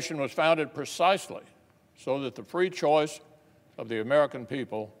 Our nation was founded precisely so that the free choice of the American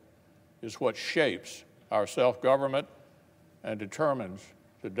people is what shapes our self-government and determines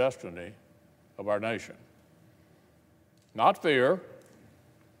the destiny of our nation. Not fear,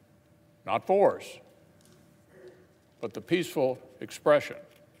 not force, but the peaceful expression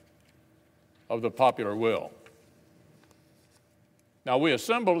of the popular will. Now, we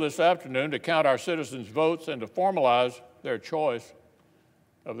assembled this afternoon to count our citizens' votes and to formalize their choice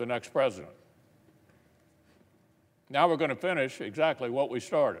of the next president. Now we're going to finish exactly what we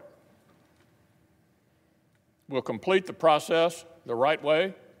started. We'll complete the process the right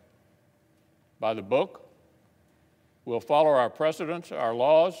way, by the book. We'll follow our precedents, our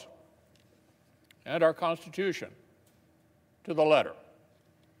laws, and our Constitution to the letter.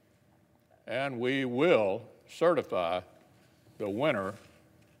 And we will certify the winner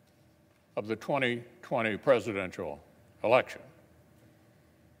of the 2020 presidential election.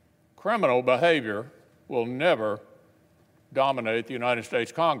 Criminal behavior will never dominate the United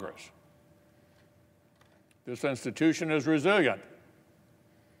States Congress. This institution is resilient.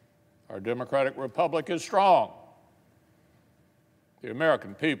 Our democratic republic is strong. The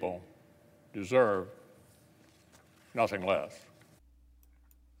American people deserve nothing less.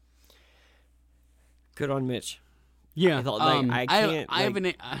 Good on Mitch. Yeah, I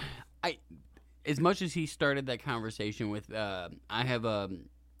can't. As much as he started that conversation with, I have an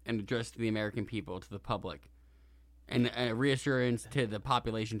address to the American people, to the public, and a reassurance to the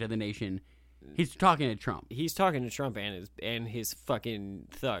population, to the nation. He's talking to Trump. He's talking to Trump and his fucking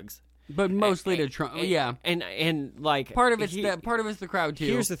thugs. But mostly to Trump. Yeah. And like part of it's the crowd too.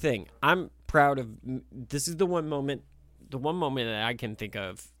 Here's the thing. I'm proud of this is the one moment that I can think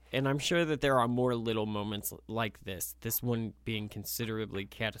of, and I'm sure that there are more little moments like this one being considerably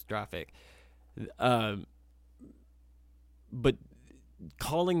catastrophic. But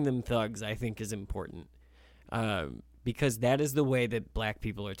calling them thugs, I think, is important. Because that is the way that black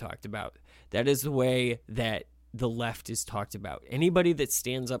people are talked about. That is the way that the left is talked about. Anybody that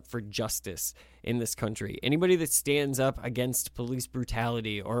stands up for justice in this country, anybody that stands up against police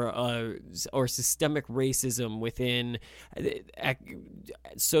brutality or systemic racism within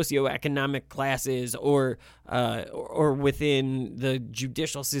socioeconomic classes or within the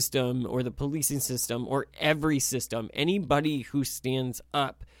judicial system or the policing system or every system, anybody who stands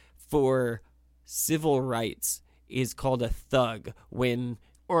up for civil rights is called a thug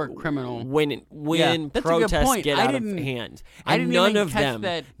or a criminal when protests get out of hand. And none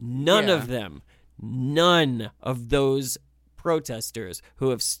of those protesters who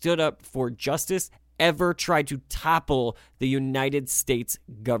have stood up for justice ever tried to topple the United States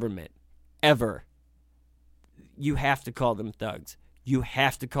government. Ever. You have to call them thugs. you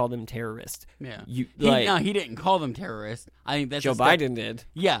have to call them terrorists. Yeah. He didn't call them terrorists. I think that's Joe a step, Biden did.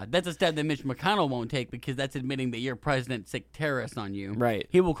 Yeah, that's a step that Mitch McConnell won't take because that's admitting that your president sick terrorists on you. Right.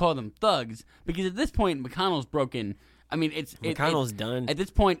 He will call them thugs because at this point McConnell's broken. I mean, McConnell's done. At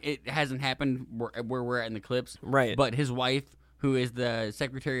this point, it hasn't happened where we're at in the clips. Right. But his wife, who is the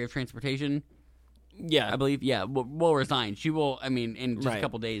Secretary of Transportation, yeah, I believe, will resign. She will. I mean, in just a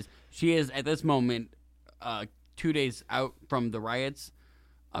couple days, she is at this moment 2 days out from the riots.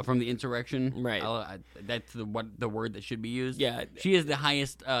 From the insurrection, right? That's the word that should be used. Yeah, she is the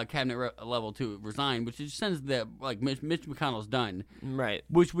highest cabinet level to resign, which just sends that Mitch McConnell's done, right?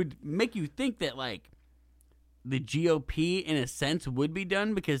 Which would make you think that the GOP, in a sense, would be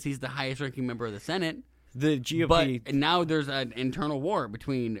done because he's the highest ranking member of the Senate. The GOP, but now there's an internal war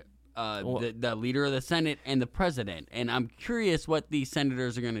between the leader of the Senate and the president, and I'm curious what these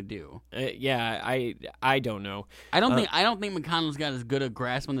senators are going to do. I don't know. I don't think McConnell's got as good a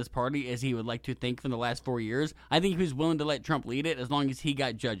grasp on this party as he would like to think from the last 4 years. I think he was willing to let Trump lead it as long as he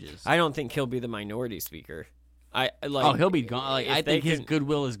got judges. I don't think he'll be the minority speaker. He'll be gone. I think his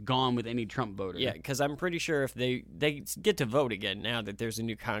goodwill is gone with any Trump voter. Yeah, because I'm pretty sure if they get to vote again now that there's a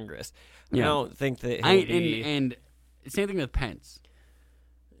new Congress, I don't think that he'll be... And same thing with Pence.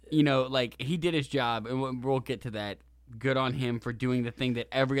 You know, he did his job, and we'll get to that. Good on him for doing the thing that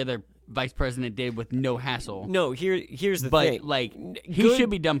every other vice president did with no hassle. No, here's the thing. But, he should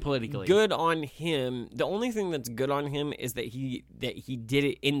be done politically. Good on him. The only thing that's good on him is that he did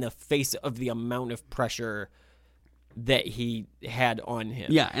it in the face of the amount of pressure that he had on him.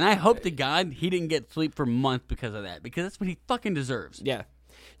 Yeah, and I hope to God he didn't get sleep for months because of that, because that's what he fucking deserves. Yeah.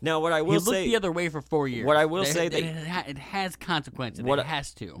 Now, what I will say... He looked the other way for 4 years. What I will say... It has consequences. It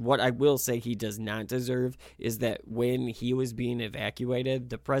has to. What I will say he does not deserve is that when he was being evacuated,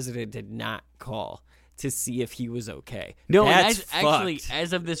 the president did not call to see if he was okay. No, that's actually,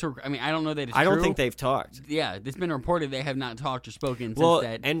 as of this... I mean, I don't know that it's true. I don't think they've talked. Yeah, it's been reported they have not talked or spoken well,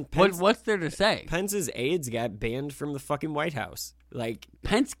 since that. And what's there to say? Pence's aides got banned from the fucking White House.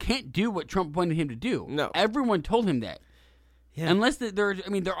 Pence can't do what Trump wanted him to do. No. Everyone told him that. Yeah. Unless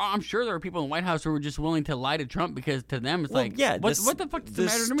I'm sure there are people in the White House who were just willing to lie to Trump because to them it's what the fuck does it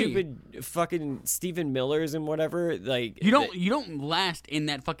matter to me? Stupid fucking Stephen Millers and whatever. You don't last in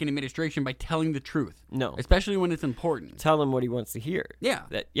that fucking administration by telling the truth. No, especially when it's important. Tell him what he wants to hear. Yeah,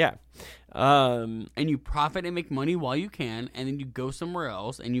 and you profit and make money while you can, and then you go somewhere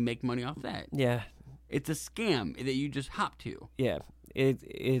else and you make money off that. Yeah, it's a scam that you just hop to. Yeah.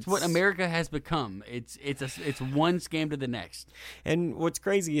 It's what America has become. It's one scam to the next. And what's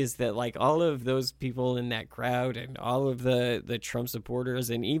crazy is that all of those people in that crowd and all of the Trump supporters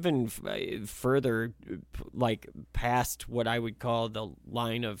and even further past what I would call the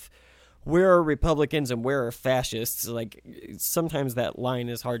line of where are Republicans and where are fascists, sometimes that line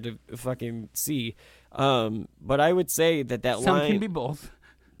is hard to fucking see. But I would say that line... Some can be both.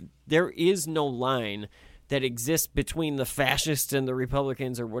 There is no line that exists between the fascists and the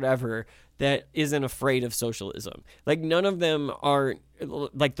Republicans or whatever that isn't afraid of socialism. None of them are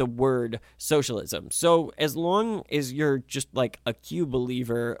the word socialism. So as long as you're just a Q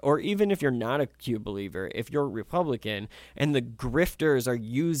believer, or even if you're not a Q believer, if you're a Republican and the grifters are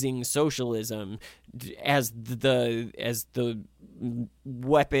using socialism as the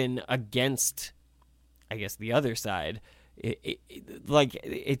weapon against, I guess, the other side,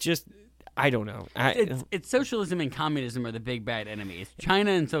 it just... I don't know. It's socialism and communism are the big bad enemies.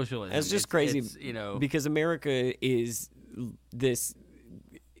 China and socialism. It's just crazy, because America is this.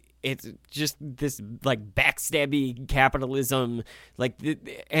 It's just this backstabby capitalism,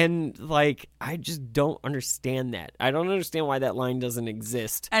 I just don't understand that. I don't understand why that line doesn't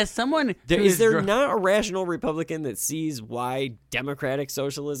exist. As someone, is there not a rational Republican that sees why democratic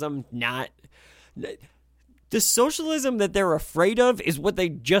socialism not? The socialism that they're afraid of is what they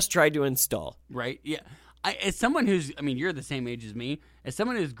just tried to install. Right, yeah. As someone who's, you're the same age as me. As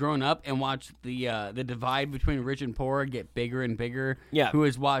someone who's grown up and watched the divide between rich and poor get bigger and bigger. Yeah. Who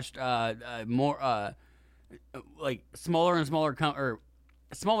has watched more, smaller and smaller, or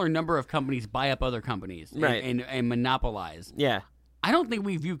a smaller number of companies buy up other companies. Right. And monopolize. Yeah. I don't think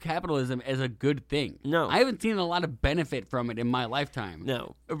we view capitalism as a good thing. No. I haven't seen a lot of benefit from it in my lifetime.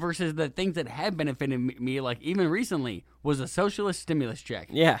 No. Versus the things that have benefited me, even recently, was a socialist stimulus check.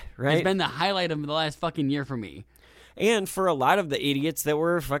 Yeah, right. It's been the highlight of the last fucking year for me. And for a lot of the idiots that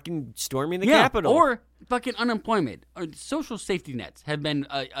were fucking storming the Capitol. Or fucking unemployment. Or social safety nets have been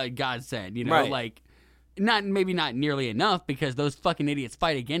a godsend, Right. Maybe not nearly enough, because those fucking idiots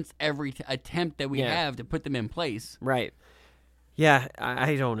fight against every attempt that we have to put them in place. Right. Yeah,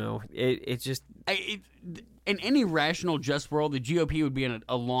 I don't know. It just... in any rational, just world, the GOP would be in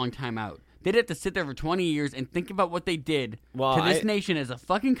a long time out. They'd have to sit there for 20 years and think about what they did to this nation as a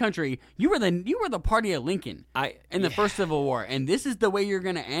fucking country. You were the party of Lincoln in the first Civil War, and this is the way you're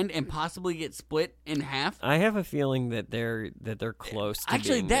going to end and possibly get split in half. I have a feeling that they're close to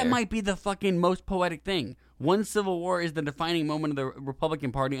Actually, being that there. might be the fucking most poetic thing. One Civil War is the defining moment of the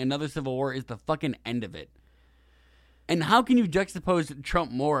Republican Party. Another Civil War is the fucking end of it. And how can you juxtapose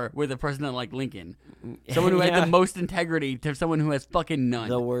Trump more with a president like Lincoln? Someone who had the most integrity to someone who has fucking none.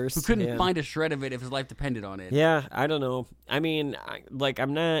 The worst. Who couldn't find a shred of it if his life depended on it. Yeah, I don't know. I mean,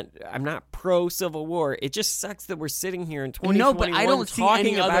 I'm not pro Civil War. It just sucks that we're sitting here in 2021 no, but I don't see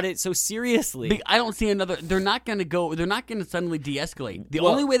talking any about it so seriously. I don't see another. They're not going to suddenly de-escalate. The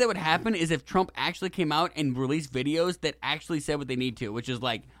only way that would happen is if Trump actually came out and released videos that actually said what they need to, which is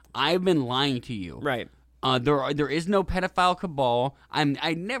like, I've been lying to you. Right. There is no pedophile cabal.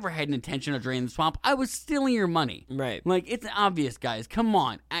 I never had an intention of draining the swamp. I was stealing your money. Right. Like, it's obvious, guys. Come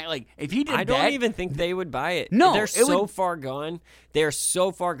on. Like, if he did I don't even think they would buy it. No, they're so far gone. They're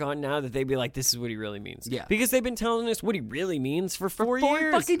so far gone now that they'd be like, this is what he really means. Yeah. Because they've been telling us what he really means for 4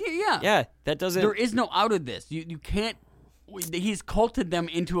 years. Fucking years, yeah. Yeah, that doesn't... There is no out of this. You can't... He's culted them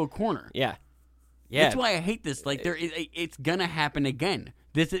into a corner. Yeah. Yeah. That's why I hate this. Like, it's gonna happen again.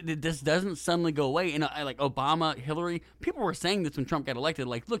 This doesn't suddenly go away. And like Obama, Hillary, people were saying this when Trump got elected.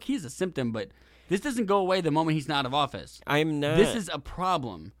 Like, look, he's a symptom, but this doesn't go away the moment he's not out of office. I'm not. This is a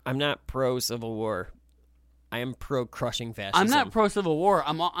problem. I'm not pro Civil War. I am pro crushing fascism. I'm not pro Civil War.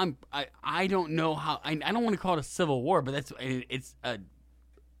 I don't know how. I don't want to call it a civil war, but it's a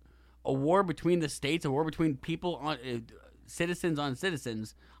war between the states, a war between people on citizens on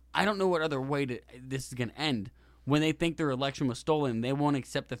citizens. I don't know what other way this is going to end. When they think their election was stolen, they won't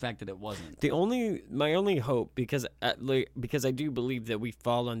accept the fact that it wasn't. My only hope, because I do believe that we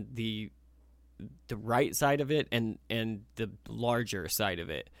fall on the right side of it and the larger side of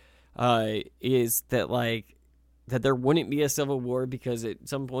it, is that that there wouldn't be a civil war, because at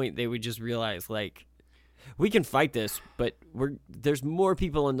some point they would just realize we can fight this, but there's more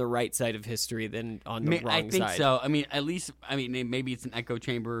people on the right side of history than on the wrong side. I think so. I mean, at least maybe it's an echo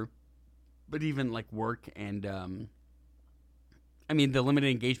chamber. But even like work and, the limited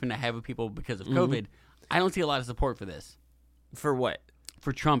engagement I have with people because of COVID, I don't see a lot of support for this. For what?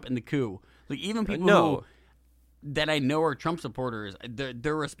 For Trump and the coup. Like, even people that I know are Trump supporters,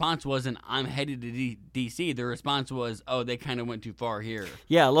 their response wasn't, I'm headed to D.C. Their response was, oh, they kind of went too far here.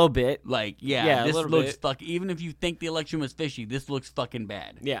 Yeah, a little bit. Like, this looks fucking... Even if you think the election was fishy, this looks fucking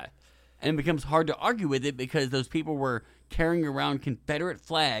bad. Yeah. And it becomes hard to argue with it because those people were carrying around Confederate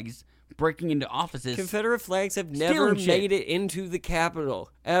flags, breaking into offices. Confederate flags have never made it into the Capitol.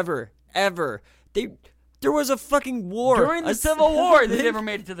 Ever. There was a fucking war. During the Civil War, they never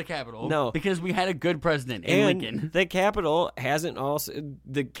made it to the Capitol. No. Because we had a good president in Lincoln. The Capitol hasn't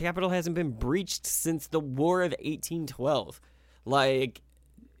been breached since the War of 1812.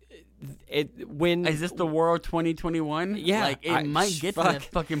 Is this the War of 2021? Yeah. It might get to that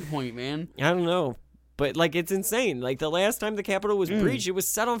fucking point, man. I don't know. But, it's insane. The last time the Capitol was breached, it was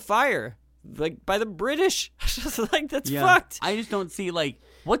set on fire, by the British. That's fucked. I just don't see,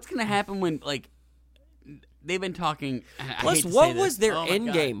 what's going to happen when, they've been talking... Plus, what was their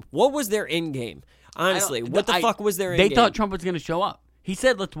end game? What was their end game? Honestly, what the fuck was their end game? They thought Trump was going to show up. He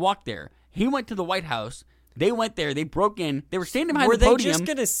said, let's walk there. He went to the White House. They went there. They broke in. They were standing behind the podium. Were they just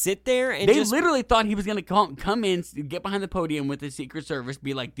going to sit there and They literally thought he was going to come in, get behind the podium with the Secret Service,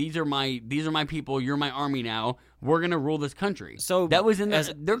 be like, these are my people. You're my army now. We're going to rule this country. So that was in there.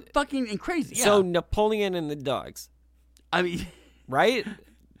 They're fucking crazy. Yeah. So Napoleon and the dogs. I mean, right?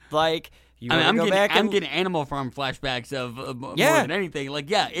 I'm getting Animal Farm flashbacks of more than anything.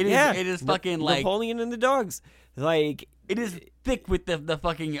 It is fucking Napoleon and the dogs. It is thick with the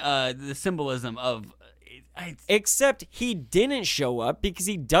fucking the symbolism of. Except he didn't show up because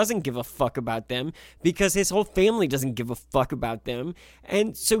he doesn't give a fuck about them, because his whole family doesn't give a fuck about them,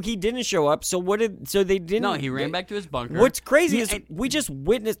 and so he didn't show up. So they didn't. No, he ran back to his bunker. What's crazy is we just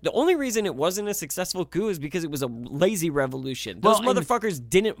witnessed. The only reason it wasn't a successful coup is because it was a lazy revolution. Those motherfuckers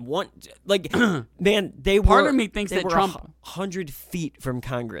didn't want. Man, Part of me thinks that Trump 100 feet from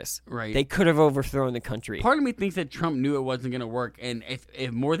Congress. Right. They could have overthrown the country. Part of me thinks that Trump knew it wasn't going to work, and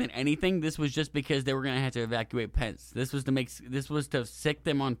if more than anything, this was just because they were going to have to evacuate Pence. This was to sick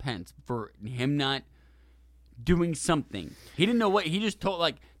them on Pence for him not doing something. He didn't know what. He just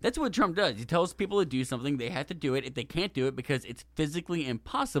told, that's what Trump does. He tells people to do something. They have to do it. If they can't do it because it's physically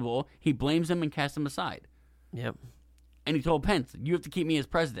impossible, he blames them and casts them aside. Yep. And he told Pence, you have to keep me as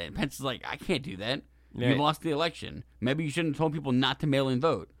president. Pence is like, I can't do that. Right. You lost the election. Maybe you shouldn't have told people not to mail in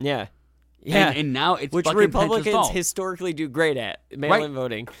vote. Yeah. And now it's which fucking Republicans Pence's fault. historically do great at mail-in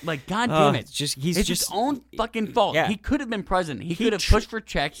voting. Like, God damn it! He's it's his own fucking fault. Yeah. He could have been president. He could have pushed for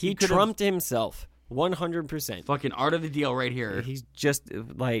checks. He trumped himself 100%. Fucking art of the deal right here. He's just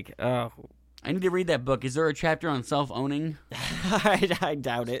like, I need to read that book. Is there a chapter on self-owning? I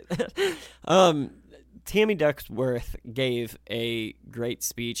doubt it. Tammy Duckworth gave a great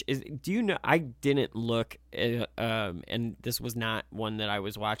speech. Do you know? I didn't look, and this was not one that I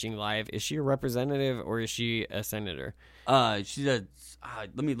was watching live. Is she a representative or is she a senator? She's a.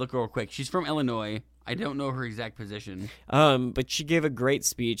 Let me look real quick. She's from Illinois. I don't know her exact position. But she gave a great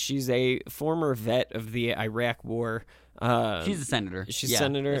speech. She's a former vet of the Iraq War. She's a senator. She's a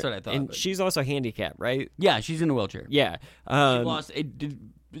senator. That's what I thought. And she's also handicapped, right? Yeah, she's in a wheelchair. Yeah. She lost.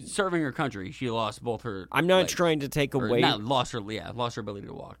 Serving her country, she lost both her. I'm not legs. trying to take away. Lost her ability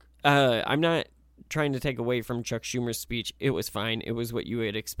to walk. I'm not trying to take away from Chuck Schumer's speech. It was fine. It was what you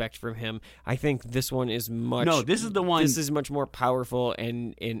would expect from him. I think this one is much. No, this is the one. This is much more powerful,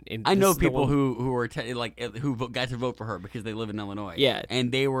 and I know people who were who got to vote for her because they live in Illinois. Yeah,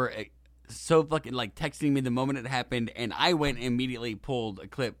 and they were so fucking texting me the moment it happened, and I went and immediately pulled a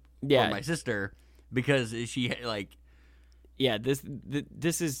clip for my sister because she Yeah,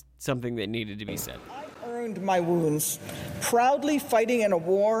 this is something that needed to be said. I earned my wounds, proudly fighting in a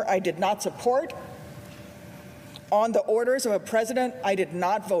war I did not support, on the orders of a president I did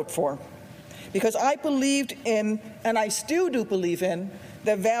not vote for, because I believed in, and I still do believe in,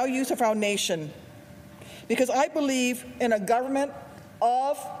 the values of our nation, because I believe in a government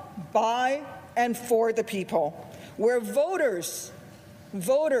of, by, and for the people, where voters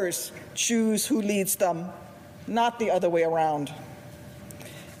choose who leads them, not the other way around.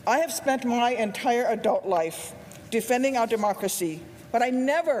 I have spent my entire adult life defending our democracy, but I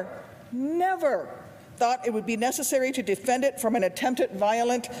never thought it would be necessary to defend it from an attempted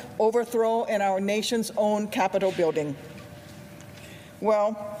violent overthrow in our nation's own Capitol building.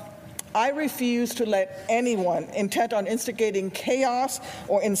 Well, I refuse to let anyone intent on instigating chaos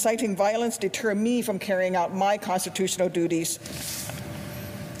or inciting violence deter me from carrying out my constitutional duties.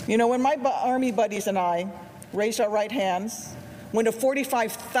 You know, when my Army buddies and I raised our right hands, when the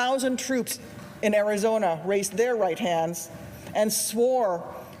 45,000 troops in Arizona raised their right hands and swore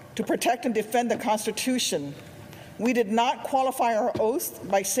to protect and defend the Constitution, we did not qualify our oath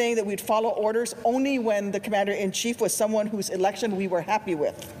by saying that we'd follow orders only when the commander-in-chief was someone whose election we were happy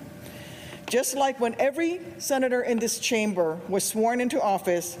with. Just like when every senator in this chamber was sworn into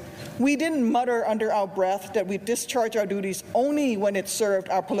office, we didn't mutter under our breath that we discharge our duties only when it served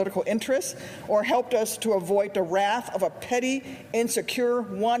our political interests or helped us to avoid the wrath of a petty, insecure,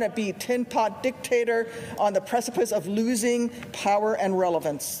 wannabe tin pot dictator on the precipice of losing power and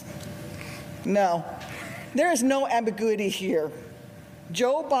relevance. No, there is no ambiguity here.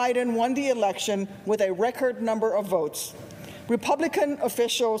 Joe Biden won the election with a record number of votes. Republican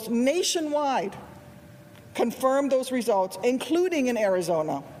officials nationwide confirmed those results, including in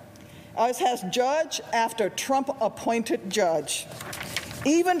Arizona, as has judge after Trump-appointed judge.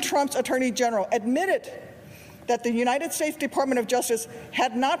 Even Trump's attorney general admitted that the United States Department of Justice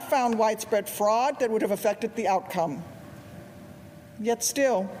had not found widespread fraud that would have affected the outcome. Yet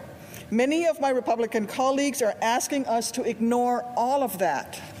still, many of my Republican colleagues are asking us to ignore all of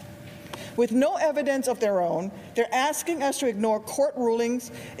that. With no evidence of their own, they're asking us to ignore court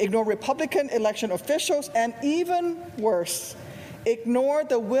rulings, ignore Republican election officials, and even worse, ignore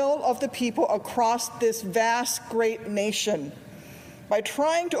the will of the people across this vast, great nation. By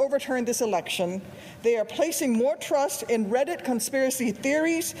trying to overturn this election, they are placing more trust in Reddit conspiracy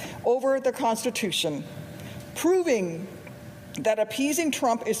theories over the Constitution, proving that appeasing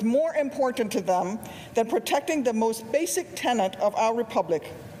Trump is more important to them than protecting the most basic tenet of our republic,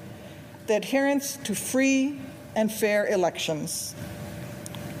 the adherence to free and fair elections.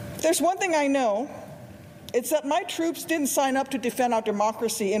 If there's one thing I know, it's that my troops didn't sign up to defend our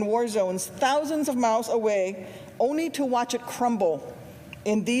democracy in war zones thousands of miles away, only to watch it crumble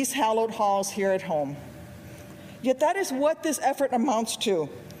in these hallowed halls here at home. Yet that is what this effort amounts to,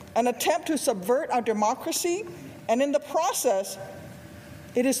 an attempt to subvert our democracy, and in the process,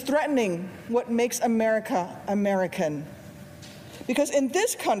 it is threatening what makes America American. Because in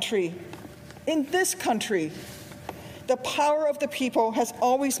this country, the power of the people has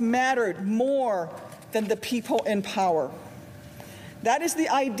always mattered more than the people in power. That is the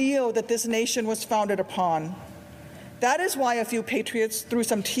ideal that this nation was founded upon. That is why a few patriots threw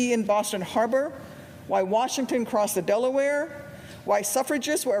some tea in Boston Harbor, why Washington crossed the Delaware, why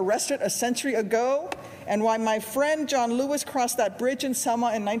suffragists were arrested a century ago, and why my friend John Lewis crossed that bridge in Selma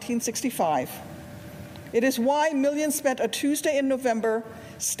in 1965. It is why millions spent a Tuesday in November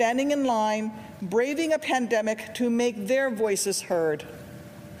standing in line, braving a pandemic to make their voices heard.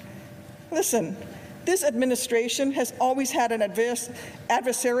 Listen, this administration has always had an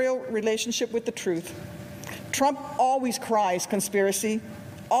adversarial relationship with the truth. Trump always cries conspiracy,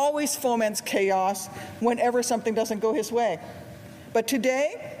 always foments chaos whenever something doesn't go his way. But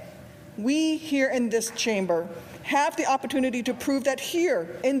today, we here in this chamber have the opportunity to prove that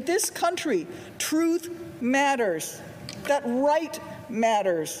here in this country, truth matters, that right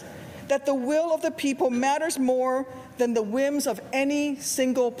matters, that the will of the people matters more than the whims of any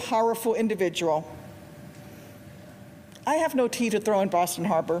single powerful individual. I have no tea to throw in Boston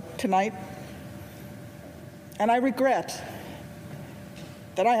Harbor tonight, and I regret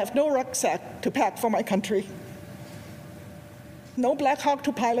that I have no rucksack to pack for my country, no Black Hawk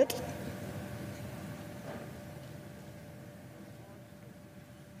to pilot,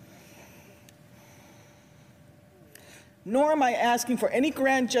 nor am I asking for any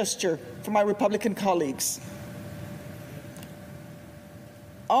grand gesture from my Republican colleagues.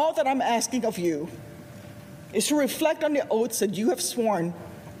 All that I'm asking of you is to reflect on the oaths that you have sworn,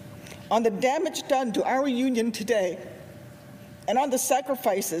 on the damage done to our union today, and on the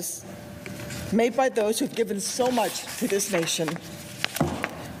sacrifices made by those who've given so much to this nation.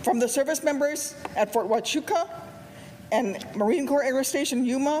 From the service members at Fort Huachuca and Marine Corps Air Station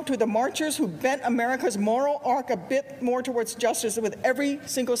Yuma to the marchers who bent America's moral arc a bit more towards justice with every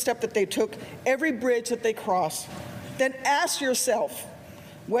single step that they took, every bridge that they crossed, then ask yourself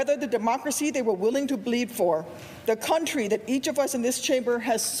whether the democracy they were willing to bleed for, the country that each of us in this chamber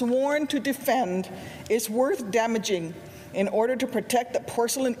has sworn to defend, is worth damaging in order to protect the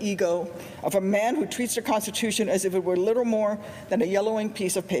porcelain ego of a man who treats the Constitution as if it were little more than a yellowing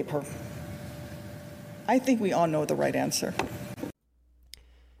piece of paper. I think we all know the right answer.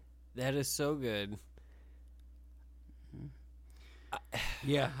 That is so good.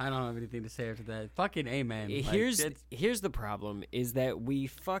 Yeah, I don't have anything to say after that. Fucking amen. Here's the problem is that we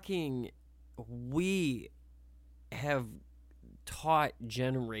have taught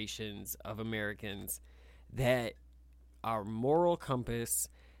generations of Americans that our moral compass,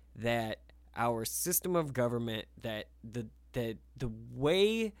 that our system of government, that the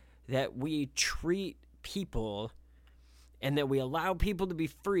way that we treat people and that we allow people to be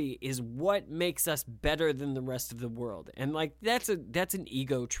free is what makes us better than the rest of the world. And like that's an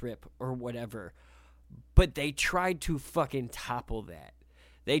ego trip or whatever. But they tried to fucking topple that.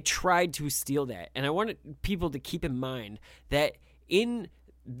 They tried to steal that. And I want people to keep in mind that in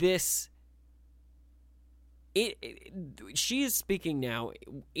this she is speaking now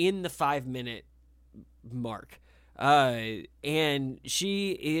in the 5-minute mark. And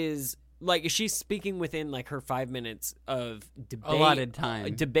she is like she's speaking within like her 5 minutes of debate, allotted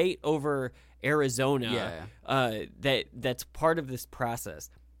time, debate over Arizona. Yeah. That's part of this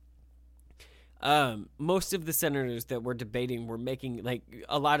process. Most of the senators that were debating were making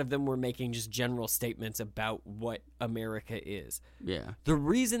a lot of them were making just general statements about what America is. Yeah. The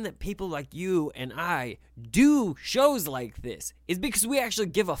reason that people like you and I do shows like this is because we actually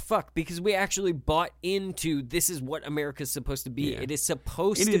give a fuck, because we actually bought into this is what America's supposed to be. Yeah. It is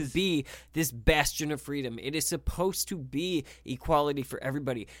supposed to be this bastion of freedom. It is supposed to be equality for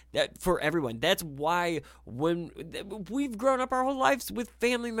everybody, for everyone. That's why when we've grown up our whole lives with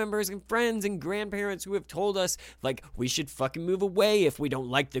family members and friends and grandparents who have told us like we should fucking move away if we don't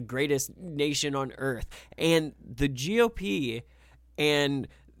like the greatest nation on earth. And the GOP and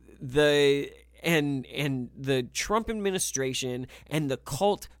the Trump administration and the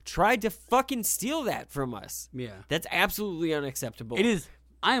cult tried to fucking steal that from us. Yeah. That's absolutely unacceptable. It is.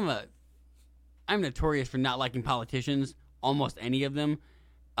 I'm notorious for not liking politicians, almost any of them.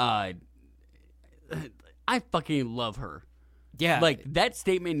 I fucking love her. Yeah. Like, that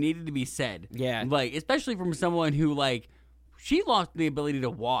statement needed to be said. Yeah. Like, especially from someone who, like, she lost the ability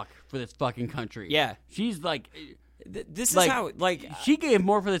to walk for this fucking country. Yeah. She's like... This is how, like... She gave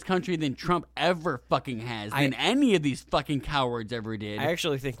more for this country than Trump ever fucking has, than any of these fucking cowards ever did. I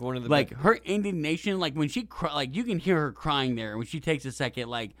actually think one of the... Like, her indignation, like, when she... like, you can hear her crying there when she takes a second,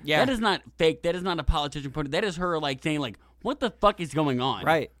 like... Yeah. That is not fake. That is not a politician. That is her, like, saying, like, what the fuck is going on?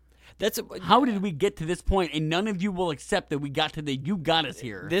 Right. How did we get to this point, and none of you will accept that we got to you got us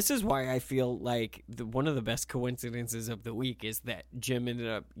here. This is why I feel like one of the best coincidences of the week is that Jim ended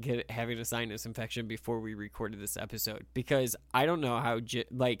up having a sinus infection before we recorded this episode, because I don't know how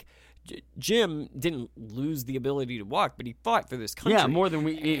Jim didn't lose the ability to walk, but he fought for this country. Yeah, more than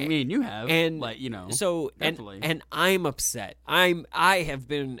me and you have. And like, you know, so definitely. and I'm upset. I have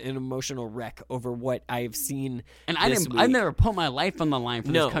been an emotional wreck over what I've seen. And I've never put my life on the line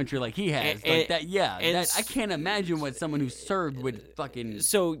for this country like he has. Like that, yeah. I can't imagine what someone who served would fucking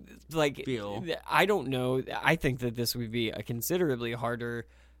feel. I don't know. I think that this would be a considerably harder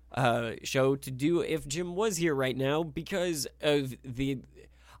show to do if Jim was here right now because of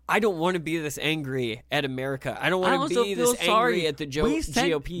I don't want to be this angry at America. I don't want to be this angry at the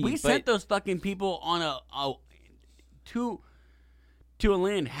GOP. We sent those fucking people on to a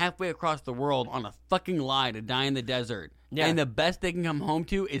land halfway across the world on a fucking lie to die in the desert. Yeah. And the best they can come home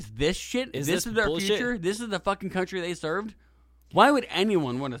to is this shit? This is their bullshit? future? This is the fucking country they served? Why would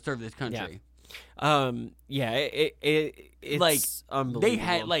anyone want to serve this country? It's like unbelievable. They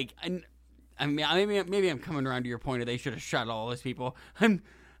had like, I mean, maybe I'm coming around to your point of they should have shot all those people. I'm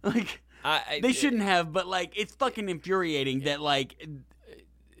like, they shouldn't have, but like, it's fucking infuriating that like.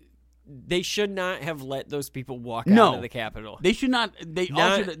 They should not have let those people walk out of the Capitol. They should not.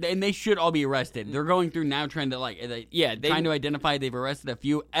 They should all be arrested. They're going through now trying to trying to identify. They've arrested a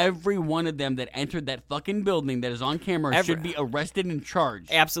few. Every one of them that entered that fucking building that is on camera should be arrested and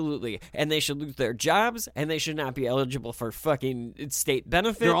charged. Absolutely, and they should lose their jobs, and they should not be eligible for fucking state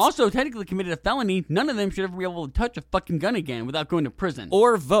benefits. They're also technically committed a felony. None of them should ever be able to touch a fucking gun again without going to prison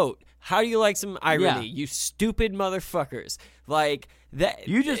or vote. How do you like some irony, you stupid motherfuckers? Like that,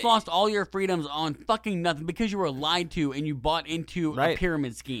 you just lost all your freedoms on fucking nothing because you were lied to and you bought into a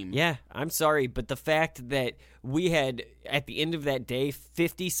pyramid scheme. Yeah, I'm sorry, but the fact that we had at the end of that day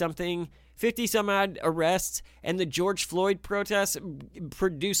 50 some odd arrests, and the George Floyd protests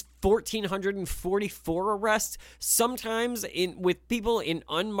produced 1,444 arrests, sometimes with people in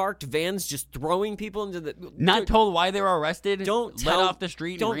unmarked vans just throwing people into the... Not told why they were arrested, let off the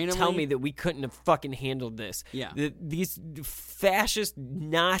street Don't randomly. Tell me that we couldn't have fucking handled this. Yeah. These fascist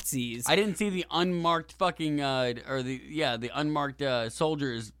Nazis... I didn't see the unmarked fucking, the unmarked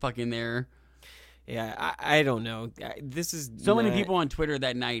soldiers fucking there. Yeah, I don't know. This is so many people on Twitter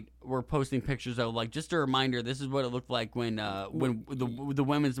that night were posting pictures of like just a reminder. This is what it looked like when the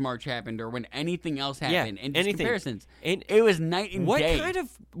women's march happened or when anything else happened. And just comparisons. And it was night and day.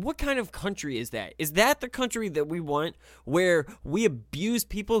 What kind of country is that? Is that the country that we want, where we abuse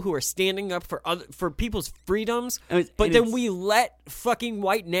people who are standing up for people's freedoms, but then we let fucking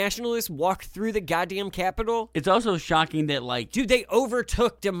white nationalists walk through the goddamn Capitol? It's also shocking that like, dude, they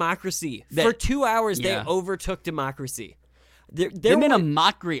overtook democracy for 2 hours. They overtook democracy. They made a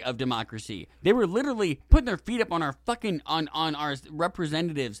mockery of democracy. They were literally putting their feet up on our fucking on our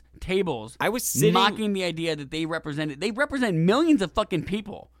representatives' tables. I was sitting, mocking the idea that they represent millions of fucking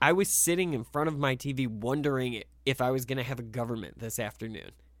people. I was sitting in front of my TV wondering if I was going to have a government this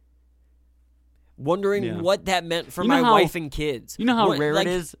afternoon. Wondering what that meant for my wife and kids. You know how rare it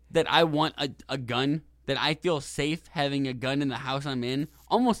is that I want a gun? That I feel safe having a gun in the house I'm in?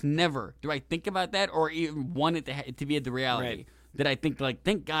 Almost never do I think about that or even want it to be the reality. Right. That I think, like,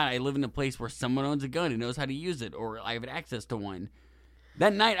 thank God I live in a place where someone owns a gun and knows how to use it, or I have access to one.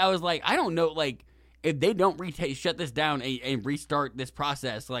 That night I was like, I don't know, like, if they don't shut this down and restart this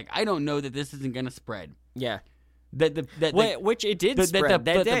process, like, I don't know that this isn't going to spread. Yeah. Which it did spread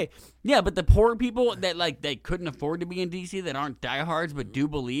that day. But the poor people that they couldn't afford to be in D.C. that aren't diehards but do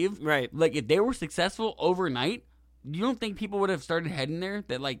believe, right? Like if they were successful overnight, you don't think people would have started heading there?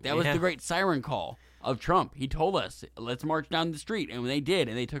 That was the great siren call of Trump. He told us, let's march down the street, and they did,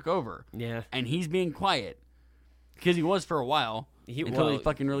 and they took over. Yeah, and he's being quiet because he was for a while. Until he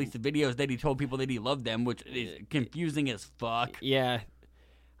fucking released the videos that he told people that he loved them, which is confusing as fuck. Yeah,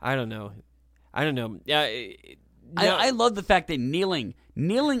 I don't know. No. I love the fact that kneeling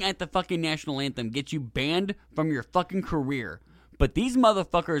at the fucking national anthem gets you banned from your fucking career. But these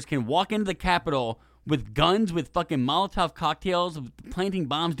motherfuckers can walk into the Capitol with guns, with fucking Molotov cocktails, planting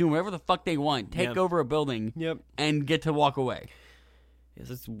bombs, doing whatever the fuck they want, take over a building, and get to walk away.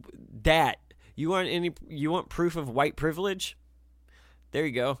 Yes, you want proof of white privilege? There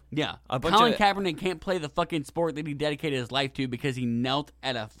you go. Yeah. Colin Kaepernick can't play the fucking sport that he dedicated his life to because he knelt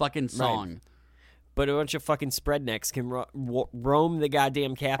at a fucking song. Right. But a bunch of fucking spreadnecks can roam the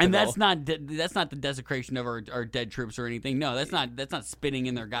goddamn Capitol. And that's not the desecration of our dead troops or anything. No, that's not spitting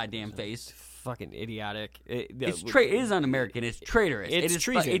in their goddamn face. Fucking idiotic. It is un-American. It's traitorous. It's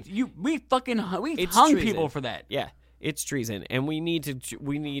treason. We hung people for that. Yeah, it's treason, and we need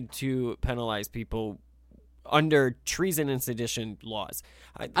to penalize people under treason and sedition laws.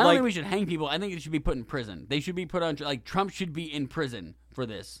 I don't think we should hang people. I think they should be put in prison. They should be put on, like, Trump should be in prison for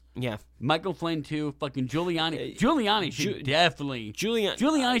this. Yeah. Michael Flynn, too. Fucking Giuliani. Giuliani should definitely.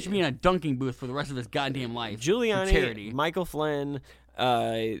 Giuliani should be in a dunking booth for the rest of his goddamn life. Giuliani, for charity. Michael Flynn,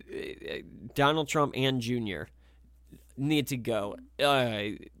 Donald Trump, and Jr. need to go.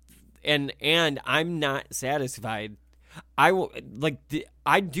 And I'm not satisfied. I will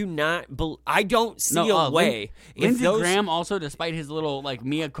I don't see a way. Lindsey Graham also, despite his little like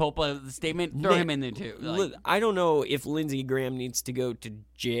mea culpa statement, throw him in there too. Like, I don't know if Lindsey Graham needs to go to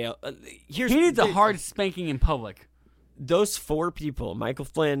jail. He needs a hard spanking in public. Those 4 people, Michael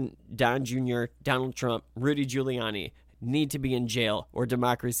Flynn, Don Jr., Donald Trump, Rudy Giuliani, need to be in jail or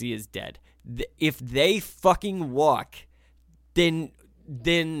democracy is dead. If they fucking walk, then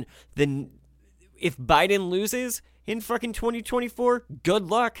if Biden loses in fucking 2024, good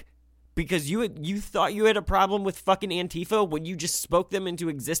luck. Because you thought you had a problem with fucking Antifa when you just spoke them into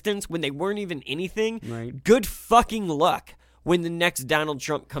existence when they weren't even anything. Right. Good fucking luck when the next Donald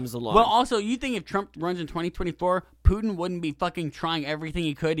Trump comes along. Well, also, you think if Trump runs in 2024, Putin wouldn't be fucking trying everything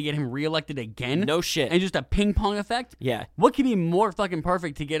he could to get him reelected again? No shit. And just a ping pong effect? Yeah. What could be more fucking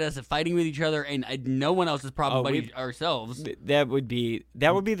perfect to get us fighting with each other and no one else's problem but ourselves? That would be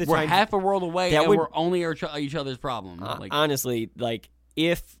the we're time. We're half a world away and we're only each other's problem. Honestly, like,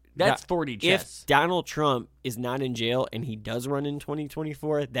 if... That's 40 chess. If Donald Trump is not in jail and he does run in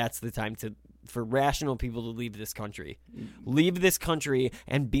 2024, that's the time for rational people to leave this country. Leave this country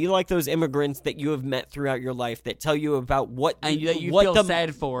and be like those immigrants that you have met throughout your life that tell you about what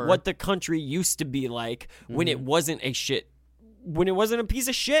sad for. What the country used to be like when it wasn't a piece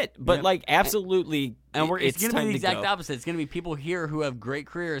of shit. But like absolutely, and it's going to be the exact go. opposite. It's going to be people here who have great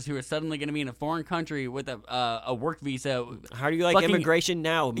careers who are suddenly going to be in a foreign country with a work visa. How do you like immigration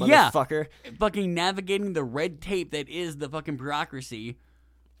now, motherfucker? Yeah, fucking navigating the red tape that is the fucking bureaucracy.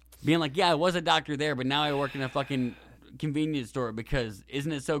 Being like, yeah, I was a doctor there, but now I work in a fucking convenience store because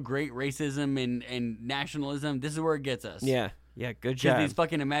isn't it so great, racism and nationalism? This is where it gets us. Yeah, good job. Because these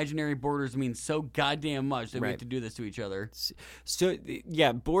fucking imaginary borders mean so goddamn much that we have to do this to each other. So,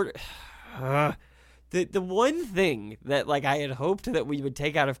 yeah, border... The one thing that, like, I had hoped that we would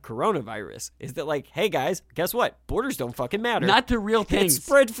take out of coronavirus is that, like, hey, guys, guess what? Borders don't fucking matter. Not to real things. It's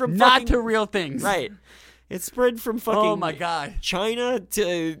spread from Not to real things. Right. It's spread from fucking oh my God. China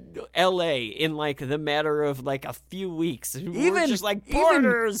to LA in like the matter of like a few weeks. We're just like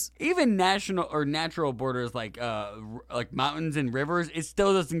borders. Even national or natural borders like mountains and rivers, it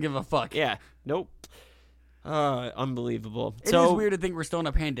still doesn't give a fuck. Yeah. Nope. Unbelievable. It is weird to think we're still in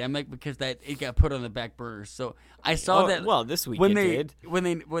a pandemic because it got put on the back burner. So I saw that. Well, this week when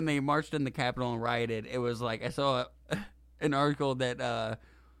they marched in the Capitol and rioted, it was like I saw an article that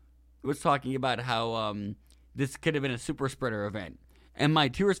was talking about how this could have been a super spreader event, and my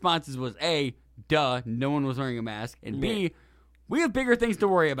 2 responses was A, duh, no one was wearing a mask, and B, we have bigger things to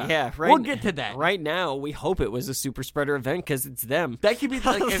worry about. Yeah, right. We'll get to that. Right now, we hope it was a super spreader event because it's them. That could be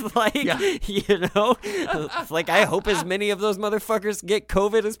like, you know, like I hope as many of those motherfuckers get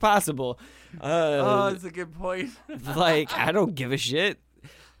COVID as possible. That's a good point. Like I don't give a shit.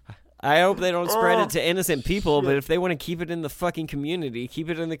 I hope they don't spread it to innocent people, but if they want to keep it in the fucking community,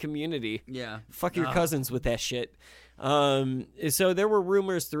 keep it in the community. Yeah. Fuck your cousins with that shit. So there were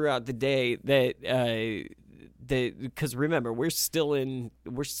rumors throughout the day that because remember we're still in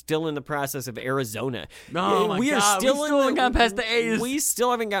the process of Arizona. Oh my God, we still haven't gotten past the A's. We still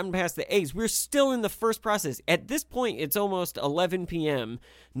haven't gotten past the A's. We're still in the first process. At this point, it's almost 11 p.m.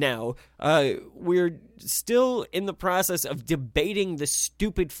 now. We're still in the process of debating the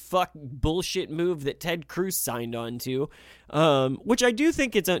stupid fuck bullshit move that Ted Cruz signed on to, which I do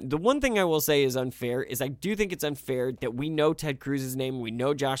think the one thing I will say is unfair is I do think it's unfair that we know Ted Cruz's name, we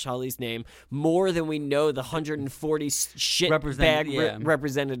know Josh Hawley's name more than we know the 140 shitbag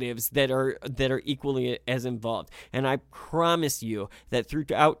representatives that are equally as involved. And I promise you that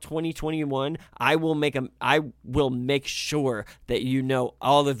throughout 2021, I will make sure that you know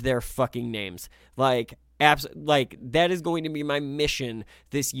all of their fucking names. Like that is going to be my mission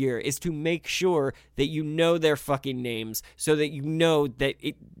this year, is to make sure that you know their fucking names so that you know that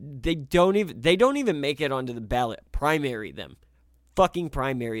they don't even make it onto the ballot. Primary them. Fucking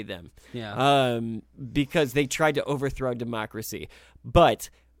primary them. Yeah. Because they tried to overthrow democracy.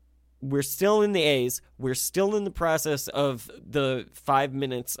 But we're still in the A's. We're still in the process of the 5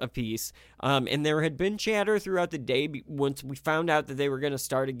 minutes apiece. And there had been chatter throughout the day. Once we found out that they were going to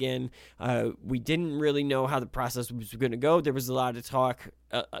start again, we didn't really know how the process was going to go. There was a lot of talk.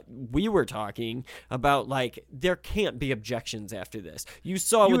 We were talking about, like, there can't be objections after this. You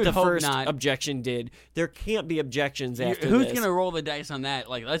saw what the first objection did. There can't be objections after Who's this. going to roll the dice on that?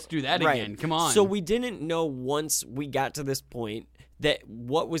 Like, let's do that again. Come on. So we didn't know once we got to this point that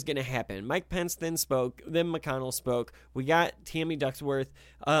what was going to happen. Mike Pence then spoke, then McConnell spoke. We got Tammy Duckworth,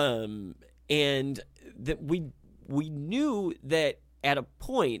 and that we knew that at a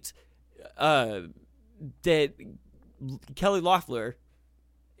point that Kelly Loeffler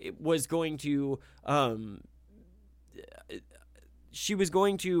was going to she was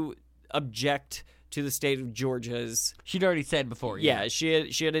going to object to the state of Georgia's. She'd already said before. Yeah,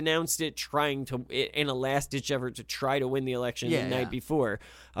 she had announced it, trying to, in a last-ditch effort to try to win the election the night before.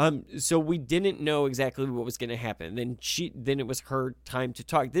 So we didn't know exactly what was going to happen. Then it was her time to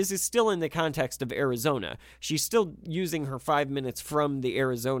talk. This is still in the context of Arizona. She's still using her 5 minutes from the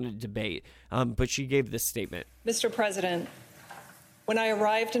Arizona debate, but she gave this statement. Mr. President, when I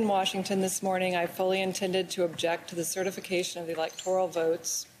arrived in Washington this morning, I fully intended to object to the certification of the electoral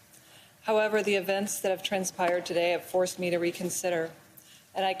votes. However, the events that have transpired today have forced me to reconsider,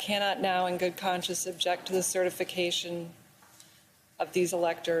 and I cannot now in good conscience object to the certification of these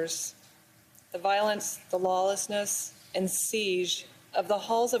electors. The violence, the lawlessness, and siege of the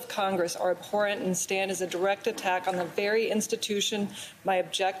halls of Congress are abhorrent and stand as a direct attack on the very institution my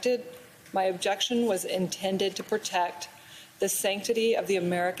objection was intended to protect, the sanctity of the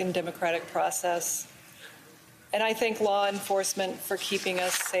American democratic process. And I thank law enforcement for keeping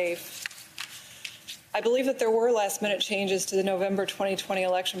us safe. I believe that there were last-minute changes to the November 2020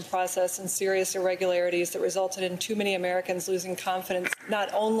 election process and serious irregularities that resulted in too many Americans losing confidence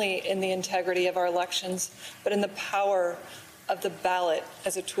not only in the integrity of our elections, but in the power of the ballot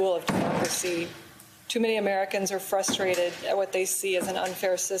as a tool of democracy. Too many Americans are frustrated at what they see as an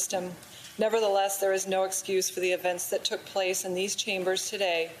unfair system. Nevertheless, there is no excuse for the events that took place in these chambers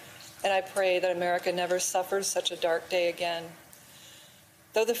today, and I pray that America never suffers such a dark day again.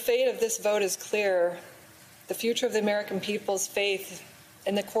 Though the fate of this vote is clear, the future of the American people's faith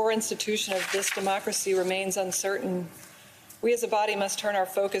in the core institution of this democracy remains uncertain. We as a body must turn our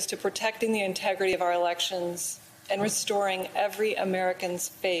focus to protecting the integrity of our elections and restoring every American's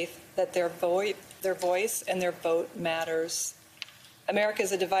faith that their voice and their vote matters. America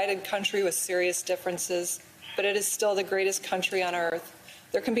is a divided country with serious differences, but it is still the greatest country on earth.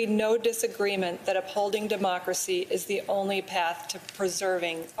 There can be no disagreement that upholding democracy is the only path to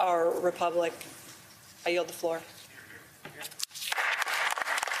preserving our republic. I yield the floor.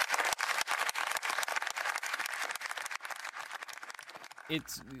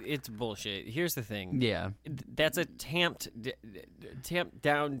 It's bullshit. Here's the thing. Yeah. That's a taped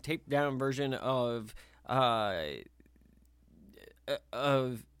down version of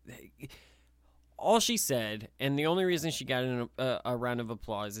all she said, and the only reason she got a round of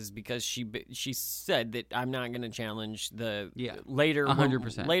applause is because she said that I'm not going to challenge the later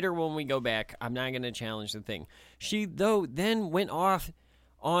 100%. Later when we go back, I'm not going to challenge the thing. She then went off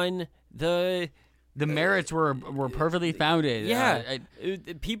on the merits were perfectly founded. Yeah,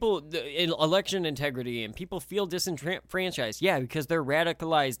 people in election integrity, and people feel disenfranchised. Yeah, because they're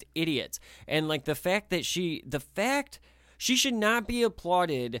radicalized idiots, and like the fact she should not be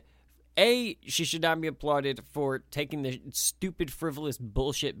applauded. She should not be applauded for taking the stupid, frivolous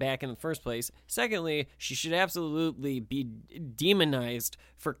bullshit back in the first place. Secondly, she should absolutely be demonized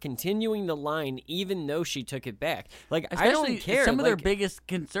for continuing the line, even though she took it back. Like, especially I don't care. Some of their biggest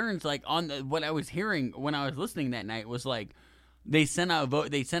concerns, like what I was hearing when I was listening that night, was like they sent out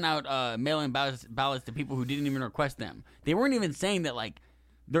mail-in ballots to people who didn't even request them. They weren't even saying that like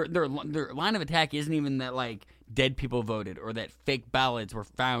their line of attack isn't even that like dead people voted or that fake ballots were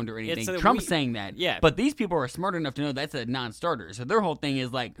found or anything. Trump's saying that. Yeah. But these people are smart enough to know that's a non-starter. So their whole thing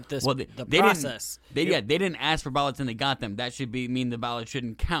is like, the process. They didn't ask for ballots and they got them. That should mean the ballot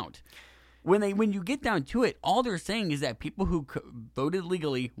shouldn't count. When you get down to it, all they're saying is that people who voted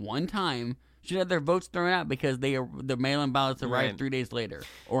legally one time should have their votes thrown out because the mail-in ballots arrived 3 days later,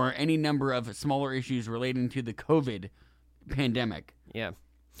 or any number of smaller issues relating to the COVID pandemic. Yeah.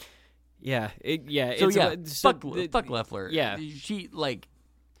 Fuck Loeffler. Yeah, she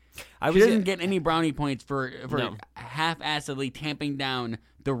doesn't get any brownie points for half-assedly tamping down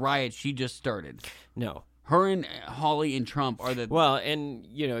the riot she just started. No, her and Hawley and Trump are the and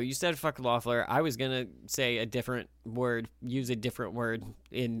you said fuck Loeffler. I was gonna say a different word, use a different word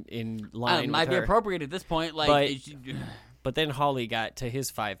in line. Might be appropriate at this point, But then Hawley got to his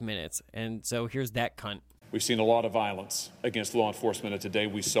 5 minutes, and so here's that cunt. We've seen a lot of violence against law enforcement, and today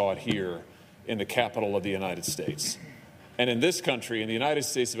we saw it here in the capital of the United States. And in this country, in the United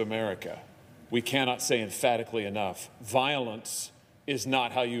States of America, we cannot say emphatically enough, violence is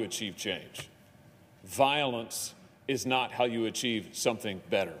not how you achieve change. Violence is not how you achieve something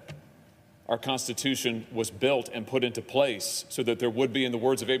better. Our Constitution was built and put into place so that there would be, in the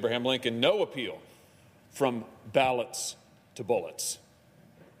words of Abraham Lincoln, no appeal from ballots to bullets,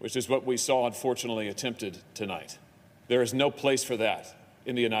 which is what we saw, unfortunately, attempted tonight. There is no place for that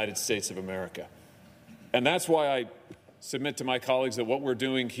in the United States of America. And that's why I submit to my colleagues that what we're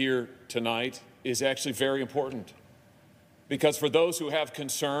doing here tonight is actually very important. Because for those who have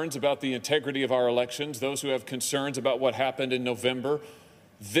concerns about the integrity of our elections, those who have concerns about what happened in November,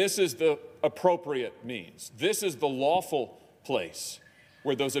 this is the appropriate means. This is the lawful place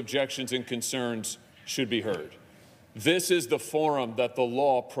where those objections and concerns should be heard. This is the forum that the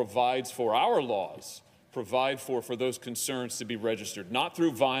law provides for, our laws provide for those concerns to be registered, not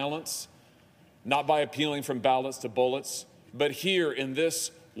through violence, not by appealing from ballots to bullets, but here in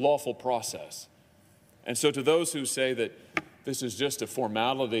this lawful process. And so to those who say that this is just a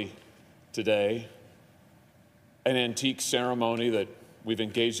formality today, an antique ceremony that we've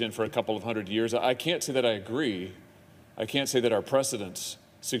engaged in for a couple of hundred years, I can't say that I agree. I can't say that our precedents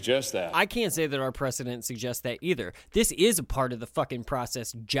suggest that. I can't say that our precedent suggests that either. This is a part of the fucking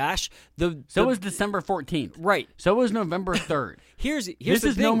process, Josh. So was December 14th. Right. So was November 3rd. Here's this the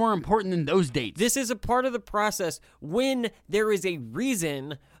is thing. no more important than those dates. This is a part of the process when there is a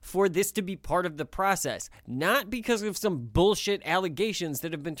reason for this to be part of the process, not because of some bullshit allegations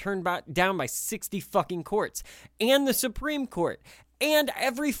that have been turned down by 60 fucking courts and the Supreme Court and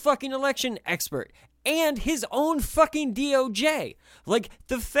every fucking election expert and his own fucking DOJ. Like,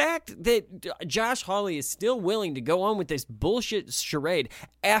 the fact that Josh Hawley is still willing to go on with this bullshit charade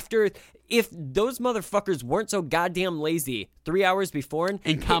after, if those motherfuckers weren't so goddamn lazy 3 hours before,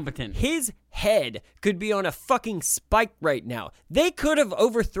 incompetent, his head could be on a fucking spike right now. They could have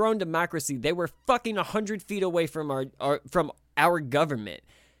overthrown democracy. They were fucking 100 feet away from our government.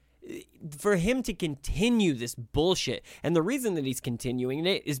 For him to continue this bullshit, and the reason that he's continuing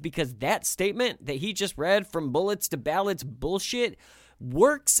it is because that statement that he just read, from bullets to ballots bullshit,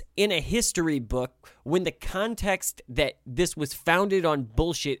 works in a history book when the context that this was founded on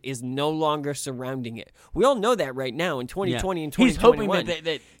bullshit is no longer surrounding it. We all know that right now in 2020 and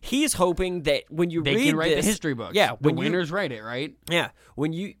 2021. He's hoping that when you they read can write this, the history books. Yeah, the winners write it, right? Yeah,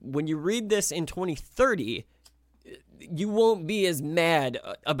 when you read this in 2030, you won't be as mad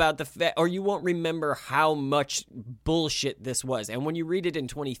about the fact, or you won't remember how much bullshit this was. And when you read it in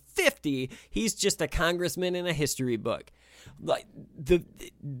 2050, he's just a congressman in a history book. Like,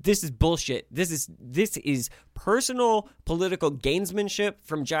 this is bullshit. This is personal political gamesmanship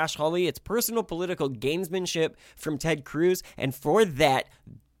from Josh Hawley. It's personal political gamesmanship from Ted Cruz, and for that,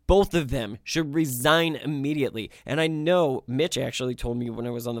 both of them should resign immediately. And I know Mitch actually told me when I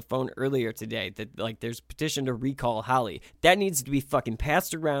was on the phone earlier today that, like, there's a petition to recall Hawley. That needs to be fucking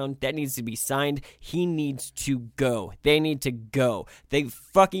passed around. That needs to be signed. He needs to go. They need to go. They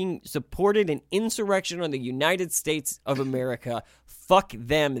fucking supported an insurrection on the United States of America. Fuck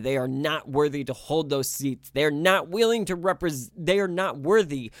them. They are not worthy to hold those seats. They are not willing to they are not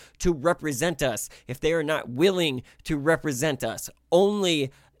worthy to represent us if they are not willing to represent us.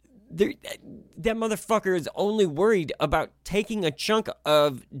 That motherfucker is only worried about taking a chunk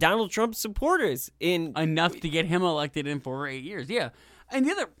of Donald Trump's supporters in enough to get him elected in 4 or 8 years. Yeah, and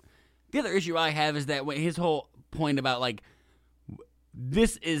the other issue I have is that when his whole point about, like,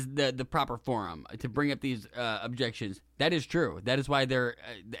 this is the proper forum to bring up these objections. That is true. That is why they're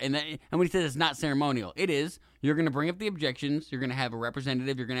and when he says it's not ceremonial, it is. You're going to bring up the objections. You're going to have a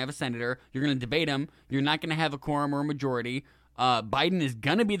representative. You're going to have a senator. You're going to debate them. You're not going to have a quorum or a majority. Biden is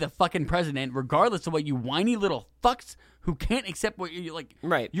gonna be the fucking president, regardless of what you whiny little fucks who can't accept what you're like.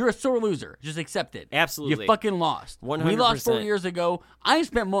 Right. You're a sore loser. Just accept it. Absolutely. You fucking lost. 100%. We lost 4 years ago. I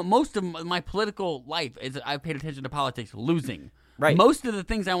spent most of my political life, I've paid attention to politics, losing. Right. Most of the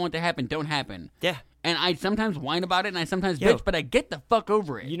things I want to happen don't happen. Yeah. And I sometimes whine about it, and I sometimes bitch, but I get the fuck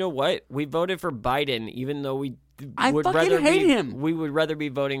over it. You know what? We voted for Biden, even though I fucking hate him. We would rather be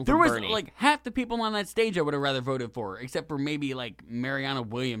voting for there was Bernie. Like half the people on that stage I would have rather voted for, except for maybe like Mariana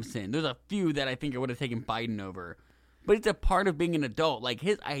Williamson. There's a few that I think I would have taken Biden over. But it's a part of being an adult. Like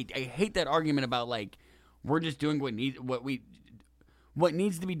I hate that argument about, like, we're just doing what needs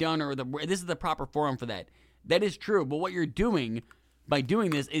to be done, or this is the proper forum for that. That is true, but what you're doing by doing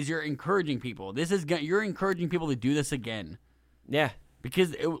this is you're encouraging people. You're encouraging people to do this again. Yeah,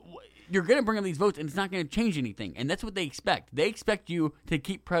 because you're going to bring up these votes, and it's not going to change anything. And that's what they expect. They expect you to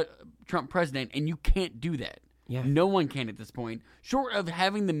keep Trump president, and you can't do that. Yeah. No one can at this point, short of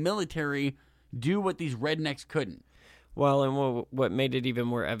having the military do what these rednecks couldn't. Well, and what made it even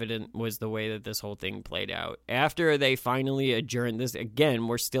more evident was the way that this whole thing played out. After they finally adjourned this, again,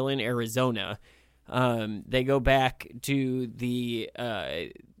 we're still in Arizona. They go back to the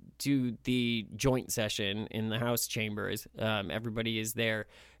joint session in the House chambers. Everybody is there.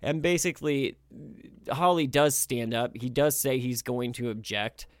 And basically, Hawley does stand up. He does say he's going to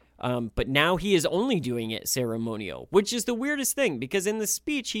object. But now he is only doing it ceremonial, which is the weirdest thing, because in the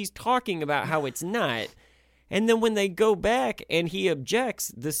speech, he's talking about how it's not. And then when they go back and he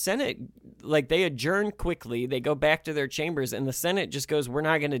objects, the Senate, like, they adjourn quickly. They go back to their chambers, and the Senate just goes, we're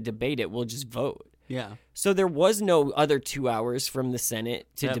not going to debate it. We'll just vote. Yeah. So there was no other 2 hours from the Senate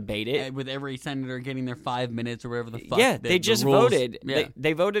to debate it. With every senator getting their 5 minutes or whatever the fuck. Yeah, they just voted. Yeah.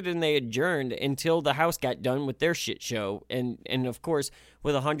 They voted and they adjourned until the House got done with their shit show. And of course,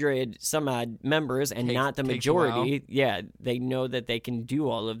 with 100 some odd members and not the majority, they know that they can do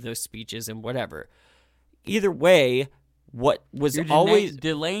all of those speeches and whatever. Either way, what was always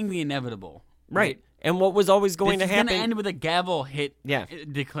delaying the inevitable. Right. And what was always going to happen... It's going to end with a gavel hit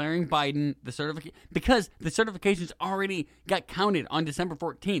declaring Biden the certification. Because the certifications already got counted on December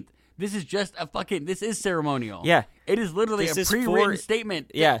 14th. This is just this is ceremonial. Yeah. It is literally a pre-written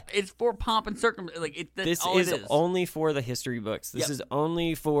statement. Yeah. It's for pomp and circumstance. This is only for the history books. This is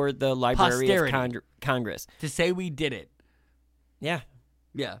only for the Library of Congress. To say we did it. Yeah.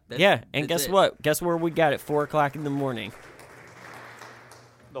 Yeah. And guess what? Guess where we got at 4 o'clock in the morning?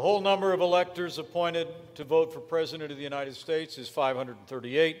 The whole number of electors appointed to vote for President of the United States is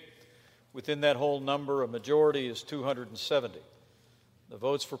 538. Within that whole number, a majority is 270. The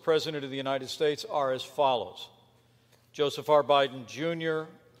votes for President of the United States are as follows. Joseph R. Biden,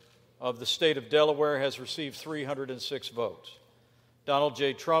 Jr. of the state of Delaware has received 306 votes. Donald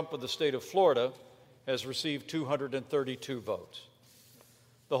J. Trump of the state of Florida has received 232 votes.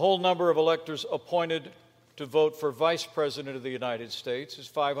 The whole number of electors appointed to vote for Vice President of the United States is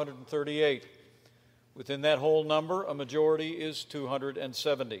 538. Within that whole number, a majority is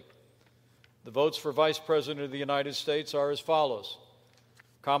 270. The votes for Vice President of the United States are as follows.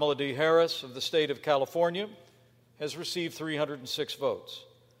 Kamala D. Harris of the state of California has received 306 votes.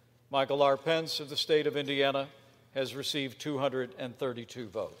 Michael R. Pence of the state of Indiana has received 232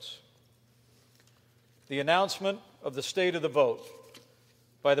 votes. The announcement of the state of the vote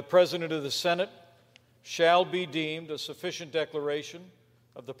by the President of the Senate shall be deemed a sufficient declaration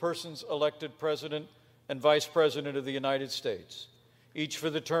of the persons elected President and Vice President of the United States, each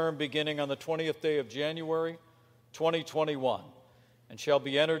for the term beginning on the 20th day of January, 2021, and shall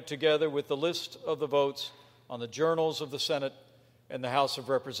be entered together with the list of the votes on the journals of the Senate and the House of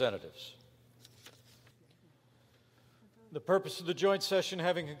Representatives. The purpose of the joint session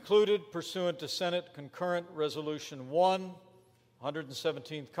having concluded, pursuant to Senate Concurrent Resolution 1,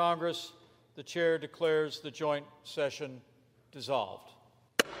 117th Congress, the chair declares the joint session dissolved.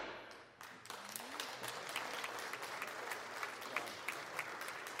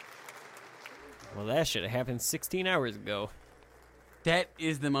 Well, that should have happened 16 hours ago. That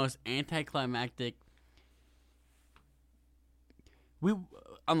is the most anticlimactic.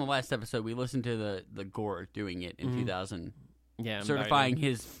 On the last episode, we listened to the Gore doing it in 2000. Yeah, certifying Biden.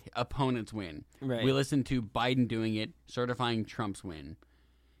 his opponent's win. Right. We listened to Biden doing it, certifying Trump's win.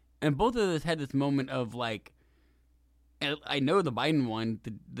 And both of us had this moment of like, I know the Biden one,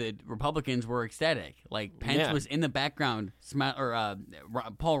 the Republicans were ecstatic. Like Pence was in the background,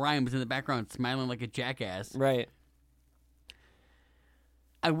 Paul Ryan was in the background smiling like a jackass. Right.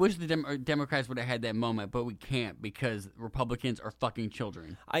 I wish the Democrats would have had that moment, but we can't because Republicans are fucking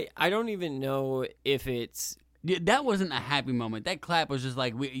children. I don't even know if it's... That wasn't a happy moment. That clap was just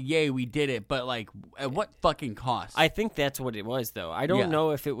like, yay, we did it, but like, at what fucking cost? I think that's what it was, though. I don't know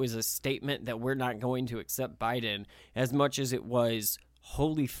if it was a statement that we're not going to accept Biden as much as it was,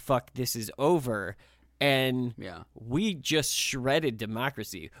 holy fuck, this is over. And we just shredded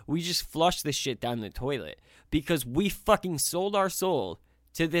democracy. We just flushed this shit down the toilet because we fucking sold our soul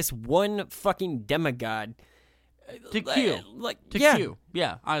to this one fucking demigod. To Q. Q.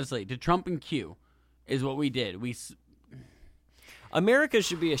 Yeah, honestly, to Trump and Q. Is what we did. America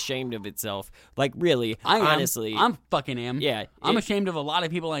should be ashamed of itself. Like, really, honestly. I'm fucking am. Yeah. I'm ashamed of a lot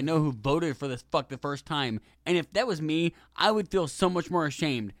of people I know who voted for this fuck the first time. And if that was me, I would feel so much more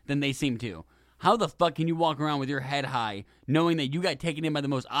ashamed than they seem to. How the fuck can you walk around with your head high knowing that you got taken in by the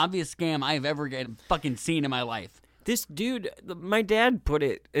most obvious scam I have ever fucking seen in my life? This dude, my dad put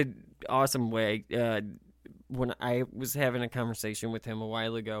it an awesome way. when I was having a conversation with him a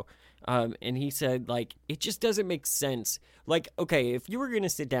while ago, and he said, like, it just doesn't make sense. Like, okay, if you were going to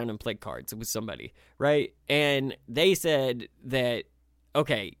sit down and play cards with somebody, right, and they said that,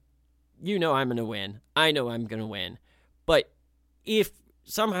 okay, you know I'm going to win, I know I'm going to win, but if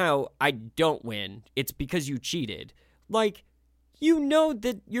somehow I don't win, it's because you cheated. Like, you know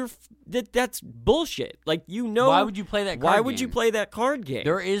that's bullshit. Like, you know, why would you play that? Why would you play that card game?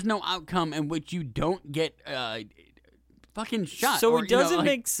 There is no outcome in which you don't get fucking shot. So or, it doesn't like,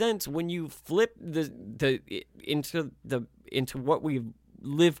 make sense when you flip into what we've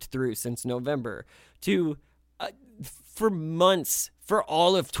lived through since November to for months, for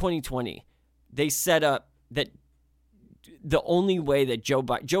all of 2020, they set up that the only way that Joe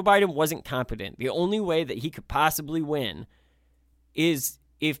Biden wasn't competent, the only way that he could possibly win is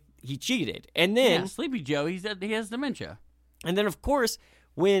if he cheated. And then Sleepy Joe, he has dementia. And then, of course,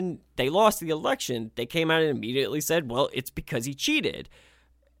 when they lost the election, they came out and immediately said, well, it's because he cheated.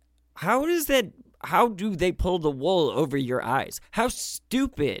 How do they pull the wool over your eyes? How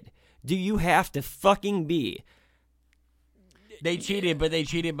stupid do you have to fucking be? They cheated, but they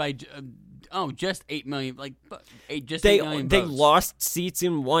cheated by just 8 million, like 8 million They votes. lost seats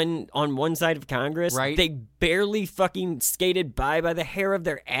on one side of Congress. Right. They barely fucking skated by the hair of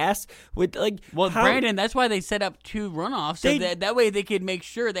their ass with Brandon, that's why they set up 2 runoffs, so that way they could make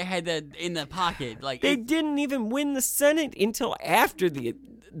sure they had that in the pocket. Like, they didn't even win the Senate until after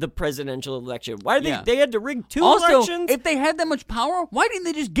the presidential election. Why they had to rig 2 elections? If they had that much power, why didn't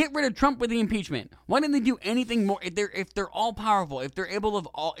they just get rid of Trump with the impeachment? Why didn't they do anything more? If they're all powerful, if they're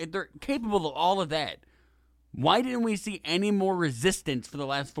capable of all of that, why didn't we see any more resistance for the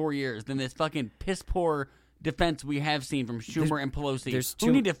last 4 years than this fucking piss poor defense we have seen from Schumer and Pelosi?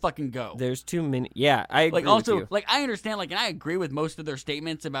 Who need to fucking go? There's too many. Yeah, I agree with you. I understand, and I agree with most of their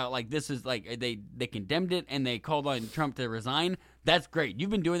statements about, this is, they condemned it and they called on Trump to resign. That's great.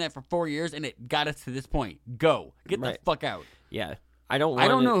 You've been doing that for 4 years, and it got us to this point. Go. Get the fuck out. Yeah. I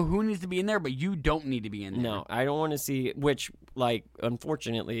don't know who needs to be in there, but you don't need to be in there. No, I don't want to see,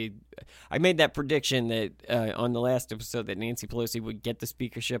 unfortunately, I made that prediction that on the last episode that Nancy Pelosi would get the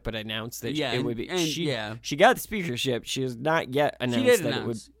speakership, but announced that it would be. She got the speakership. She has not yet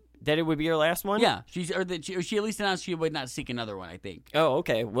announced that it would be her last one. Yeah, she at least announced she would not seek another one, I think. Oh,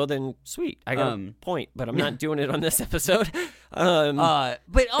 okay. Well, then, sweet. I got a point, but I'm not doing it on this episode. But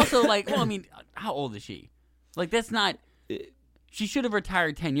also, how old is she? That's not. She should have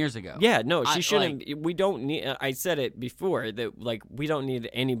retired 10 years ago. Yeah, no, she shouldn't. We don't need. I said it before that we don't need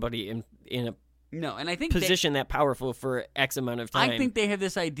anybody in a and I think position that powerful for X amount of time. I think they have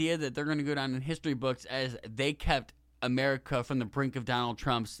this idea that they're going to go down in history books as they kept America from the brink of Donald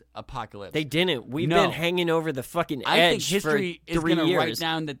Trump's apocalypse. They didn't. We've been hanging over the fucking edge. I think history for 3 is going to write years.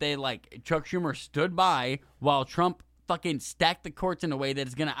 down that they Chuck Schumer stood by while Trump fucking stacked the courts in a way that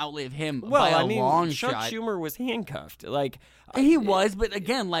is going to outlive him by a long Chuck shot. Schumer was handcuffed. He was, but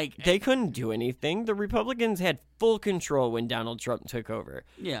again, they couldn't do anything. The Republicans had full control when Donald Trump took over.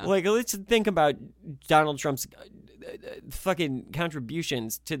 Yeah. Let's think about Donald Trump's fucking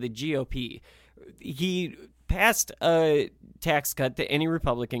contributions to the GOP. He passed a tax cut that any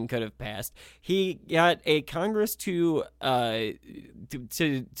Republican could have passed. He got a Congress to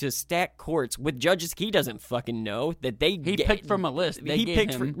stack courts with judges he doesn't fucking know that he picked from a list.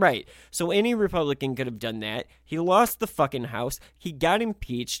 Right. So any Republican could have done that. He lost the fucking House. He got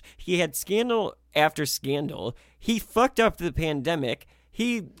impeached. He had scandal after scandal. He fucked up the pandemic.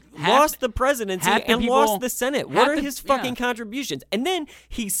 He lost the presidency and lost the Senate. What are his fucking contributions? And then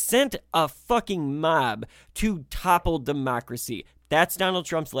he sent a fucking mob to topple democracy. That's Donald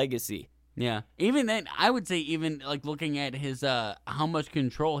Trump's legacy. Yeah. Even then, I would say looking at his how much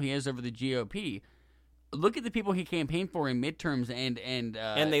control he has over the GOP, look at the people he campaigned for in midterms and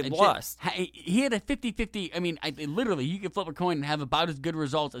they lost. He had a 50-50. I mean, literally, you could flip a coin and have about as good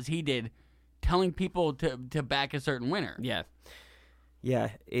results as he did telling people to back a certain winner. Yeah.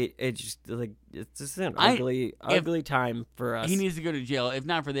 Yeah, it just it's just an ugly time for us. He needs to go to jail. If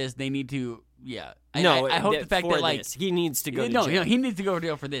not for this, they need to. Yeah, I hope the fact that he needs to go to jail. No, he needs to go to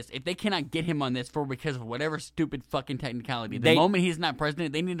jail for this. If they cannot get him on this because of whatever stupid fucking technicality, the moment he's not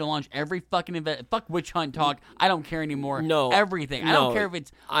president, they need to launch every fucking event. Fuck witch hunt talk. I don't care anymore. No, everything. I don't care if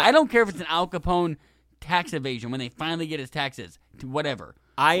it's. I don't care if it's an Al Capone tax evasion when they finally get his taxes. Whatever.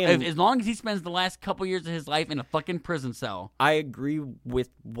 As long as he spends the last couple years of his life in a fucking prison cell. I agree with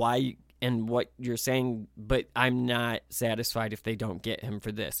why and what you're saying, but I'm not satisfied if they don't get him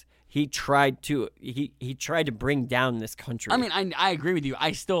for this. He tried to bring down this country. I mean, I agree with you.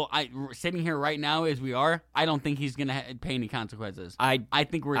 Sitting here right now as we are, I don't think he's gonna pay any consequences. I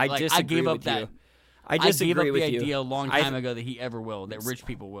think I gave up that. I disagree gave up with the you. idea a long time ago that he ever will, that rich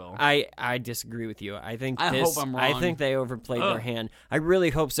people will. I disagree with you. I hope I'm wrong. I think they overplayed their hand. I really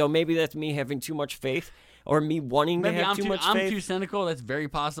hope so. Maybe that's me having too much faith, or me wanting to have too much faith. I'm too cynical. That's very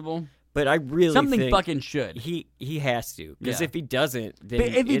possible. But I really something think fucking should. He has to, because if he doesn't, then but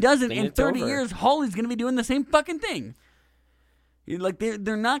if he doesn't, in 30 over. years, Hawley's gonna be doing the same fucking thing. Like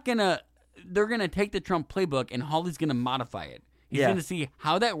they're not gonna. They're gonna take the Trump playbook and Hawley's gonna modify it. He's gonna see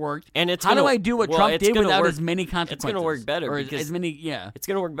how that worked. And it's how do I do what Trump did without as many consequences? It's gonna work better. Or because as many, yeah. It's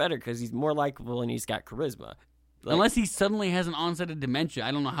gonna work better because he's more likable and he's got charisma. Unless he suddenly has an onset of dementia,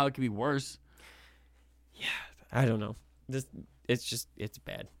 I don't know how it could be worse. Yeah, I don't know. It's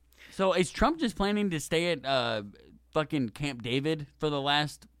bad. So is Trump just planning to stay at fucking Camp David for the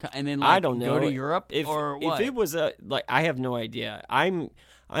last, and then I don't know. Go to Europe or what? If it was I have no idea.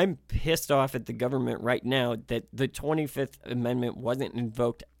 I'm pissed off at the government right now that the 25th Amendment wasn't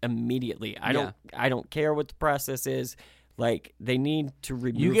invoked immediately. I don't care what the process is. Like, they need to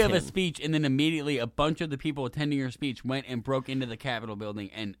remove You gave him. a speech, and then immediately a bunch of the people attending your speech went and broke into the Capitol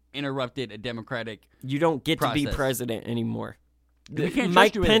building and interrupted a democratic You don't get process. to be president anymore. We can't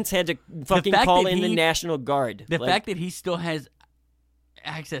Mike trust you with Pence it. had to fucking call in the National Guard. The fact that he still has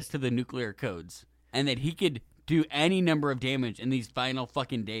access to the nuclear codes and that he could do any number of damage in these final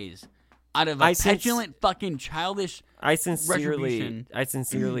fucking days out of a petulant fucking childish retribution. I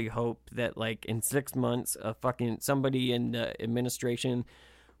sincerely hope that, like, in 6 months, somebody in the administration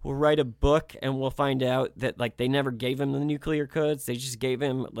will write a book and we'll find out that, like, they never gave him the nuclear codes. They just gave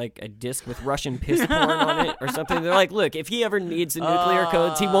him, like, a disc with Russian piss porn on it or something. They're like, look, if he ever needs the nuclear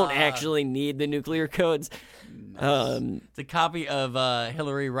codes, he won't actually need the nuclear codes. It's a copy of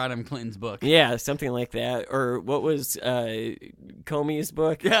Hillary Rodham Clinton's book. Yeah, something like that. Or what was Comey's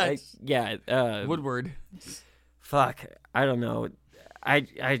book? Yeah. Woodward. Fuck. I don't know.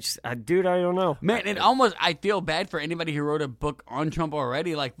 Dude, I don't know. Man, I feel bad for anybody who wrote a book on Trump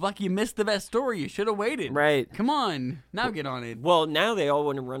already. Like, fuck, you missed the best story. You should have waited. Right. Come on. Now get on it. Well, now they all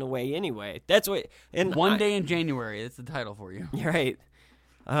want to run away anyway. That's what. And One Day in January. That's the title for you. Right.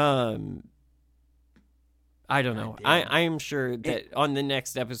 I don't know. I am sure that on the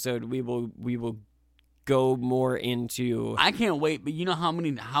next episode we will go more into. I can't wait, but you know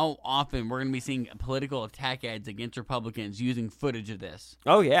how often we're going to be seeing political attack ads against Republicans using footage of this.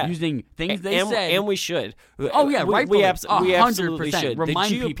 Oh yeah, using things they said, and we should. Oh yeah, we absolutely should.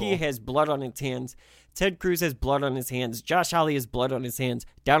 Remind the GOP people. has blood on its hands. Ted Cruz has blood on his hands. Josh Hawley has blood on his hands.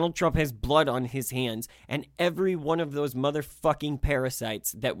 Donald Trump has blood on his hands. And every one of those motherfucking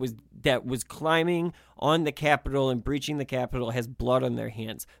parasites that was climbing on the Capitol and breaching the Capitol has blood on their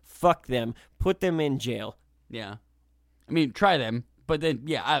hands. Fuck them. Put them in jail. Yeah. I mean, try them. But then,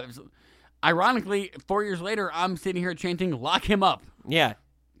 yeah. Ironically, 4 years later, I'm sitting here chanting, lock him up. Yeah.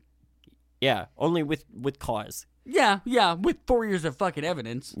 Yeah. Only with cause. Yeah. With 4 years of fucking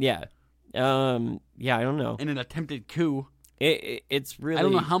evidence. Yeah. Yeah, I don't know. In an attempted coup. It's really. I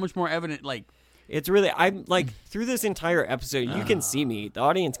don't know how much more evident. Like, it's really. I'm like through this entire episode. You can see me. The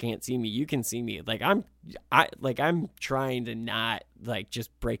audience can't see me. You can see me. Like I'm trying to not like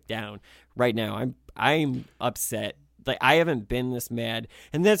just break down right now. I'm upset. Like I haven't been this mad,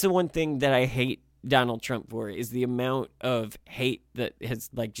 and that's the one thing that I hate Donald Trump for is the amount of hate that has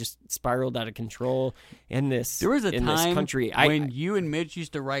like just spiraled out of control in this. There was a time this country when you and Mitch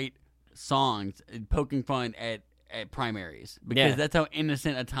used to write songs poking fun at primaries because that's how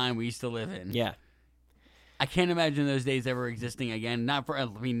innocent a time we used to live in. Yeah. I can't imagine those days ever existing again. Not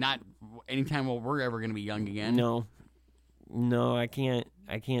anytime we're ever going to be young again. No, I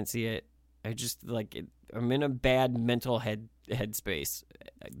can't see it. I just like I'm in a bad mental headspace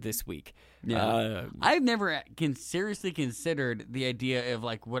this week. Yeah. I've never seriously considered the idea of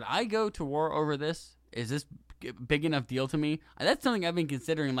like, would I go to war over this? Is this big enough deal to me? That's something I've been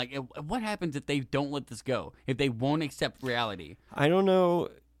considering. Like, what happens if they don't let this go? If they won't accept reality? I don't know.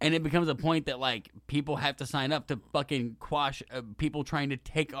 And it becomes a point that like people have to sign up to fucking quash people trying to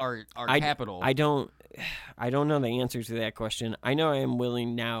take our capital. I don't know the answer to that question. I know I am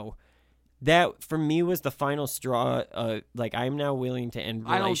willing now. That for me was the final straw. Like I'm now willing to end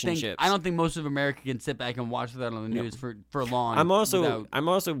relationships. I don't think most of America can sit back and watch that on the news for long. I'm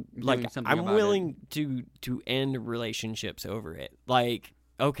also like I'm willing to end relationships over it. Like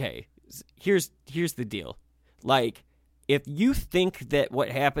okay, here's the deal. Like if you think that what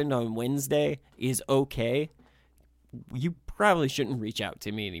happened on Wednesday is okay, you probably shouldn't reach out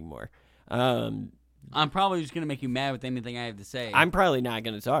to me anymore. I'm probably just going to make you mad with anything I have to say. I'm probably not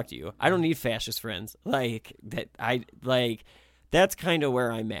going to talk to you. I don't need fascist friends. Like that that's kind of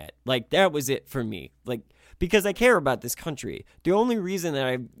where I'm at. Like that was it for me. Like because I care about this country. The only reason that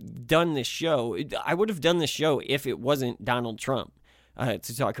I've done this show, I would have done this show if it wasn't Donald Trump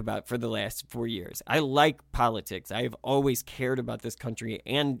to talk about for the last 4 years. I like politics. I've always cared about this country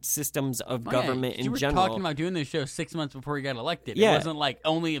and systems of government in general. You were talking about doing this show 6 months before he got elected. Yeah. It wasn't like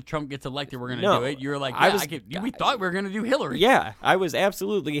only if Trump gets elected we're going to do it. You were like, we thought we were going to do Hillary. Yeah, I was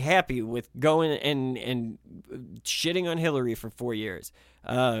absolutely happy with going and shitting on Hillary for 4 years.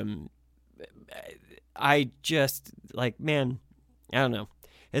 I just, like, man, I don't know.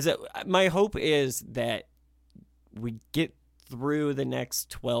 My hope is that we get through the next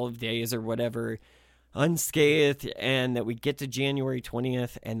 12 days or whatever unscathed, and that we get to January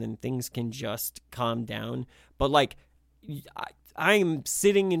 20th and then things can just calm down. But, like, I'm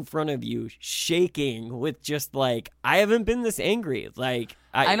sitting in front of you shaking with just, like, I haven't been this angry. Like,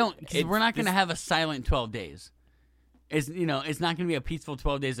 I don't, because we're not going to have a silent 12 days. It's not going to be a peaceful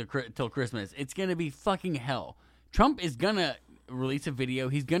 12 days till Christmas. It's going to be fucking hell. Trump is going to release a video.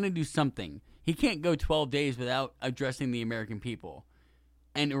 He's going to do something. He can't go 12 days without addressing the American people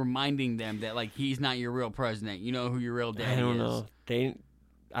and reminding them that, like, he's not your real president. You know who your real daddy is. I don't know.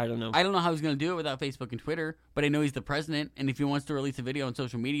 I don't know. I don't know how he's going to do it without Facebook and Twitter, but I know he's the president, and if he wants to release a video on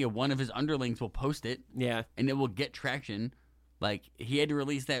social media, one of his underlings will post it. Yeah. And it will get traction. Like, he had to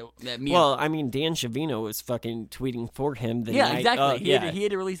release that meme. Well, I mean, Dan Scavino was fucking tweeting for him the night. Exactly. He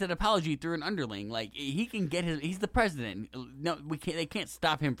had to release that apology through an underling. Like, he can get he's the president. No, they can't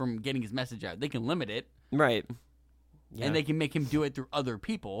stop him from getting his message out. They can limit it. Right. Yeah. And they can make him do it through other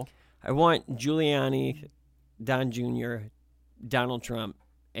people. I want Giuliani, Don Jr., Donald Trump,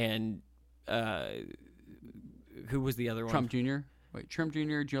 and who was the other one? Trump Jr.? Wait, Trump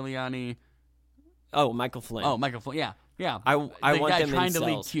Jr., Giuliani. Oh, Michael Flynn. Oh, Michael Flynn, yeah. Yeah, I want them trying in to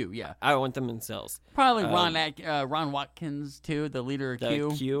lead cells. Q. Yeah, I want them in cells. Probably Ron Watkins too, the leader of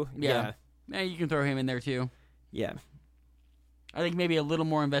Q. Q. Yeah, you can throw him in there too. Yeah, I think maybe a little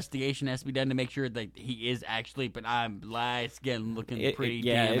more investigation has to be done to make sure that he is actually. But it's getting looking pretty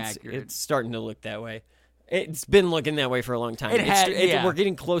damn accurate. It's starting to look that way. It's been looking that way for a long time. We're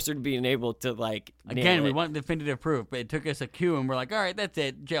getting closer to being able to, like, again, we want definitive proof, but it took us a Q, and we're like, all right, that's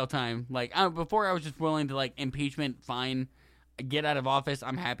it, jail time. Like, before I was just willing to, like, impeachment, fine, get out of office,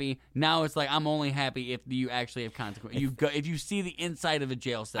 I'm happy. Now it's like, I'm only happy if you actually have consequences. If you see the inside of a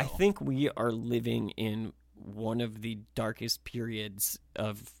jail cell. I think we are living in one of the darkest periods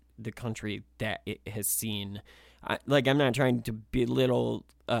of the country that it has seen. I'm not trying to belittle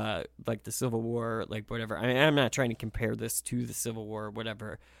like the Civil War, like whatever. I'm not trying to compare this to the Civil War or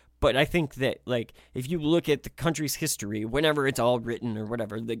whatever. But I think that, like, if you look at the country's history, whenever it's all written or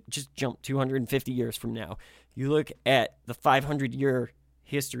whatever, like, just jump 250 years from now, you look at the 500-year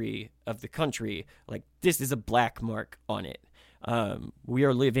history of the country, like, this is a black mark on it. We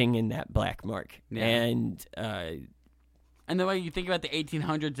are living in that black mark. Yeah. And the way you think about the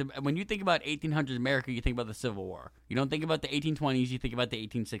 1800s, when you think about 1800s America, you think about the Civil War. You don't think about the 1820s, you think about the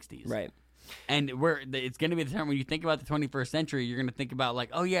 1860s. Right. And it's going to be the time when you think about the 21st century, you're going to think about, like,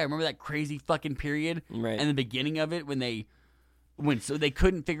 oh yeah, remember that crazy fucking period? Right. And the beginning of it when they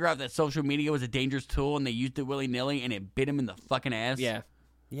couldn't figure out that social media was a dangerous tool and they used it willy-nilly and it bit them in the fucking ass? Yeah.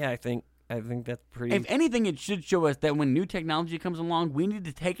 Yeah, I think that's pretty... If anything, it should show us that when new technology comes along, we need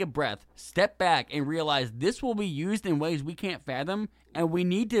to take a breath, step back, and realize this will be used in ways we can't fathom, and we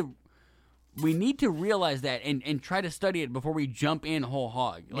need to realize that and try to study it before we jump in whole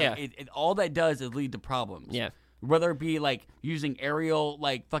hog. Like, yeah. All that does is lead to problems. Yeah. Whether it be, like, using aerial,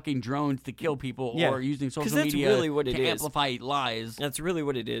 like, fucking drones to kill people or using social media to amplify lies. That's really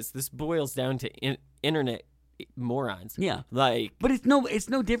what it is. This boils down to internet morons. Yeah. Like, but it's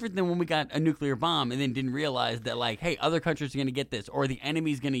no different than when we got a nuclear bomb and then didn't realize that, like, hey, other countries are going to get this or the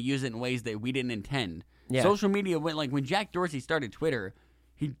enemy's going to use it in ways that we didn't intend. Yeah. Social media went, like, when Jack Dorsey started Twitter,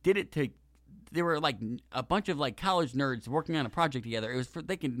 he did it to, there were, like, a bunch of, like, college nerds working on a project together. It was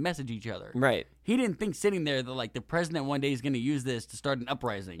they could message each other. Right. He didn't think sitting there that, like, the president one day is going to use this to start an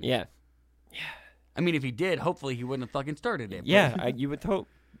uprising. Yeah. Yeah. I mean, if he did, hopefully he wouldn't have fucking started it. Yeah, you would hope.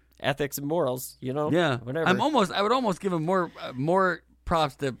 Ethics and morals, you know? Yeah. Whatever. I would almost give him more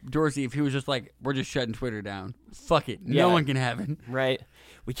props to Dorsey if he was just like, we're just shutting Twitter down. Fuck it. No one can have it. Right.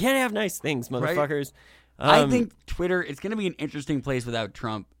 We can't have nice things, motherfuckers. Right? I think Twitter, it's going to be an interesting place without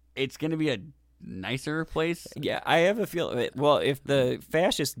Trump. It's going to be a nicer place. Yeah, I have a feeling. Well, if the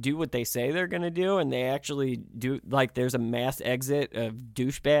fascists do what they say they're going to do and they actually do, like, there's a mass exit of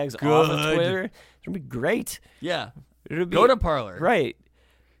douchebags off of Twitter, it's going to be great. Yeah. It'll be, go to Parler. Right.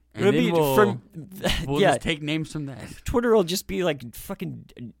 And then we'll just take names from that. Twitter will just be like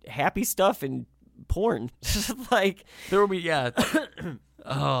fucking happy stuff and porn. Like, there will be,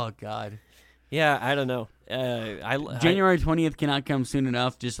 oh God. Yeah, I don't know. January 20th cannot come soon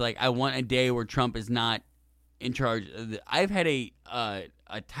enough. Just like I want a day where Trump is not in charge. I've had a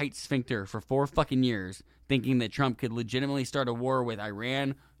tight sphincter for 4 fucking years, thinking that Trump could legitimately start a war with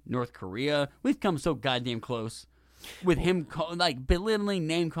Iran, North Korea. We've come so goddamn close with him, belittling,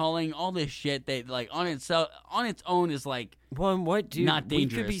 name calling, all this shit that on its own is like, well, what, dude? Not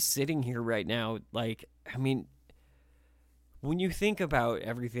dangerous. We could be sitting here right now, when you think about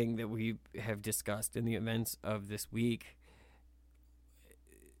everything that we have discussed in the events of this week,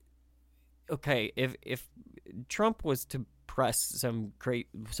 okay, if Trump was to press some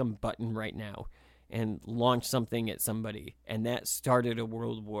button right now and launch something at somebody, and that started a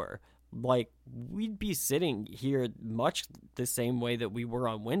world war, we'd be sitting here much the same way that we were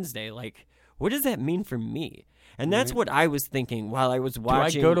on Wednesday. What does that mean for me? And that's what I was thinking while I was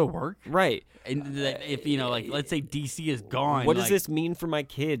watching. Do I go to work? Right. And if, let's say DC is gone. What does this mean for my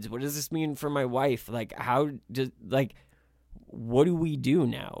kids? What does this mean for my wife? What do we do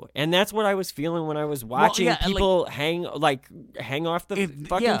now? And that's what I was feeling when I was watching people hang off the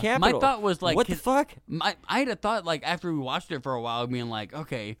fucking Capitol. My thought was what the fuck? I had a thought after we watched it for a while, being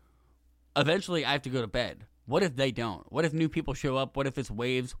okay, eventually I have to go to bed. What if they don't? What if new people show up? What if it's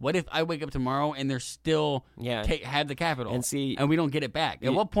waves? What if I wake up tomorrow and they're still have the Capitol and we don't get it back?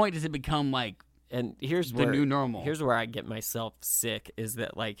 At what point does it become and here's the new normal? Here's where I get myself sick, is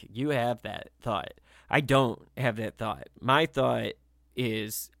that you have that thought. I don't have that thought. My thought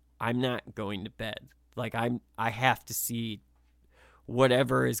is I'm not going to bed. I have to see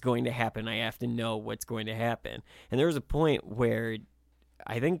whatever is going to happen. I have to know what's going to happen. And there was a point where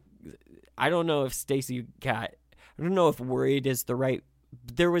I don't know if Stacey I don't know if worried is the right.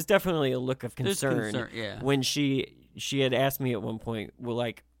 There was definitely a look of concern, when she had asked me at one point, well,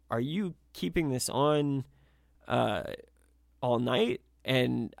 are you keeping this on all night?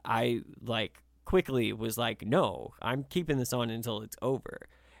 And I quickly was no, I'm keeping this on until it's over.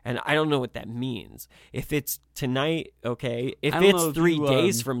 And I don't know what that means. If it's tonight, okay. If it's 3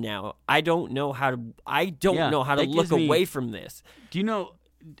 days from now, I don't know how to look away from this. Do you know?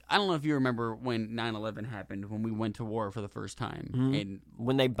 I don't know if you remember when 9/11 happened, when we went to war for the first time, and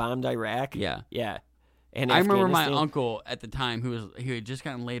when they bombed Iraq. Yeah. And I remember my uncle at the time, who had just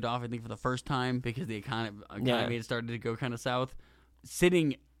gotten laid off, I think, for the first time because the economy had started to go kind of south,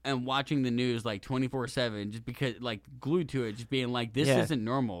 sitting and watching the news 24/7, just because glued to it, just being this isn't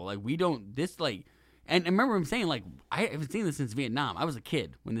normal. We don't and I remember him saying I haven't seen this since Vietnam. I was a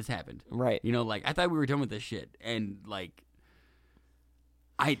kid when this happened. Right. I thought we were done with this shit, and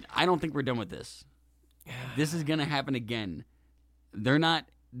I don't think we're done with this. This is gonna happen again. They're not.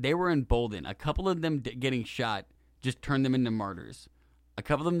 They were emboldened. A couple of them getting shot just turned them into martyrs. A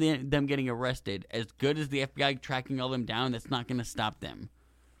couple of them getting arrested, as good as the FBI tracking all them down, that's not gonna stop them.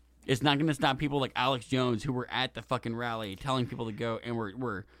 It's not gonna stop people like Alex Jones, who were at the fucking rally telling people to go, and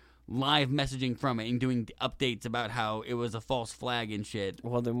were live messaging from it and doing updates about how it was a false flag and shit.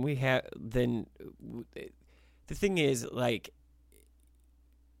 Well, then the thing is,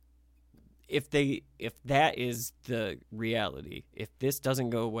 if that is the reality, if this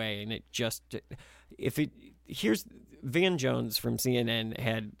doesn't go away and here's Van Jones from CNN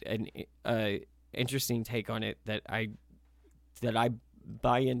had an interesting take on it that I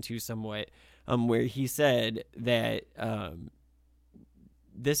buy into somewhat, where he said that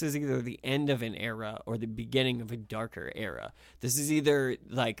this is either the end of an era or the beginning of a darker era. This is either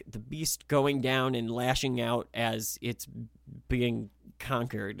the beast going down and lashing out as it's being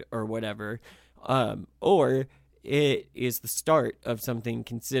conquered or whatever, or it is the start of something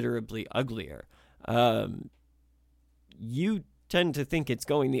considerably uglier. You tend to think it's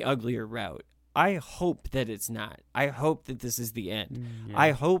going the uglier route. I hope that it's not. I hope that this is the end.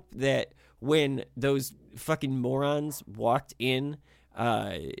 I hope that when those fucking morons walked in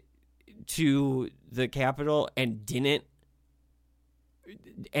to the Capitol and didn't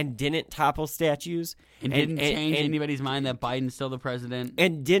topple statues and didn't change anybody's mind that Biden's still the president,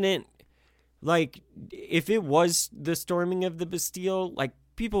 and didn't if it was the storming of the Bastille,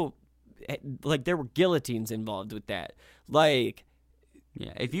 people there were guillotines involved with that.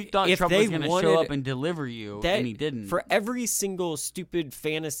 If you thought Trump was going to show up and deliver you, and he didn't, for every single stupid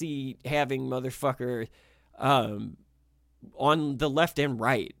fantasy having motherfucker on the left and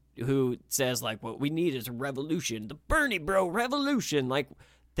right who says what we need is a revolution, the Bernie bro revolution,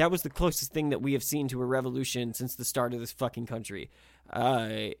 that was the closest thing that we have seen to a revolution since the start of this fucking country.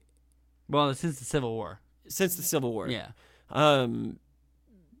 Well, since the Civil War. Yeah.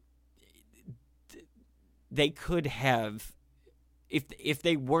 They could have, if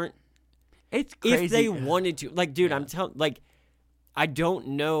they weren't, it's crazy. If they wanted to, dude, I'm telling, I don't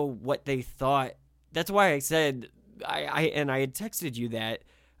know what they thought that's why I said I had texted you that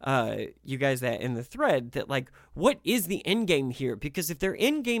you guys that in the thread that like what is the end game here? Because if their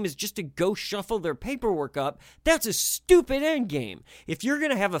end game is just to go shuffle their paperwork up, that's a stupid end game. If you're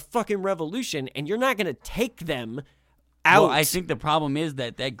gonna have a fucking revolution and you're not gonna take them out, well, I think the problem is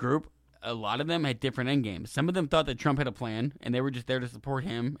that group, a lot of them had different end games. Some of them thought that Trump had a plan, and they were just there to support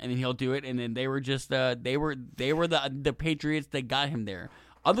him, and then he'll do it. And then they were just they were the patriots that got him there.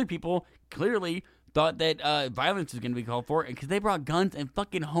 Other people clearly thought that violence was going to be called for, because they brought guns and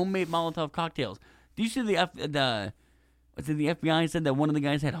fucking homemade Molotov cocktails. Do you see the FBI said that one of the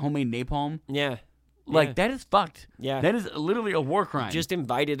guys had homemade napalm? Yeah. Like, that is fucked. Yeah. That is literally a war crime. Just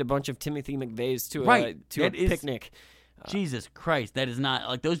invited a bunch of Timothy McVeighs to a picnic. Jesus Christ, that is not,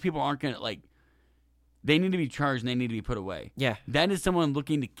 like, those people aren't going to, like, they need to be charged and they need to be put away. Yeah. That is someone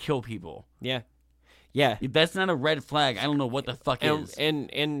looking to kill people. Yeah. Yeah. If that's not a red flag, I don't know what the fuck is.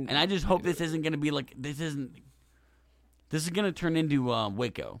 And I just hope this isn't going to be like, this is going to turn into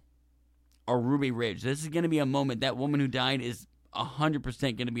Waco or Ruby Ridge. This is going to be a moment. That woman who died is 100%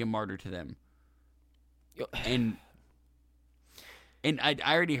 going to be a martyr to them. And I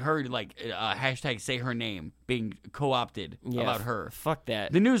already heard, like, hashtag say her name being co-opted about her. Fuck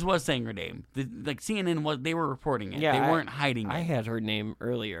that. The news was saying her name. Like, CNN they were reporting it. Yeah, they weren't hiding it. I had her name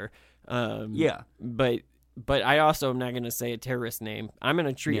earlier. Yeah. But I also am not going to say a terrorist name. I'm going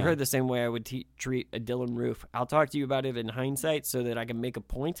to treat her the same way I would treat a Dylan Roof. I'll talk to you about it in hindsight so that I can make a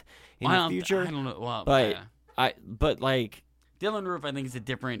point in the future. I don't know. Well, but like Dylan Roof, I think is a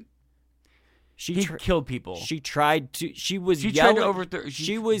different. He killed people. She tried to. She was tried yelling. to overthrow.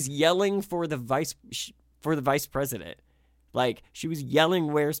 She was yelling for the vice president. Like, she was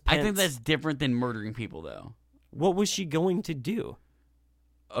yelling, "Where's Pence?" I think that's different than murdering people, though. What was she going to do?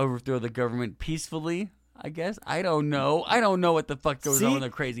 Overthrow the government peacefully, I guess. I don't know. I don't know what the fuck goes on in their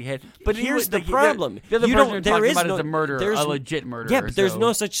crazy head. But here's the problem. The other person you're talking about is a murderer, a legit murderer. Yeah, but there's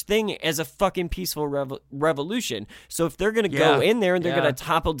no such thing as a fucking peaceful revolution. So if they're going to go in there and they're going to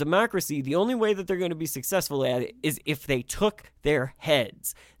topple democracy, the only way that they're going to be successful at it is if they took their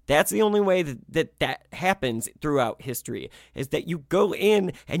heads. That's the only way that happens throughout history, is that you go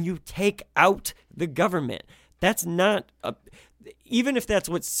in and you take out the government. That's not even if that's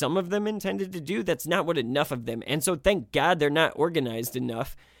what some of them intended to do, that's not what enough of them. And so thank God they're not organized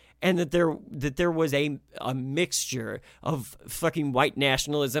enough, and that there was a mixture of fucking white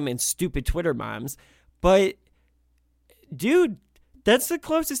nationalism and stupid Twitter moms. But dude, that's the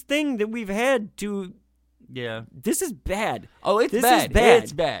closest thing that we've had to. Yeah, this is bad. Oh, it's this bad. Is bad.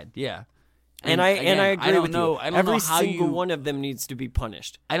 It's bad. Yeah. And I agree with you. I don't Every know how single one of them needs to be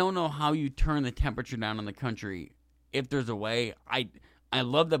punished. I don't know how you turn the temperature down in the country. If there's a way, I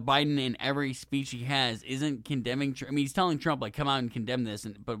love that Biden in every speech he has isn't condemning. I mean, he's telling Trump, like, come out and condemn this,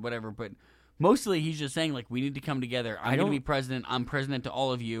 but whatever. But mostly he's just saying, like, we need to come together. I'm going to be president. I'm president to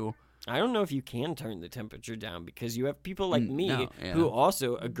all of you. I don't know if you can turn the temperature down, because you have people like me who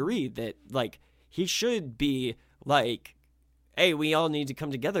also agree that, like, he should be like, hey, we all need to come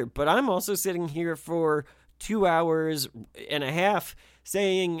together. But I'm also sitting here for 2 hours and a half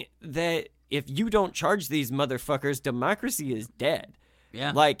saying that if you don't charge these motherfuckers, democracy is dead.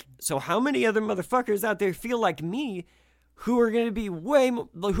 Yeah. Like, so how many other motherfuckers out there feel like me who are going to be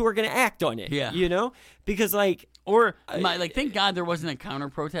who are going to act on it? Yeah. You know? Because, like... thank God there wasn't a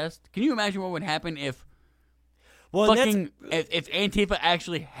counter-protest. Can you imagine what would happen if... Well, if Antifa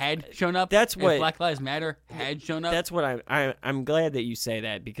actually had shown up, if Black Lives Matter had shown up. That's what I'm glad that you say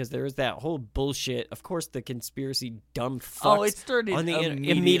that, because there was that whole bullshit. Of course, the conspiracy dumb fucks. Oh, it started on the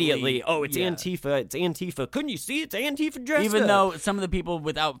immediately. Oh, it's Antifa. It's Antifa. Couldn't you see it's Antifa dressed Even up? though some of the people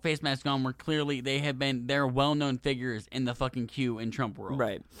without face masks on were clearly they're well-known figures in the fucking Q and Trump world.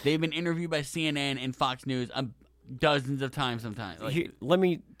 Right. They've been interviewed by CNN and Fox News dozens of times. Sometimes. Let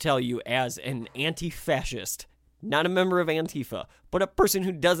me tell you, as an anti-fascist. Not a member of Antifa, but a person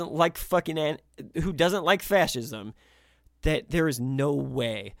who doesn't like fascism, that there is no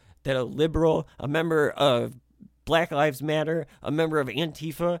way that a liberal, a member of Black Lives Matter, a member of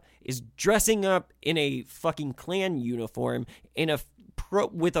Antifa is dressing up in a fucking Klan uniform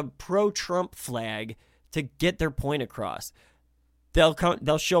with a pro-Trump flag to get their point across.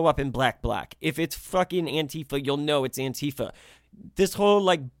 They'll show up in black. If it's fucking Antifa, you'll know it's Antifa. This whole,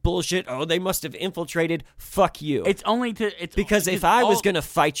 like, bullshit, they must have infiltrated, fuck you. Because if I was going to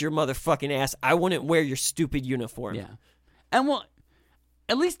fight your motherfucking ass, I wouldn't wear your stupid uniform. Yeah. And, well,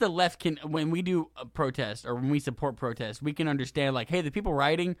 at least the left can, when we do a protest or when we support protests, we can understand, like, hey, the people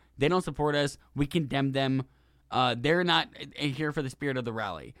rioting, they don't support us. We condemn them. They're not here for the spirit of the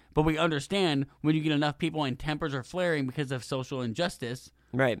rally. But we understand when you get enough people and tempers are flaring because of social injustice.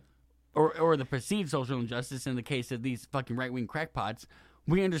 Right. or the perceived social injustice in the case of these fucking right-wing crackpots.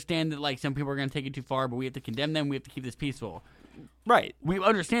 We understand that, like, some people are going to take it too far, but we have to condemn them. We have to keep this peaceful. Right. We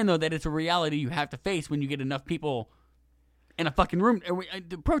understand, though, that it's a reality you have to face when you get enough people in a fucking room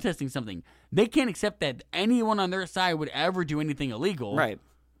protesting something. They can't accept that anyone on their side would ever do anything illegal. Right.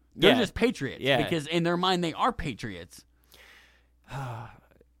 They're just patriots. Yeah. Because in their mind, they are patriots. I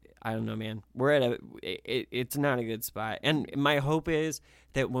don't know, man. We're at it's not a good spot. And my hope is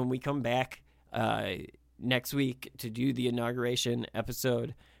that when we come back next week to do the inauguration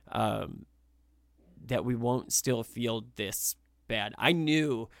episode, that we won't still feel this bad. I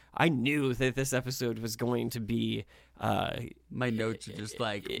knew that this episode was going to be my notes are just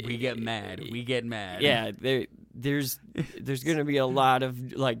like, we get mad. Yeah, there's going to be a lot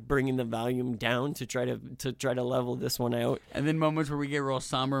of like bringing the volume down to try to level this one out. And then moments where we get real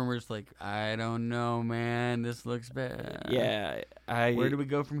somber and we're just like, I don't know, man, this looks bad. Yeah, where do we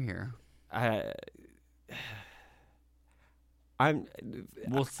go from here?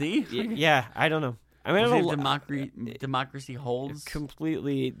 We'll see. Yeah, I don't know. I mean, democracy holds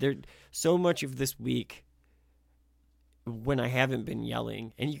completely. There, so much of this week when I haven't been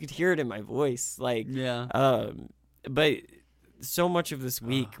yelling, and you could hear it in my voice, like, but so much of this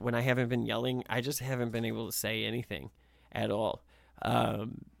week when I haven't been yelling, I just haven't been able to say anything at all.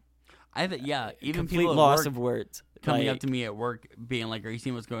 Even complete people loss work of words coming up to me at work being like, are you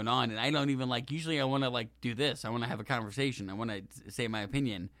seeing what's going on? And I don't even usually I want to do this. I want to have a conversation. I want to say my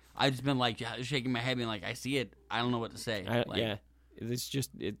opinion. I've just been shaking my head being like, I see it. I don't know what to say.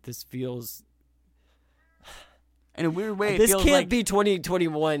 This feels in a weird way. This can't be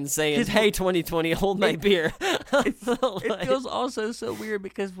 2021 saying, hey, 2020, hold my beer. It feels also so weird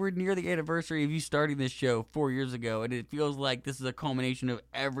because we're near the anniversary of you starting this show 4 years ago. And it feels like this is a culmination of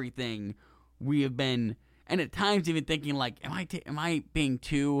everything we have been. And at times even thinking like, am I being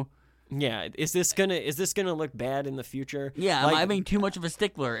too... Yeah, is this gonna look bad in the future? Yeah, am I being too much of a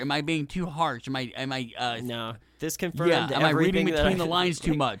stickler? Am I being too harsh? Am I no, this confirmed. Yeah, am I reading between the lines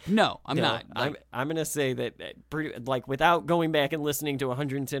too much? No, I'm not. I'm gonna say that without going back and listening to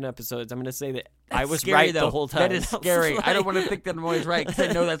 110 episodes, I'm gonna say that I was scary, right though. the whole time. That is scary. I don't want to think that I'm always right because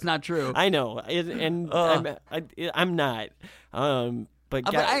I know that's not true. I know, I'm not.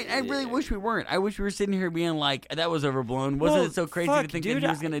 But I really wish we weren't. I wish we were sitting here being like, that was overblown. Wasn't it so crazy to think that he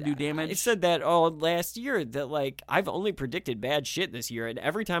was going to do damage? I said that all last year, that I've only predicted bad shit this year, and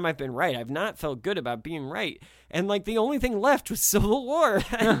every time I've been right, I've not felt good about being right. And the only thing left was Civil War.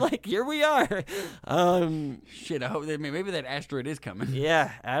 And here we are. Shit, I hope that maybe that asteroid is coming.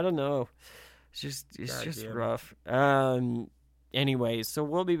 Yeah, I don't know. It's just rough. Anyway, so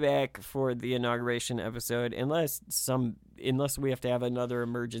we'll be back for the inauguration episode unless we have to have another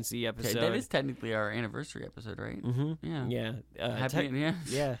emergency episode. Okay, that is technically our anniversary episode, right? Mm-hmm. Yeah. Yeah.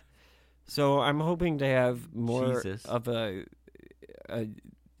 Yeah. So I'm hoping to have more of a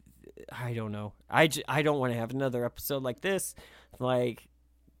I don't know. I don't want to have another episode like this. I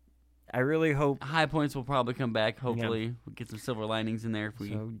really hope high points will probably come back. Hopefully, we'll get some silver linings in there.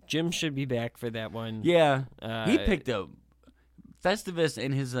 So Jim should be back for that one. Yeah, he picked up. Festivus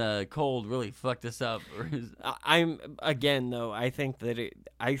and his cold really fucked us up. I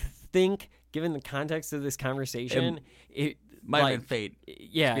think given the context of this conversation, it might have been fate.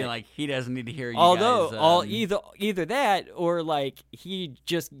 Yeah, being like he doesn't need to hear you. Although either that or he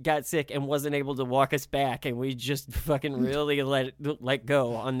just got sick and wasn't able to walk us back, and we just fucking really let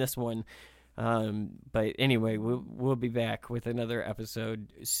go on this one. But anyway, we'll be back with another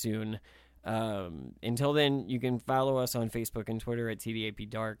episode soon. Until then, you can follow us on Facebook and Twitter at TDAP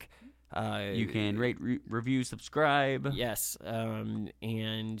Dark. You can rate, review, subscribe. Yes,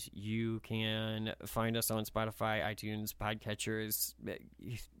 and you can find us on Spotify, iTunes, podcatchers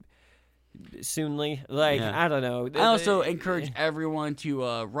soonly. I don't know. I also encourage everyone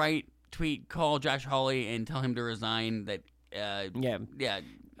to write, tweet, call Josh Hawley and tell him to resign.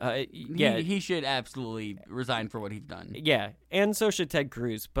 He should absolutely resign for what he's done. Yeah, and so should Ted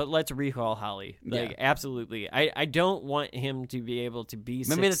Cruz. But let's recall Holly. Absolutely. I don't want him to be able to be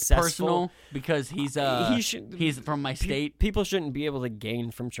maybe successful. That's personal because he's from my state. People shouldn't be able to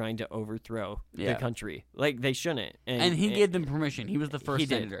gain from trying to overthrow the country. They shouldn't. And he gave them permission. He was the first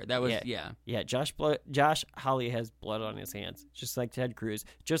senator. That was Yeah. Josh Hawley has blood on his hands, just like Ted Cruz,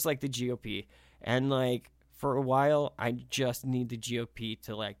 just like the GOP, and for a while, I just need the GOP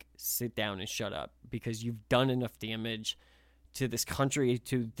to sit down and shut up because you've done enough damage to this country,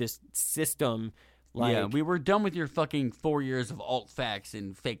 to this system. We were done with your fucking 4 years of alt facts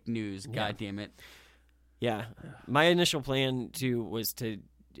and fake news. God damn it. Yeah, my initial plan was to.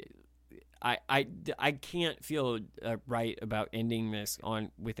 I can't feel right about ending this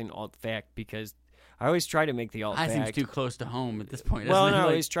with an alt fact, because I always try to make the alt fact. That seems too close to home at this point. Well, isn't it? I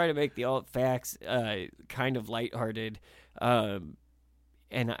always try to make the alt facts kind of lighthearted, and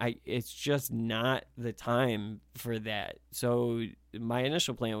it's just not the time for that. So my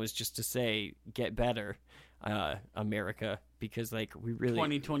initial plan was just to say, get better, America, because like we really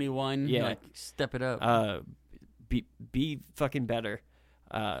 2021, like, step it up. Be fucking better,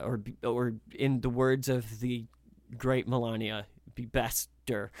 or in the words of the great Melania, be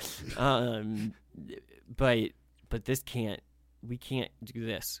bester. But this we can't do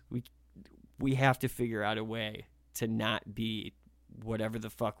this. We have to figure out a way to not be whatever the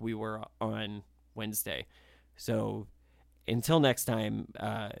fuck we were on Wednesday. So until next time,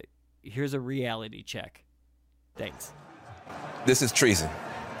 here's a reality check. Thanks. This is treason.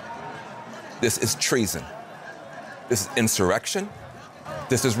 This is treason. This is insurrection.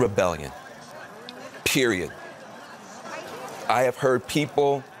 This is rebellion. Period. I have heard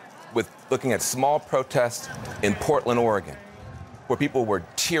people looking at small protests in Portland, Oregon, where people were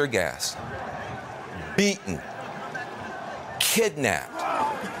tear gassed, beaten, kidnapped.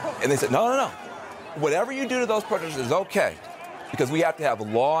 And they said, no. Whatever you do to those protesters is okay, because we have to have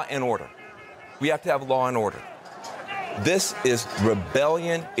law and order. We have to have law and order. This is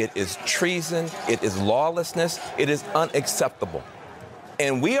rebellion. It is treason. It is lawlessness. It is unacceptable.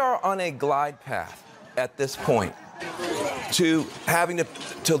 And we are on a glide path at this point to having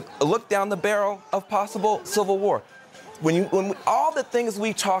to look down the barrel of possible civil war. When all the things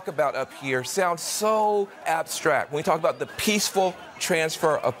we talk about up here sound so abstract, when we talk about the peaceful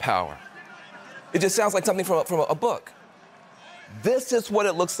transfer of power, it just sounds like something from a book. This is what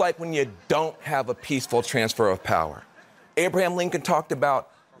it looks like when you don't have a peaceful transfer of power. Abraham Lincoln talked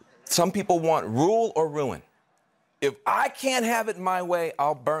about some people want rule or ruin. If I can't have it my way,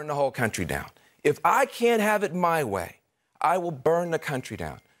 I'll burn the whole country down. If I can't have it my way, I will burn the country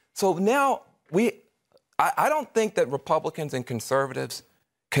down. So now I don't think that Republicans and conservatives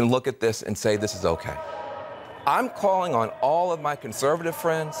can look at this and say this is okay. I'm calling on all of my conservative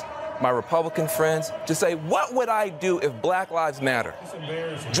friends, my Republican friends, to say, what would I do if Black Lives Matter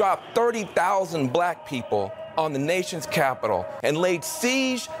dropped 30,000 black people on the nation's capital and laid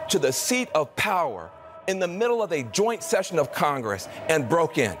siege to the seat of power in the middle of a joint session of Congress and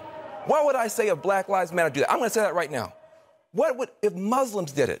broke in? What would I say if Black Lives Matter do that? I'm going to say that right now. If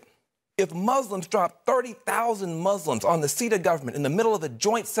Muslims did it? If Muslims dropped 30,000 Muslims on the seat of government in the middle of a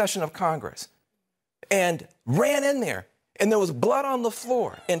joint session of Congress and ran in there and there was blood on the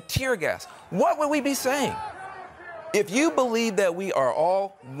floor and tear gas, what would we be saying? If you believe that we are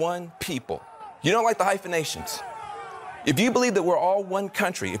all one people, you don't like the hyphenations. If you believe that we're all one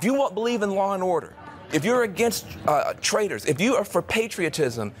country, if you believe in law and order, if you're against traitors, if you are for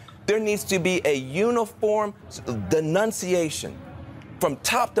patriotism, there needs to be a uniform denunciation from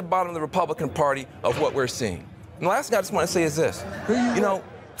top to bottom of the Republican Party of what we're seeing. And the last thing I just want to say is this.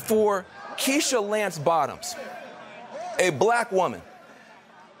 For Keisha Lance Bottoms, a black woman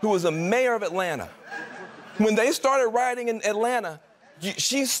who was a mayor of Atlanta, when they started rioting in Atlanta,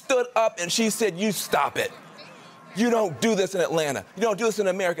 she stood up and she said, you stop it. You don't do this in Atlanta. You don't do this in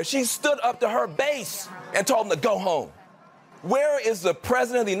America. She stood up to her base and told them to go home. Where is the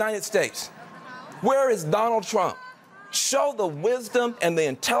President of the United States? Where is Donald Trump? Show the wisdom and the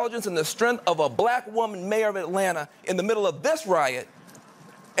intelligence and the strength of a black woman mayor of Atlanta in the middle of this riot,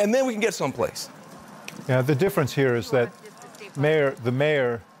 and then we can get someplace. Yeah, the difference here is that the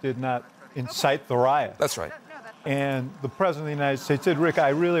mayor did not incite the riot. That's right. And the President of the United States said, Rick, I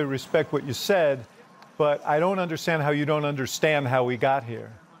really respect what you said, but I don't understand how you don't understand how we got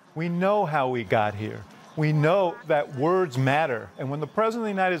here. We know how we got here. We know that words matter. And when the President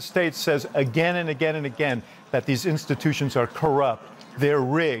of the United States says again and again and again that these institutions are corrupt, they're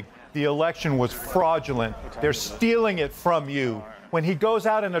rigged, the election was fraudulent, they're stealing it from you, when he goes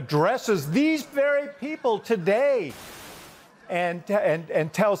out and addresses these very people today and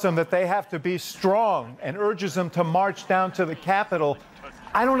tells them that they have to be strong and urges them to march down to the Capitol,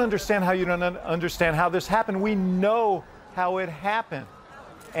 I don't understand how you don't understand how this happened. We know how it happened.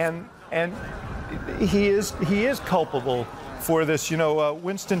 And he is culpable for this.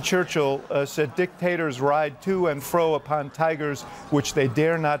 Winston Churchill said dictators ride to and fro upon tigers which they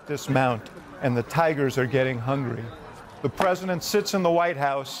dare not dismount, and the tigers are getting hungry. The president sits in the White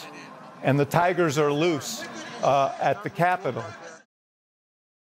House and the tigers are loose at the Capitol.